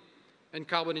costly and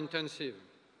carbon intensive.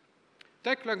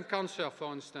 Take lung cancer,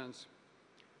 for instance.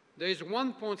 There is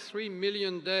 1.3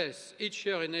 million deaths each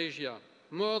year in Asia,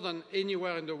 more than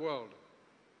anywhere in the world.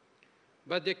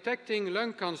 By detecting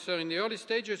lung cancer in the early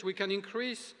stages, we can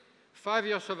increase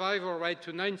 5-year survival rate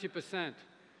to 90%,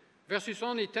 versus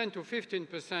only 10 to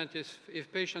 15%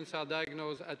 if patients are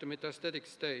diagnosed at the metastatic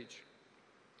stage.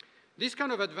 These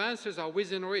kind of advances are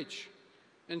within reach,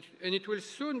 and it will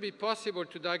soon be possible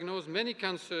to diagnose many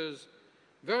cancers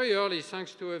very early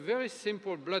thanks to a very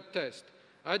simple blood test,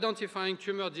 identifying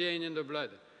tumor DNA in the blood.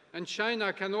 And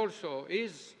China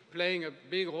is playing a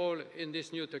big role in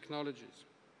these new technologies.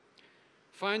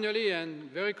 Finally,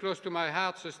 and very close to my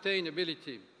heart,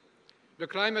 sustainability. The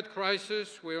climate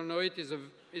crisis, we all know it,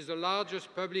 is the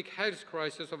largest public health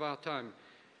crisis of our time.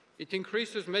 It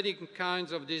increases many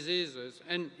kinds of diseases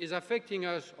and is affecting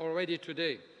us already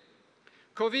today.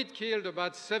 COVID killed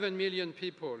about 7 million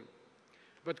people,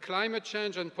 but climate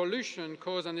change and pollution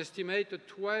cause an estimated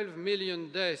 12 million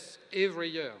deaths every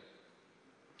year.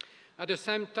 At the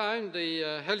same time,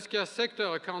 the healthcare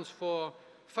sector accounts for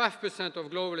 5%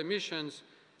 of global emissions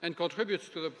and contributes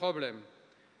to the problem.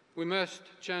 We must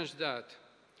change that.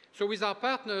 So with our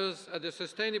partners at the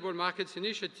Sustainable Markets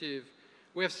Initiative,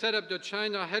 we have set up the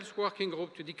China Health Working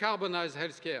Group to decarbonize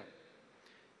healthcare.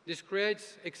 This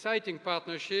creates exciting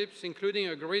partnerships, including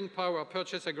a green power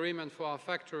purchase agreement for our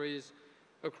factories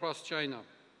across China.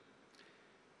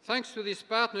 Thanks to these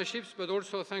partnerships, but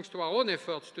also thanks to our own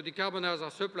efforts to decarbonize our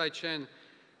supply chain,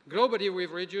 globally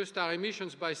we've reduced our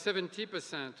emissions by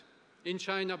 70%, in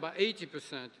China by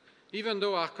 80%, even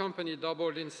though our company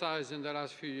doubled in size in the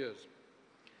last few years.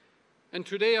 And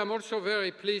today I'm also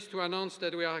very pleased to announce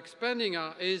that we are expanding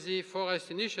our AZ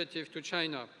Forest Initiative to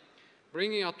China,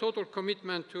 bringing our total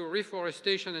commitment to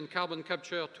reforestation and carbon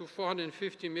capture to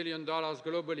 $450 million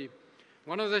globally.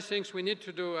 One of the things we need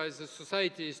to do as a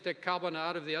society is take carbon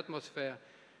out of the atmosphere,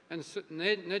 and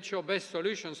nature-based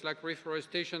solutions like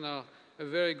reforestation are a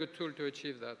very good tool to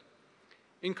achieve that.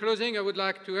 In closing, I would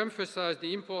like to emphasize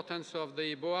the importance of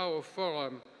the Boao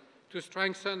Forum to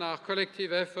strengthen our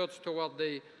collective efforts toward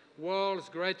the world's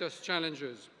greatest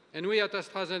challenges. And we at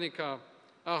AstraZeneca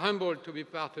are humbled to be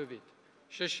part of it.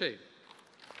 谢谢。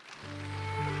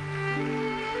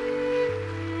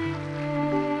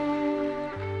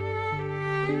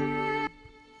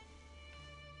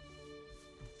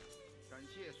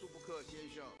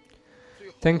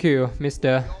Thank you,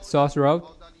 Mr. Southroad.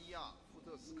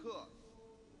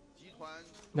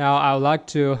 Now I would like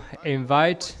to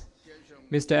invite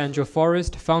Mr. Andrew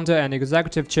Forrest, founder and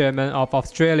executive chairman of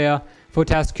Australia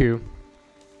Fortescue.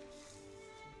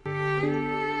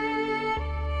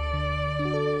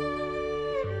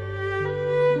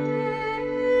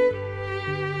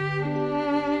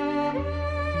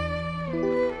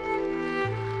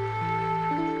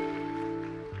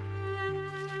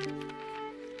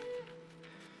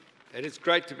 It is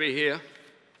great to be here.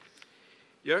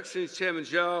 Your Excellency Chairman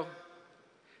Zhao,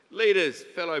 leaders,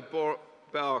 fellow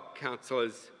Boao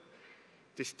councillors,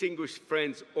 distinguished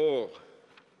friends all.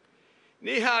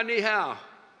 Ni hao, ni hao.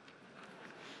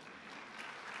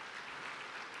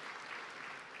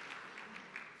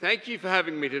 Thank you for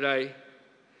having me today.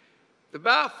 The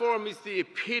Boao Forum is the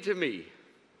epitome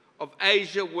of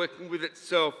Asia working with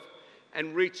itself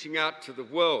and reaching out to the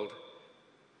world.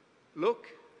 Look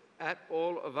at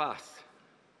all of us.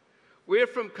 We're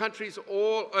from countries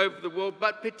all over the world,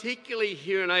 but particularly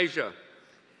here in Asia.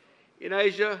 In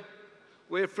Asia,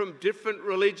 we're from different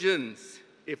religions,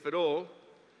 if at all,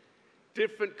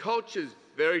 different cultures,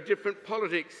 very different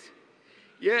politics.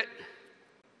 Yet,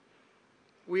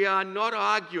 we are not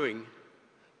arguing,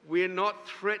 we're not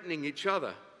threatening each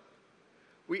other.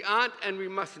 We aren't and we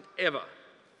mustn't ever,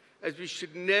 as we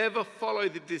should never follow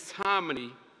the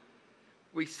disharmony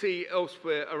we see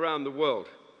elsewhere around the world.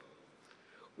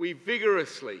 We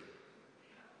vigorously,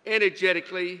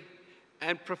 energetically,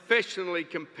 and professionally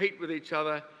compete with each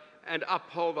other and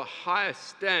uphold the highest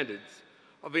standards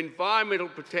of environmental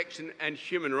protection and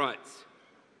human rights,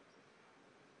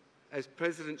 as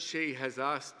President Xi has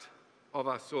asked of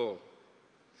us all.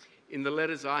 In the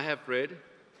letters I have read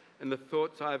and the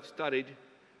thoughts I have studied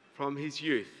from his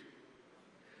youth,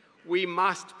 we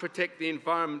must protect the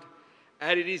environment,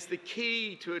 and it is the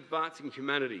key to advancing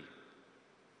humanity.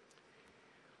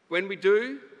 When we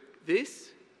do this,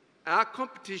 our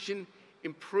competition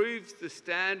improves the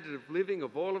standard of living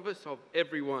of all of us, of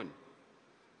everyone.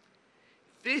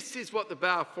 This is what the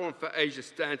Boao Forum for Asia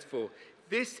stands for.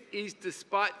 This is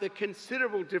despite the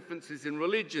considerable differences in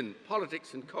religion,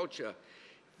 politics and culture.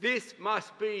 This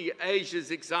must be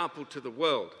Asia's example to the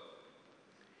world.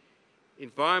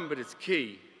 Environment is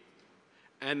key,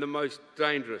 and the most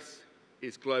dangerous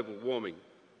is global warming.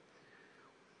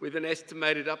 With an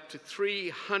estimated up to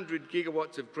 300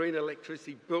 gigawatts of green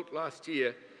electricity built last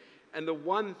year, and the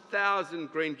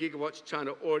 1,000 green gigawatts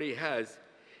China already has,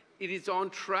 it is on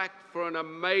track for an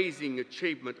amazing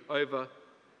achievement over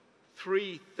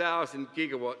 3,000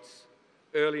 gigawatts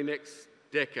early next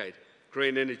decade,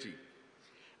 green energy.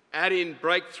 Add in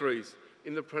breakthroughs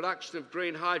in the production of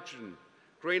green hydrogen,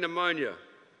 green ammonia,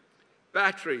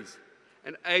 batteries,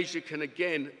 and Asia can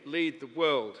again lead the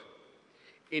world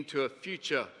into a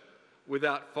future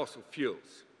without fossil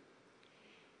fuels.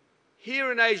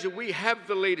 Here in Asia, we have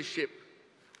the leadership,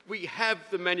 we have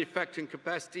the manufacturing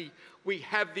capacity, we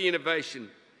have the innovation.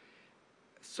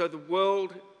 So the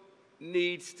world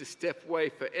needs to step away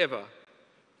forever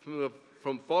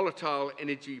from volatile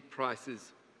energy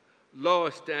prices,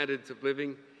 lower standards of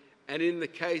living, and in the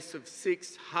case of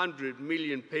 600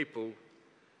 million people,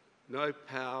 no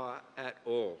power at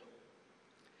all.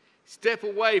 Step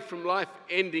away from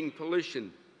life-ending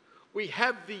pollution. We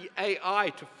have the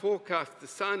AI to forecast the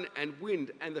sun and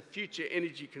wind and the future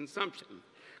energy consumption.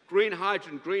 Green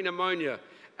hydrogen, green ammonia,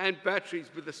 and batteries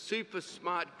with a super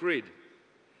smart grid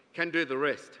can do the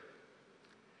rest.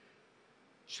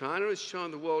 China has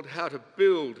shown the world how to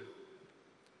build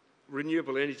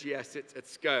renewable energy assets at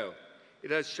scale.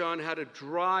 It has shown how to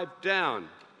drive down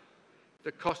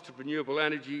the cost of renewable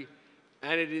energy,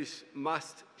 and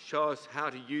must show us how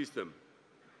to use them.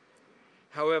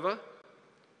 However,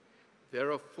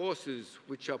 there are forces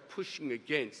which are pushing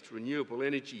against renewable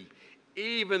energy,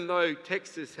 even though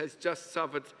Texas has just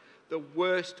suffered the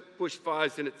worst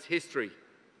bushfires in its history.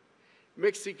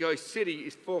 Mexico City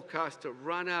is forecast to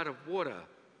run out of water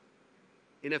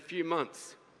in a few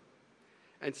months.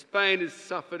 And Spain has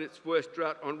suffered its worst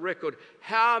drought on record.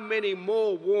 How many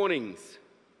more warnings?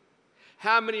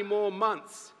 How many more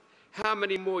months? How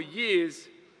many more years?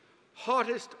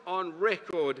 Hottest on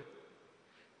record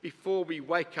before we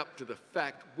wake up to the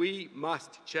fact we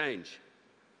must change.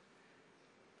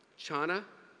 China,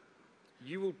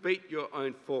 you will beat your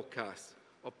own forecasts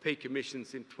of peak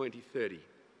emissions in 2030.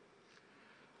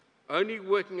 Only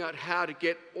working out how to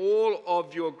get all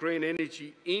of your green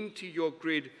energy into your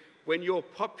grid when your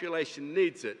population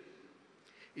needs it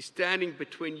is standing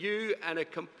between you and a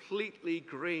completely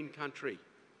green country.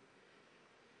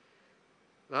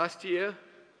 Last year,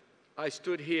 I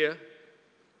stood here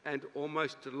and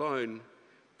almost alone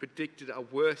predicted a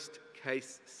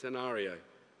worst-case scenario,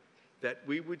 that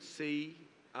we would see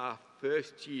our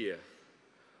first year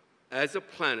as a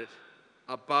planet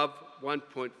above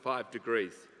 1.5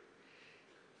 degrees.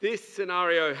 This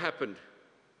scenario happened.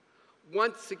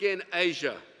 Once again,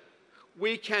 Asia,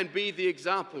 we can be the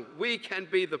example, we can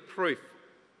be the proof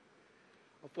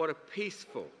of what a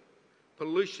peaceful,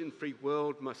 pollution-free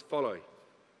world must follow.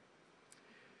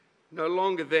 No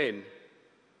longer then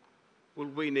will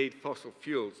we need fossil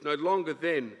fuels. No longer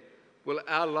then will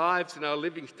our lives and our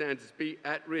living standards be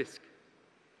at risk.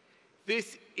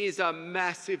 This is a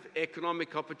massive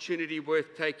economic opportunity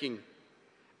worth taking.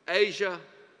 Asia,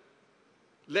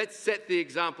 let's set the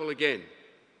example again.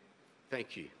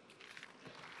 Thank you.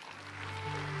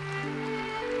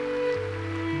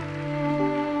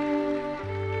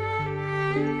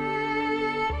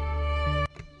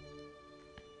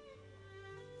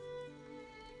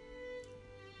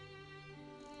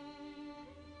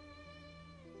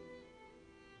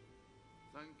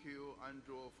 Thank you,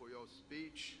 Andrew, for your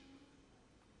speech.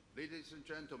 Ladies and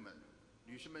gentlemen,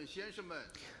 女士们、先生们,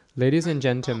 Ladies and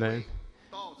gentlemen,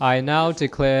 I now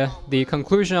declare the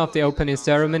conclusion of the opening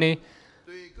ceremony.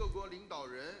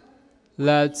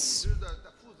 Let's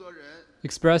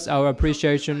express our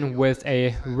appreciation with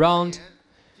a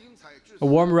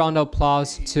warm round of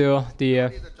applause to the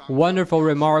wonderful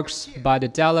remarks by the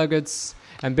delegates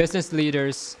and business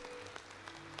leaders.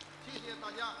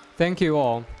 Thank you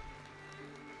all.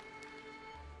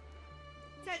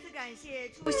 再次感谢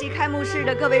出席开幕式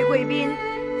的各位贵宾，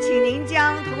请您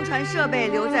将同传设备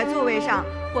留在座位上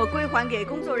或归还给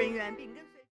工作人员，并